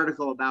wrote an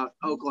article about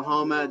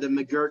Oklahoma, the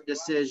McGirt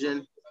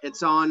decision.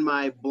 It's on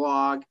my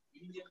blog.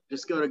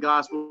 Just go to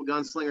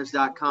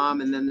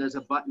gospelgunslingers.com, and then there's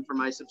a button for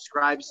my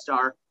subscribe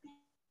star,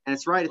 and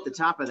it's right at the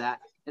top of that.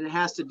 And it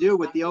has to do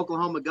with the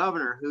Oklahoma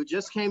governor who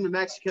just came to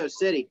Mexico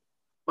City.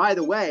 By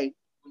the way,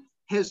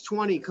 his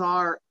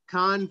 20-car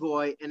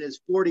convoy and his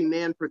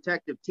 40-man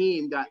protective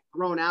team got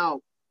thrown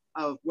out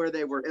of where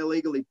they were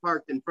illegally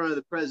parked in front of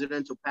the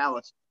presidential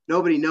palace.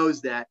 Nobody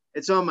knows that.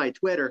 It's on my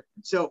Twitter.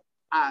 So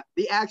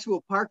the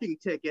actual parking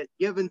ticket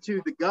given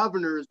to the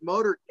governor's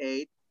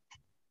motorcade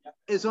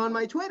is on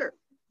my Twitter.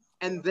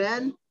 And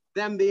then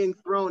them being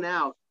thrown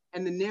out.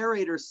 And the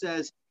narrator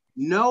says,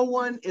 no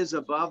one is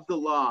above the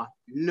law.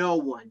 No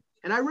one.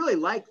 And I really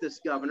like this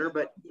governor,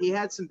 but he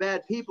had some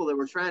bad people that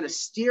were trying to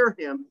steer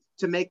him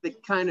to make the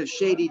kind of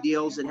shady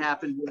deals that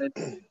happened with,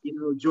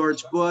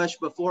 George Bush,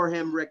 before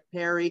him, Rick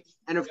Perry,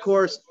 and of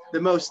course, the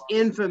most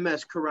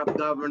infamous corrupt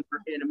governor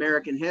in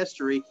American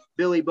history,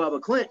 Billy Bubba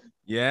Clinton.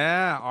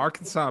 Yeah,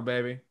 Arkansas,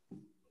 baby.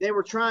 They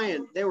were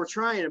trying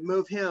to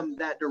move him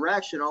that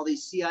direction, all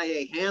these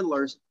CIA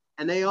handlers,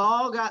 and they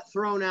all got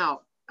thrown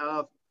out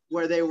of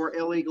where they were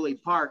illegally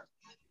parked.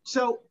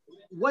 So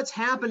what's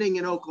happening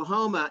in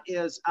Oklahoma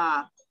is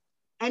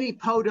any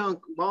podunk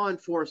law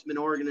enforcement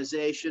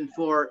organization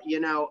for,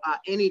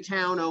 any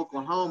town,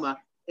 Oklahoma,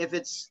 if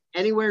it's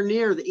anywhere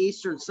near the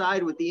eastern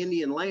side with the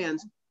Indian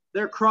lands,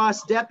 they're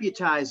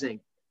cross-deputizing.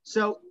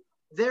 So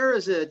there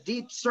is a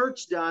deep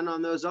search done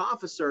on those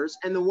officers,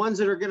 and the ones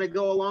that are going to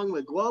go along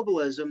with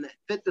globalism that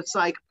fit the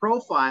psych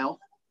profile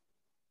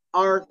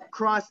are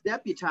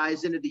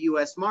cross-deputized into the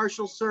U.S.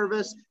 Marshal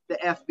Service, the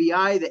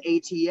FBI, the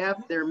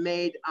ATF. They're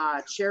made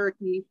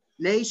Cherokee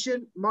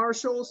Nation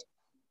marshals,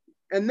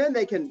 and then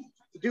they can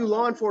do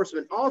law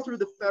enforcement all through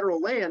the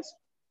federal lands.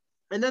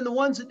 And then the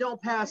ones that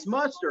don't pass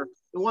muster,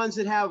 the ones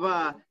that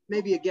have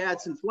maybe a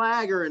Gadsden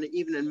flag or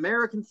even an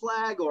American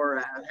flag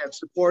or have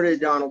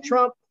supported Donald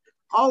Trump,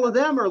 all of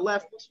them are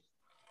left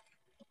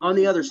on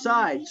the other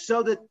side,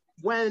 so that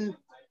when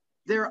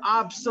their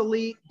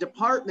obsolete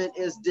department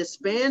is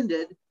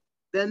disbanded,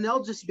 then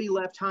they'll just be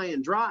left high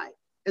and dry.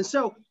 And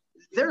so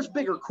there's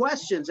bigger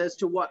questions as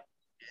to what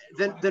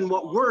than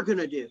what we're going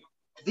to do.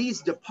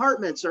 These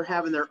departments are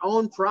having their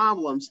own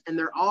problems, and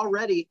they're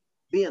already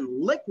being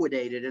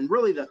liquidated. And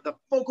really the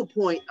focal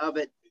point of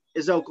it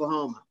is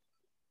Oklahoma.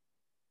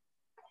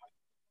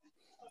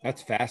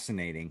 That's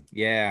fascinating.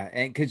 Yeah.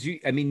 And because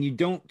you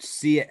don't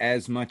see it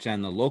as much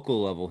on the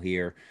local level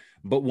here,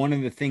 but one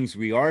of the things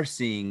we are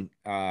seeing,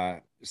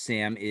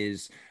 Sam,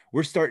 is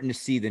we're starting to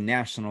see the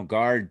National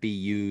Guard be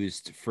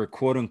used for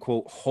quote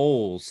unquote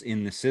holes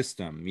in the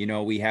system.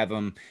 We have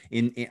them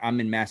I'm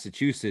in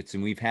Massachusetts,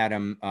 and we've had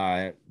them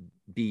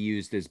be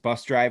used as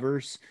bus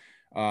drivers.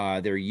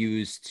 They're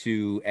used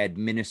to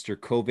administer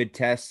COVID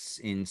tests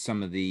in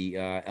some of the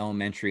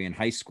elementary and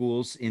high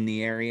schools in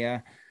the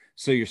area.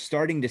 So you're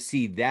starting to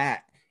see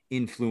that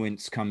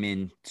influence come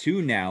in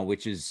too now,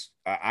 which is,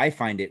 I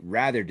find it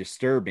rather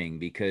disturbing,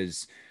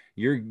 because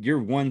you're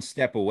one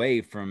step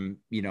away from,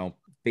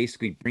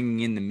 basically bringing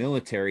in the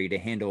military to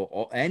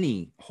handle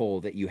any hole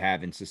that you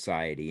have in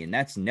society. And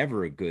that's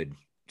never a good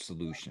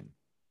solution.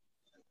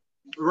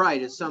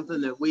 Right. It's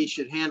something that we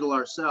should handle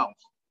ourselves.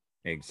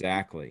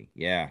 Exactly.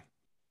 Yeah.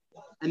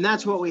 And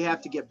that's what we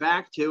have to get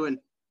back to. And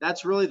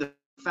that's really the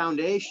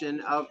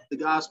foundation of the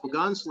gospel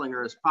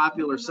gunslinger, is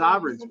popular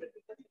sovereignty.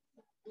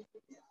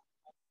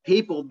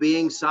 People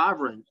being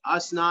sovereign,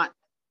 us not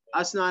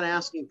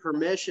asking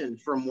permission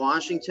from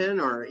Washington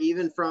or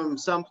even from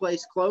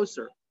someplace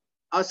closer,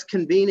 us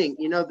convening.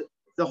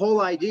 The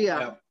whole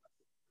idea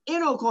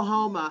in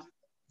Oklahoma,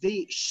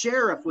 the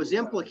sheriff was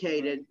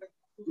implicated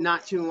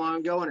not too long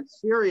ago in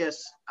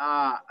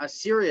a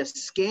serious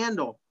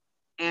scandal,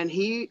 and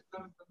he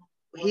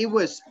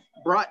was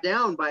brought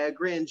down by a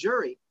grand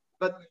jury.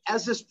 But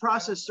as this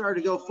process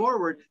started to go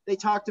forward, they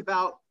talked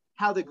about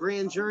how the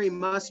grand jury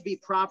must be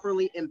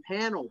properly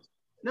impaneled.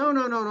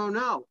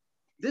 No.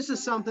 This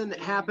is something that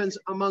happens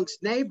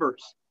amongst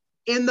neighbors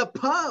in the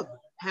pub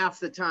half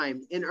the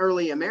time. In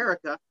early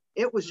America,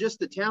 it was just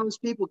the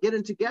townspeople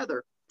getting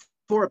together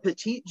for a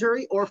petite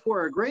jury or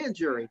for a grand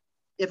jury.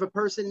 If a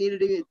person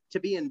needed to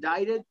be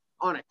indicted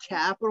on a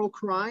capital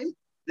crime,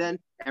 then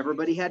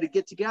everybody had to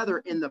get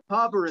together in the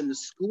pub or in the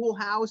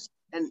schoolhouse.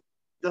 And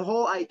the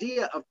whole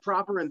idea of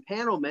proper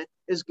impanelment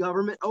is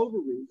government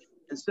overreach.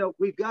 And so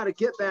we've got to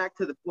get back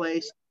to the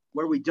place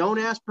where we don't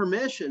ask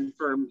permission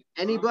from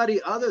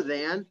anybody other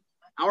than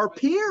our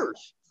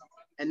peers.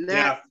 And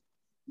that,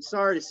 I'm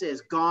sorry to say,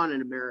 is gone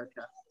in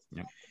America.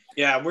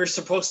 Yeah, we're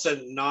supposed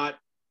to not,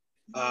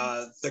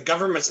 the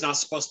government's not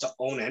supposed to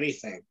own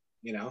anything,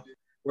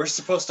 We're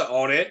supposed to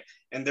own it,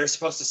 and they're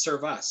supposed to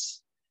serve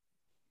us.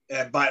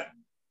 But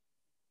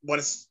what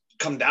it's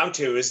come down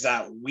to is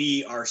that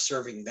we are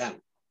serving them.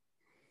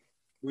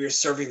 We are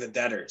serving the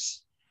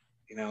debtors,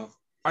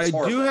 I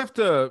do have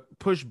to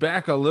push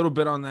back a little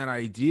bit on that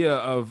idea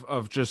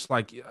of just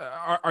like,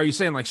 are you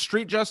saying like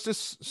street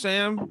justice,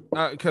 Sam?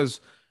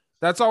 Because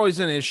that's always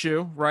an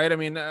issue, right? I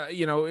mean,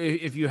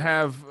 if you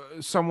have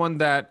someone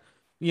that,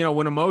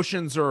 when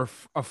emotions are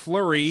a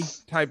flurry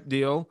type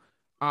deal,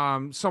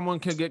 someone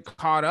can get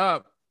caught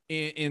up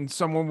in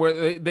someone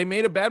where they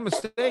made a bad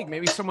mistake.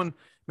 Maybe someone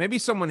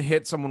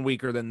hit someone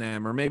weaker than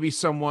them, or maybe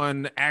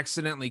someone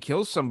accidentally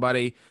kills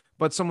somebody.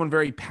 But someone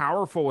very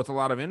powerful with a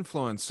lot of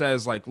influence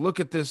says, like, look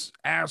at this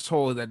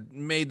asshole that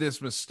made this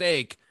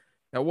mistake.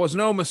 That was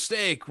no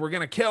mistake. We're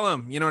going to kill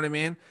him. You know what I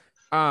mean?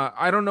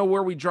 I don't know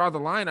where we draw the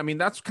line. I mean,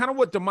 that's kind of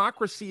what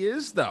democracy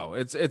is, though.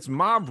 It's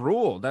mob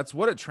rule. That's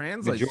what it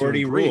translates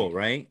Majority to. rule,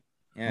 right?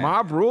 Yeah.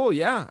 Mob rule.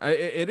 Yeah,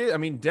 it is. I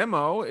mean,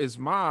 demo is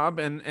mob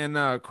and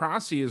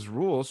Crossy is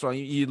rule. So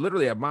you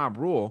literally have mob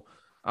rule.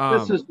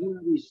 This is where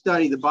we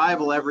study the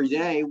Bible every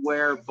day,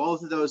 where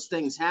both of those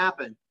things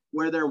happen,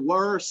 where there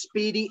were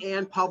speedy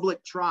and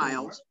public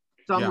trials,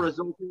 some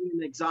resulting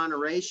in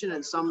exoneration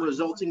and some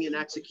resulting in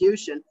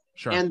execution.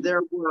 Sure. And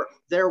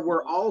there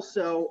were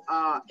also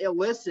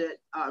illicit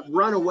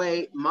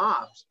runaway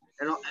mobs.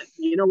 And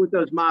what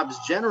those mobs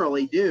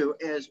generally do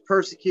is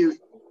persecute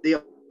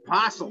the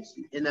apostles.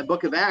 In the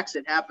book of Acts,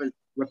 it happened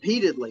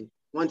repeatedly.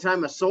 One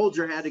time a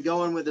soldier had to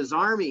go in with his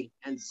army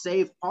and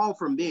save Paul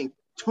from being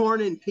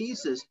torn in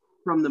pieces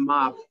from the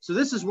mob. So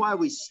this is why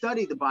we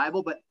study the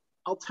Bible. But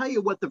I'll tell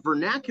you what the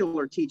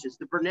vernacular teaches.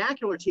 The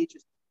vernacular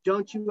teaches,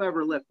 don't you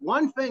ever lift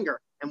one finger,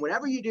 and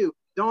whatever you do,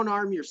 don't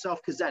arm yourself,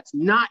 because that's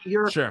not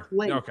your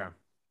place. Okay.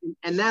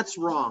 And that's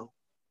wrong.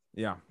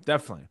 Yeah,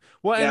 definitely.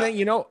 Well, and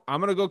then, I'm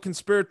going to go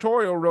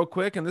conspiratorial real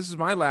quick, and this is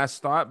my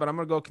last thought, but I'm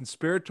going to go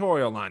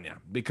conspiratorial on you,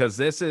 because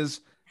this is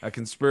a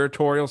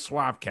conspiratorial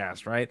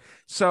swapcast, right?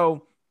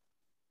 So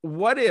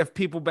what if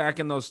people back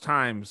in those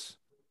times,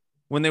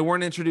 when they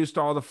weren't introduced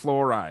to all the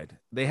fluoride,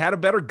 they had a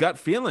better gut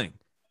feeling,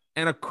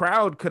 and a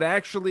crowd could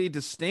actually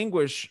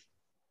distinguish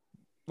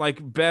like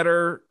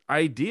better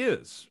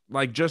ideas,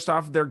 like just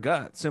off their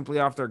gut, simply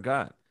off their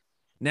gut.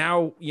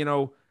 Now,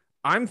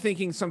 I'm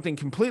thinking something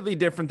completely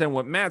different than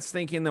what Matt's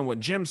thinking, than what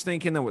Jim's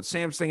thinking, than what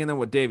Sam's thinking, than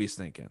what Davey's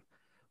thinking.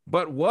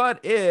 But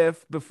what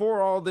if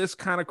before all this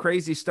kind of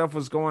crazy stuff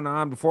was going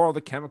on, before all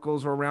the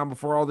chemicals were around,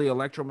 before all the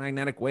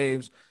electromagnetic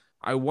waves,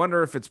 I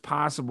wonder if it's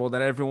possible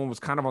that everyone was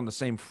kind of on the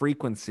same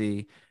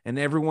frequency and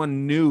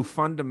everyone knew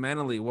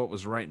fundamentally what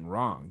was right and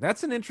wrong.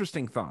 That's an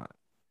interesting thought.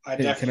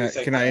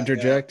 Can I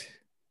interject?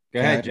 Go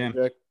ahead, Jim.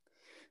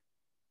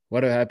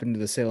 What happened to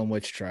the Salem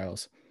witch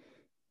trials?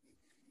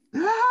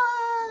 You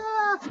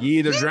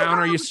either drown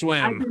or you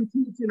swim. I've been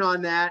teaching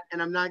on that,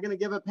 and I'm not going to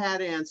give a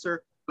pat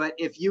answer. But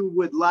if you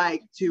would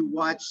like to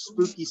watch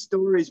Spooky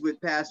Stories with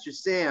Pastor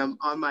Sam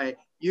on my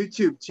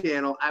YouTube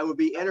channel, I would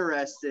be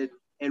interested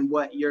in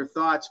what your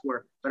thoughts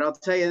were. But I'll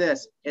tell you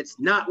this, it's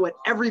not what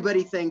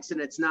everybody thinks, and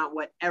it's not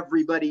what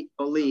everybody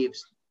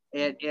believes.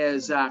 It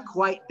is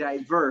quite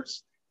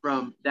diverse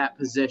from that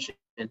position.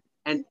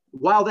 And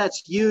while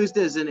that's used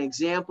as an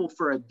example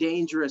for a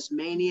dangerous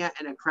mania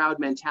and a crowd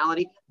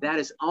mentality, that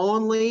is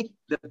only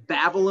the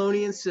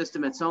Babylonian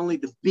system. It's only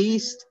the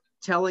beast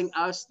telling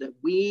us that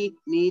we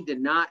need to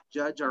not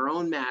judge our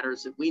own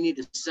matters, that we need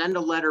to send a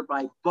letter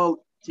by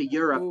boat to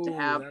Europe to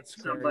have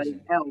somebody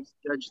else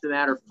judge the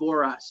matter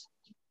for us.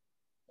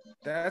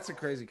 That's a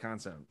crazy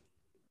concept.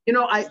 You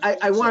know,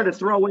 I wanted to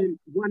throw in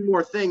one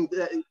more thing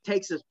that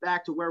takes us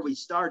back to where we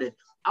started.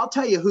 I'll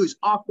tell you who's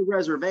off the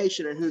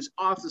reservation and who's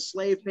off the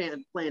slave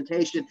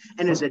plantation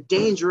and is a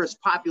dangerous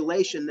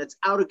population that's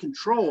out of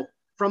control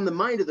from the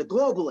mind of the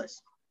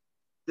globalists.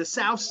 The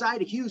south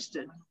side of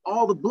Houston,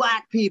 all the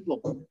black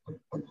people,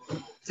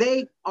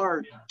 they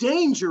are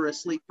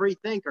dangerously free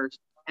thinkers.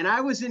 And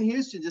I was in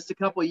Houston just a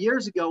couple of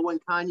years ago when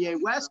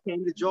Kanye West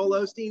came to Joel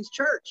Osteen's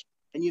church.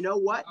 And you know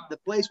what? The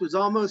place was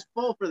almost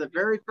full for the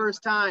very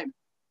first time.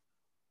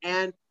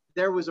 And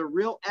there was a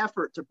real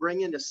effort to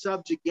bring into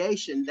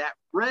subjugation that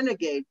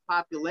renegade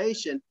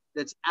population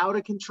that's out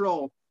of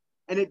control.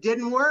 And it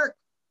didn't work.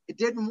 It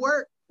didn't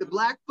work. The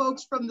black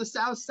folks from the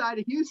south side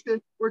of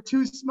Houston were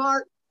too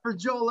smart for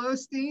Joel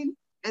Osteen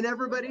and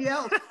everybody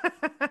else.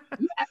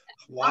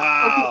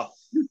 Wow.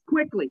 Okay,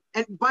 quickly.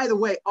 And by the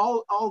way,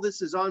 all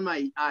this is on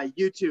my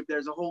YouTube.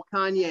 There's a whole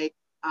Kanye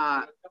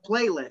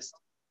playlist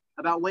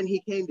about when he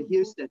came to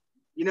Houston.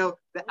 You know,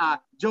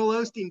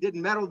 Joel Osteen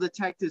didn't metal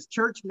detect his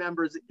church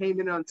members that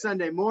came in on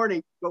Sunday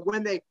morning, but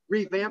when they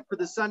revamped for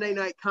the Sunday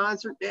night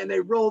concert, man,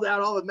 they rolled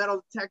out all the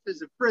metal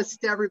detectors and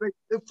frisked everybody.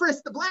 They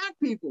frisked the black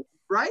people,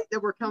 right,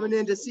 that were coming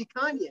in to see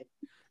Kanye.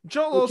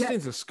 Joel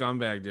Osteen's a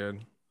scumbag,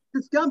 dude. A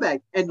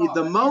scumbag. And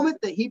the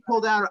moment that he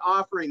pulled out an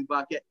offering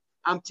bucket,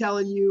 I'm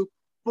telling you,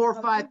 4,000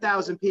 or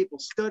 5,000 people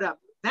stood up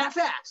that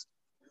fast.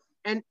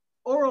 And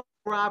Oral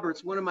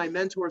Roberts, one of my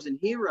mentors and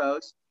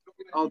heroes,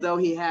 although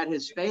he had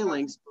his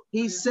failings,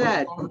 he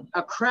said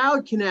a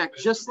crowd can act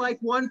just like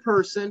one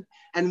person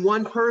and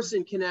one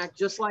person can act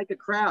just like a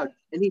crowd.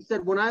 And he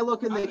said, when I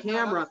look in the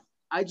camera,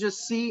 I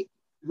just see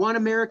one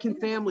American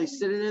family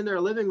sitting in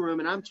their living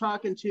room and I'm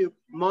talking to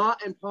Ma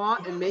and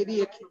Pa and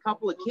maybe a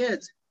couple of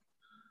kids.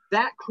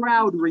 That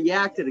crowd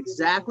reacted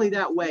exactly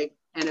that way.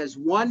 And as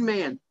one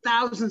man,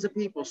 thousands of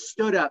people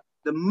stood up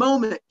the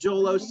moment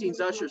Joel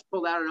Osteen's ushers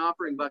pulled out an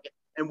offering bucket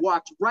and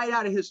walked right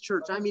out of his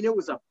church. I mean, it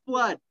was a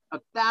flood of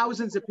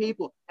thousands of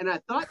people. And I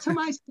thought to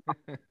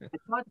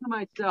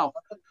myself,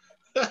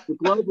 the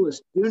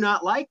globalists do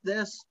not like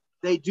this.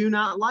 They do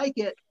not like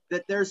it,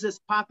 that there's this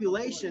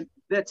population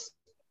that's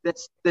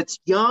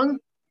young,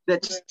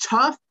 that's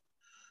tough,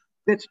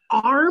 that's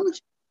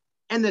armed,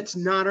 and that's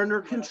not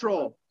under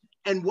control.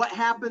 And what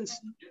happens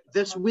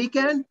this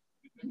weekend?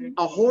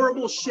 A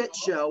horrible shit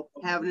show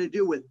having to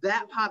do with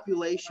that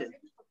population.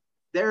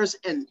 There's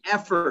an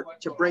effort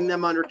to bring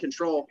them under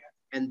control,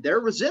 and they're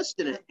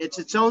resisting it. It's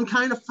its own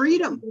kind of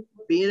freedom,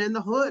 being in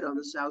the hood on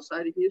the south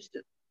side of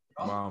Houston.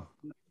 Wow.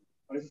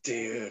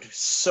 Dude,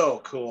 so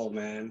cool,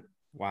 man.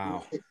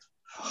 Wow.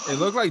 It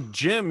looked like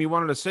Jim, you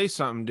wanted to say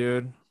something,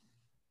 dude.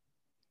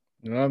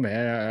 No,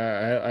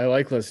 man, I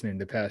like listening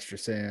to Pastor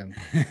Sam.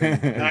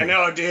 I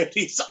know, dude.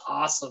 He's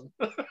awesome.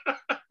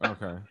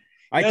 Okay.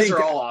 I think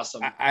are all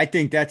awesome. I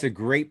think that's a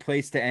great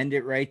place to end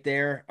it right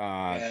there.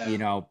 Yeah. You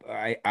know,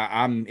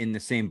 I'm in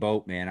the same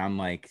boat, man. I'm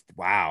like,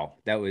 wow,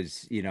 that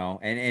was, you know,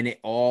 and it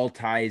all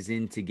ties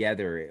in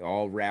together. It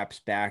all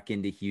wraps back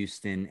into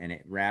Houston and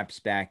it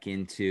wraps back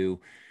into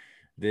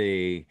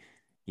the,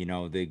 you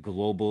know, the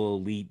global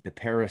elite, the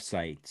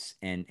parasites,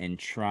 and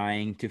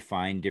trying to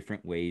find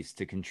different ways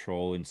to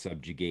control and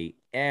subjugate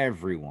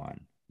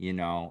everyone. You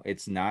know,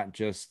 it's not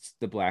just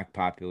the black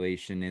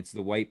population, it's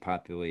the white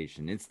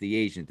population, it's the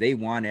Asians. They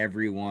want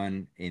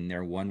everyone in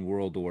their one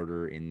world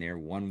order, in their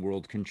one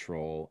world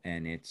control.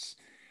 And it's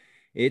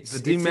the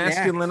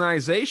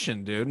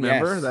demasculinization, dude.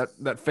 Remember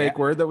that fake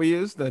word that we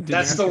used?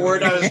 That's the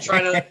word I was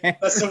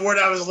that's the word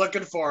I was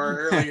looking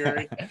for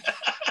earlier.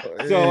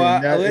 So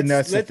and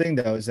that's the thing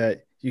though, is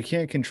that you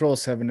can't control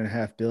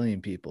 7.5 billion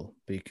people,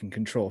 but you can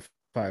control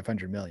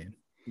 500 million.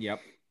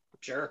 Yep.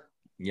 Sure.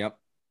 Yep.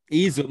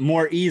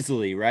 More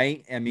easily,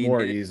 right? I mean,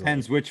 it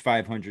depends which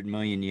 500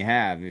 million you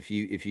have. If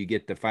you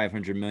get the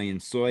 500 million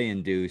soy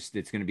induced,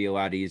 it's going to be a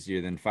lot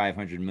easier than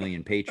 500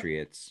 million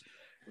patriots.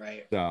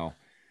 Right. So,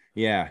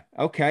 yeah.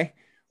 Okay.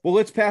 Well,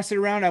 let's pass it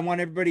around. I want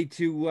everybody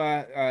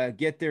to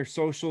get their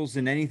socials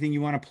and anything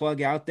you want to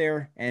plug out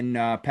there. And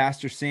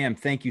Pastor Sam,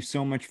 thank you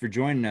so much for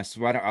joining us.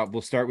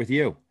 We'll start with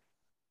you.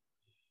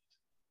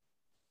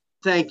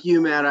 Thank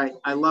you, Matt.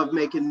 I love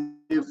making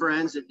new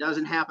friends. It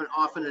doesn't happen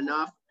often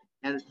enough.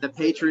 And the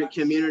Patriot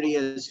community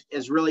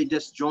is really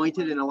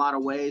disjointed in a lot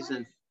of ways.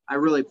 And I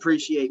really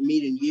appreciate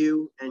meeting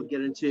you and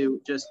getting to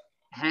just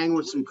hang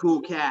with some cool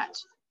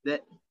cats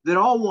that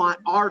all want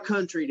our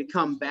country to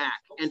come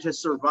back and to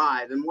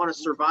survive and want to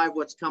survive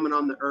what's coming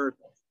on the earth.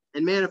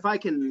 And man, if I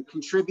can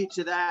contribute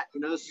to that,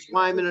 you know, this is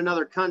why I'm in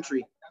another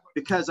country,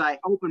 because I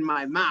open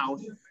my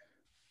mouth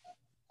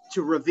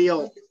to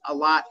reveal a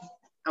lot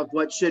of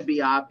what should be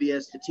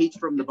obvious, to teach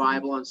from the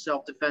Bible on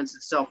self-defense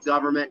and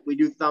self-government. We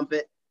do thump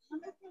it.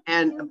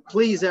 And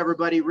please,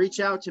 everybody, reach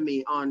out to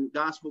me on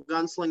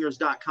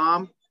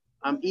gospelgunslingers.com.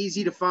 I'm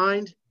easy to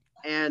find,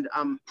 and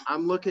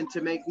I'm looking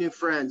to make new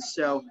friends.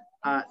 So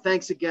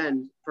thanks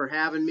again for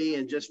having me,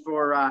 and just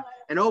for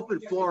an open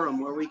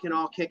forum where we can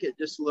all kick it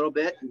just a little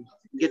bit and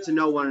get to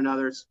know one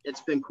another.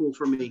 It's been cool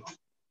for me.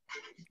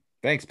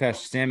 Thanks,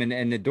 Pastor Sam.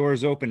 And the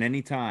door's open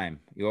anytime.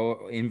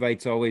 Your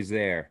invite's always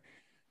there.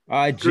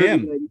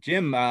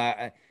 Jim,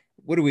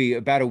 what are we,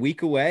 about a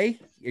week away?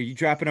 Are you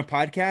dropping a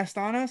podcast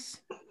on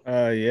us?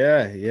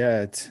 Yeah,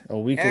 it's a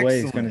week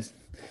away. It's gonna,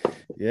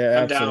 yeah,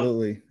 I'm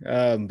absolutely.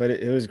 But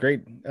it was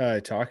great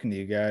talking to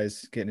you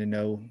guys, getting to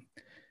know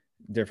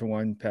different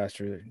one,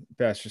 Pastor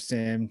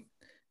Sam,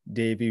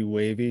 Davey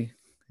Wavy,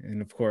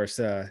 and of course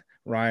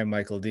Ryan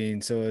Michael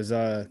Dean. So it was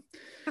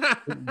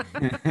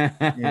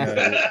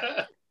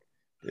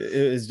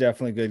it was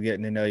definitely good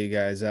getting to know you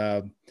guys.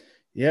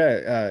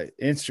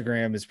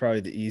 Instagram is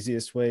probably the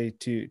easiest way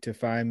to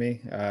find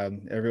me.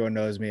 Everyone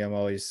knows me. I'm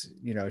always,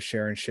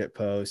 sharing shit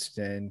posts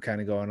and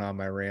kind of going on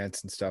my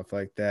rants and stuff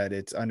like that.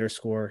 It's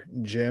 _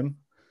 Jim,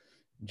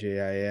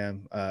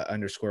 JIM,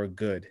 _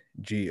 good,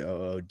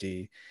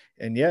 GOOD.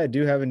 And yeah, I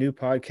do have a new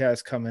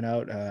podcast coming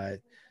out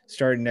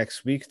starting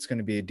next week. It's going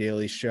to be a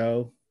daily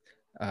show,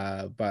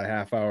 about a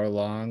half hour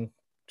long,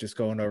 just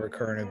going over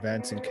current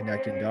events and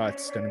connecting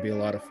dots. It's going to be a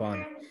lot of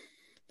fun.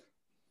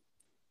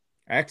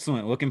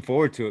 Excellent. Looking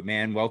forward to it,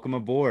 man. Welcome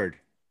aboard.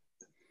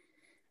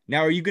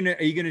 Now, are you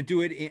gonna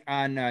do it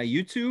on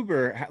YouTube,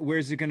 or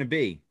where's it gonna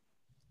be?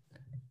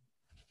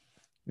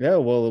 Yeah,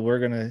 well, we're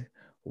gonna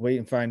wait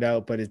and find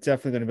out, but it's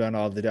definitely gonna be on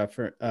all the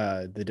different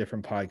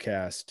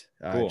podcast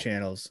Cool.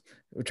 channels.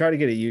 We'll try to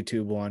get a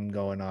YouTube one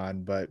going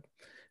on, but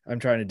I'm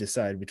trying to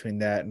decide between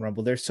that and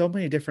Rumble. There's so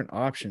many different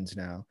options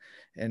now,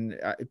 and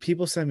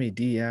people send me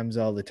DMs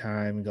all the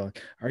time going,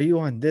 "Are you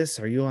on this?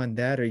 Are you on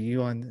that? Are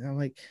you on?" I'm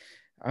like,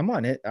 I'm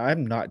on it.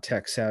 I'm not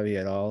tech savvy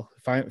at all.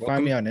 Find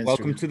me on Instagram.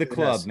 Welcome to the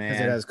club, man.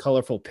 Because it has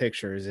colorful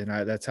pictures, and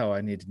that's how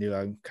I need to do.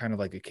 I'm kind of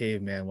like a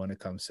caveman when it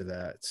comes to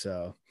that.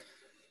 So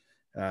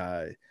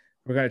we're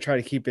gonna try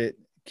to keep it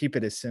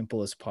as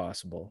simple as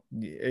possible.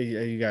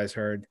 You guys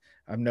heard.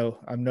 I'm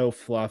no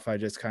fluff. I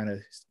just kind of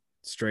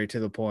straight to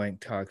the point,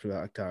 talk.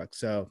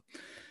 So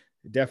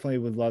definitely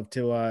would love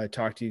to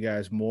talk to you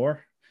guys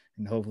more,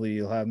 and hopefully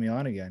you'll have me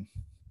on again.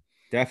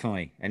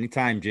 Definitely.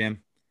 Anytime,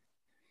 Jim.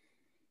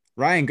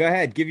 Ryan, go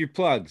ahead. Give your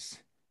plugs.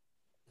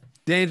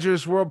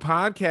 Dangerous World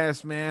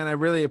Podcast, man. I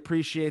really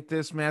appreciate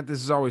this, Matt.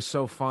 This is always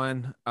so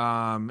fun.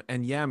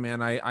 And yeah,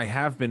 man, I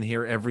have been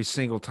here every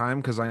single time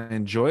because I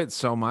enjoy it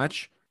so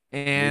much.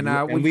 And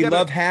we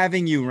love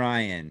having you,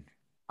 Ryan.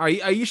 Are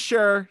you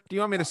sure? Do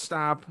you want me to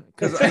stop?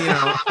 Because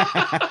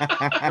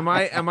am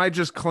I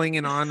just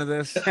clinging on to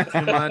this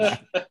too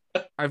much?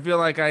 I feel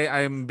like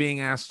I'm being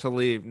asked to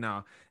leave.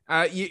 No.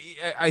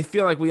 I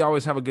feel like we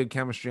always have a good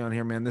chemistry on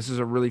here, man. This is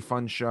a really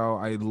fun show.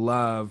 I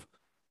love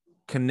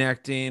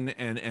connecting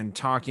and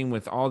talking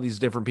with all these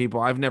different people.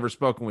 I've never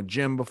spoken with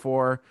Jim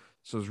before,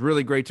 so it's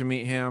really great to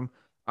meet him.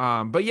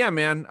 But yeah,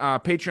 man,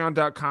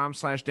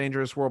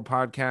 patreon.com/Dangerous World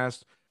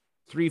Podcast,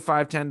 $3,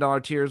 $5,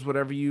 $10 tiers,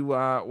 whatever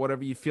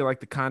you feel like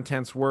the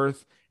content's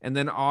worth. And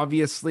then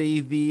obviously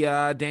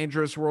the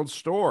Dangerous World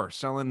store,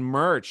 selling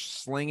merch,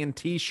 slinging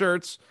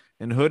t-shirts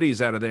and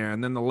hoodies out of there.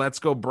 And then the Let's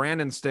Go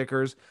Brandon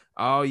stickers.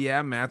 Oh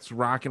yeah, Matt's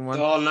rocking one.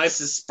 Oh, nice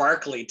and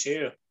sparkly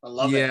too. I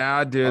love it.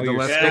 Yeah, dude.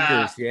 The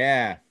stickers.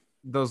 Yeah.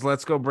 Those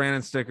Let's Go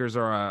Brandon stickers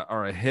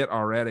are a hit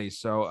already.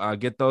 So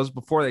get those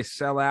before they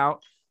sell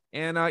out.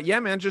 And yeah,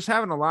 man, just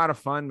having a lot of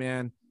fun,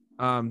 man.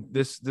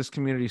 This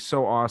community is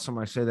so awesome.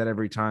 I say that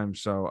every time.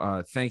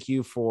 So thank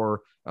you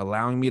for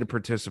allowing me to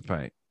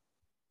participate.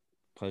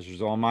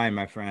 Pleasure's all mine,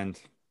 my friend.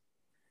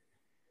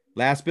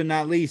 Last but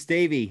not least,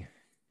 Davey.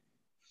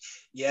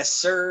 Yes,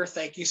 sir.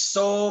 Thank you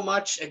so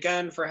much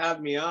again for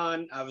having me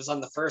on. I was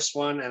on the first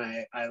one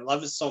and I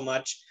love it so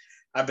much.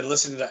 I've been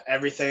listening to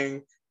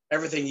everything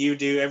you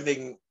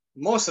do,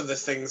 most of the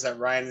things that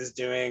Ryan is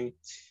doing.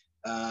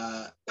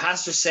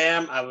 Pastor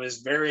Sam, I was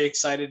very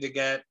excited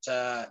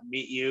to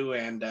meet you.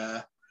 And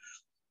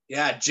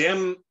yeah,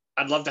 Jim,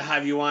 I'd love to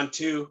have you on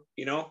too,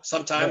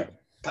 sometime.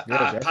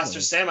 Yeah, Pastor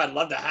Sam, I'd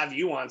love to have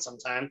you on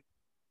sometime.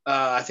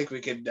 I think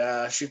we could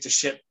shoot the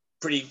shit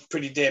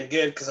pretty damn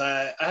good because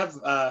I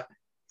have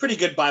pretty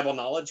good Bible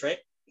knowledge, right?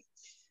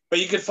 But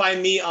you could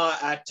find me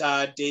at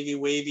Davey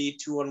Wavy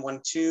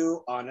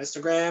 2112 on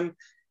Instagram,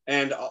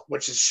 and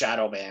which is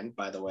shadow banned,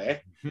 by the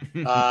way.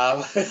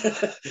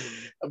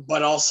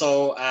 But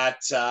also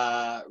at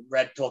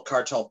Red Pill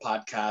Cartel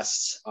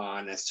Podcasts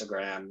on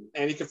Instagram,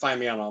 and you can find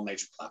me on all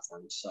major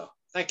platforms. So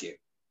thank you.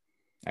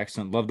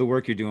 Excellent. Love the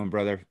work you're doing,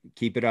 brother.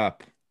 Keep it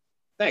up.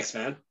 Thanks,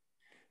 man.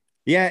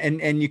 Yeah,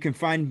 and you can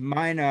find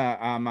mine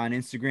on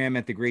Instagram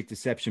at The Great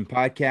Deception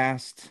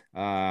Podcast.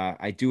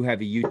 I do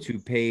have a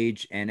YouTube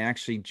page and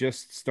actually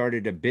just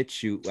started a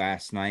BitChute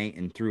last night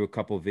and threw a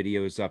couple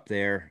videos up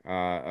there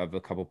of a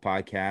couple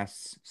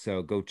podcasts.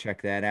 So go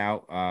check that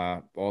out.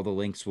 All the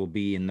links will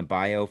be in the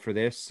bio for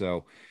this.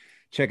 So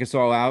check us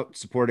all out.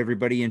 Support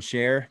everybody and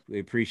share. We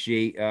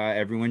appreciate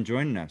everyone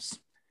joining us.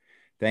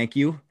 Thank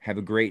you. Have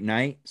a great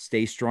night.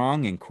 Stay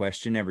strong and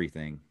question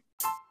everything.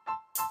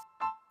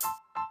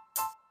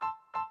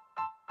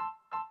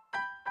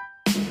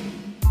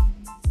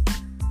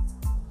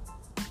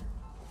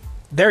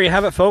 There you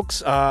have it,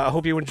 folks. I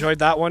hope you enjoyed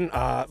that one.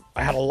 I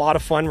had a lot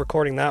of fun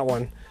recording that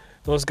one.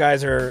 Those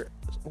guys were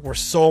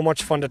so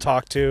much fun to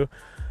talk to.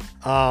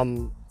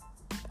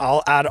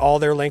 I'll add all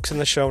their links in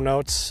the show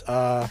notes.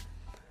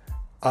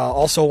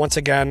 Also, once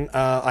again,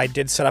 I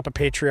did set up a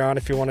Patreon.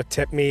 If you want to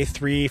tip me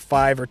 $3,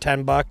 $5, or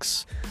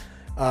 $10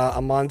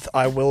 a month,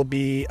 I will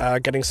be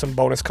getting some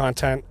bonus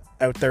content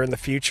out there in the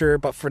future.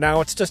 But for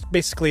now, it's just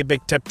basically a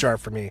big tip jar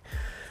for me.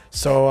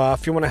 So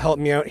if you want to help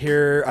me out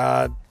here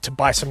to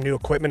buy some new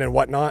equipment and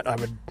whatnot, I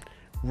would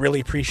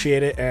really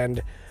appreciate it.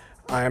 And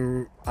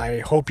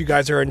I hope you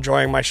guys are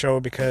enjoying my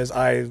show, because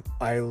I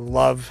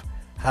love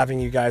having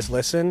you guys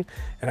listen,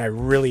 and I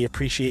really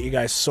appreciate you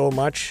guys so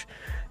much.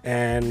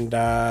 And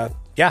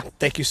yeah,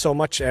 thank you so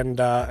much. And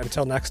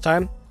until next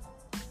time,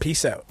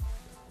 peace out.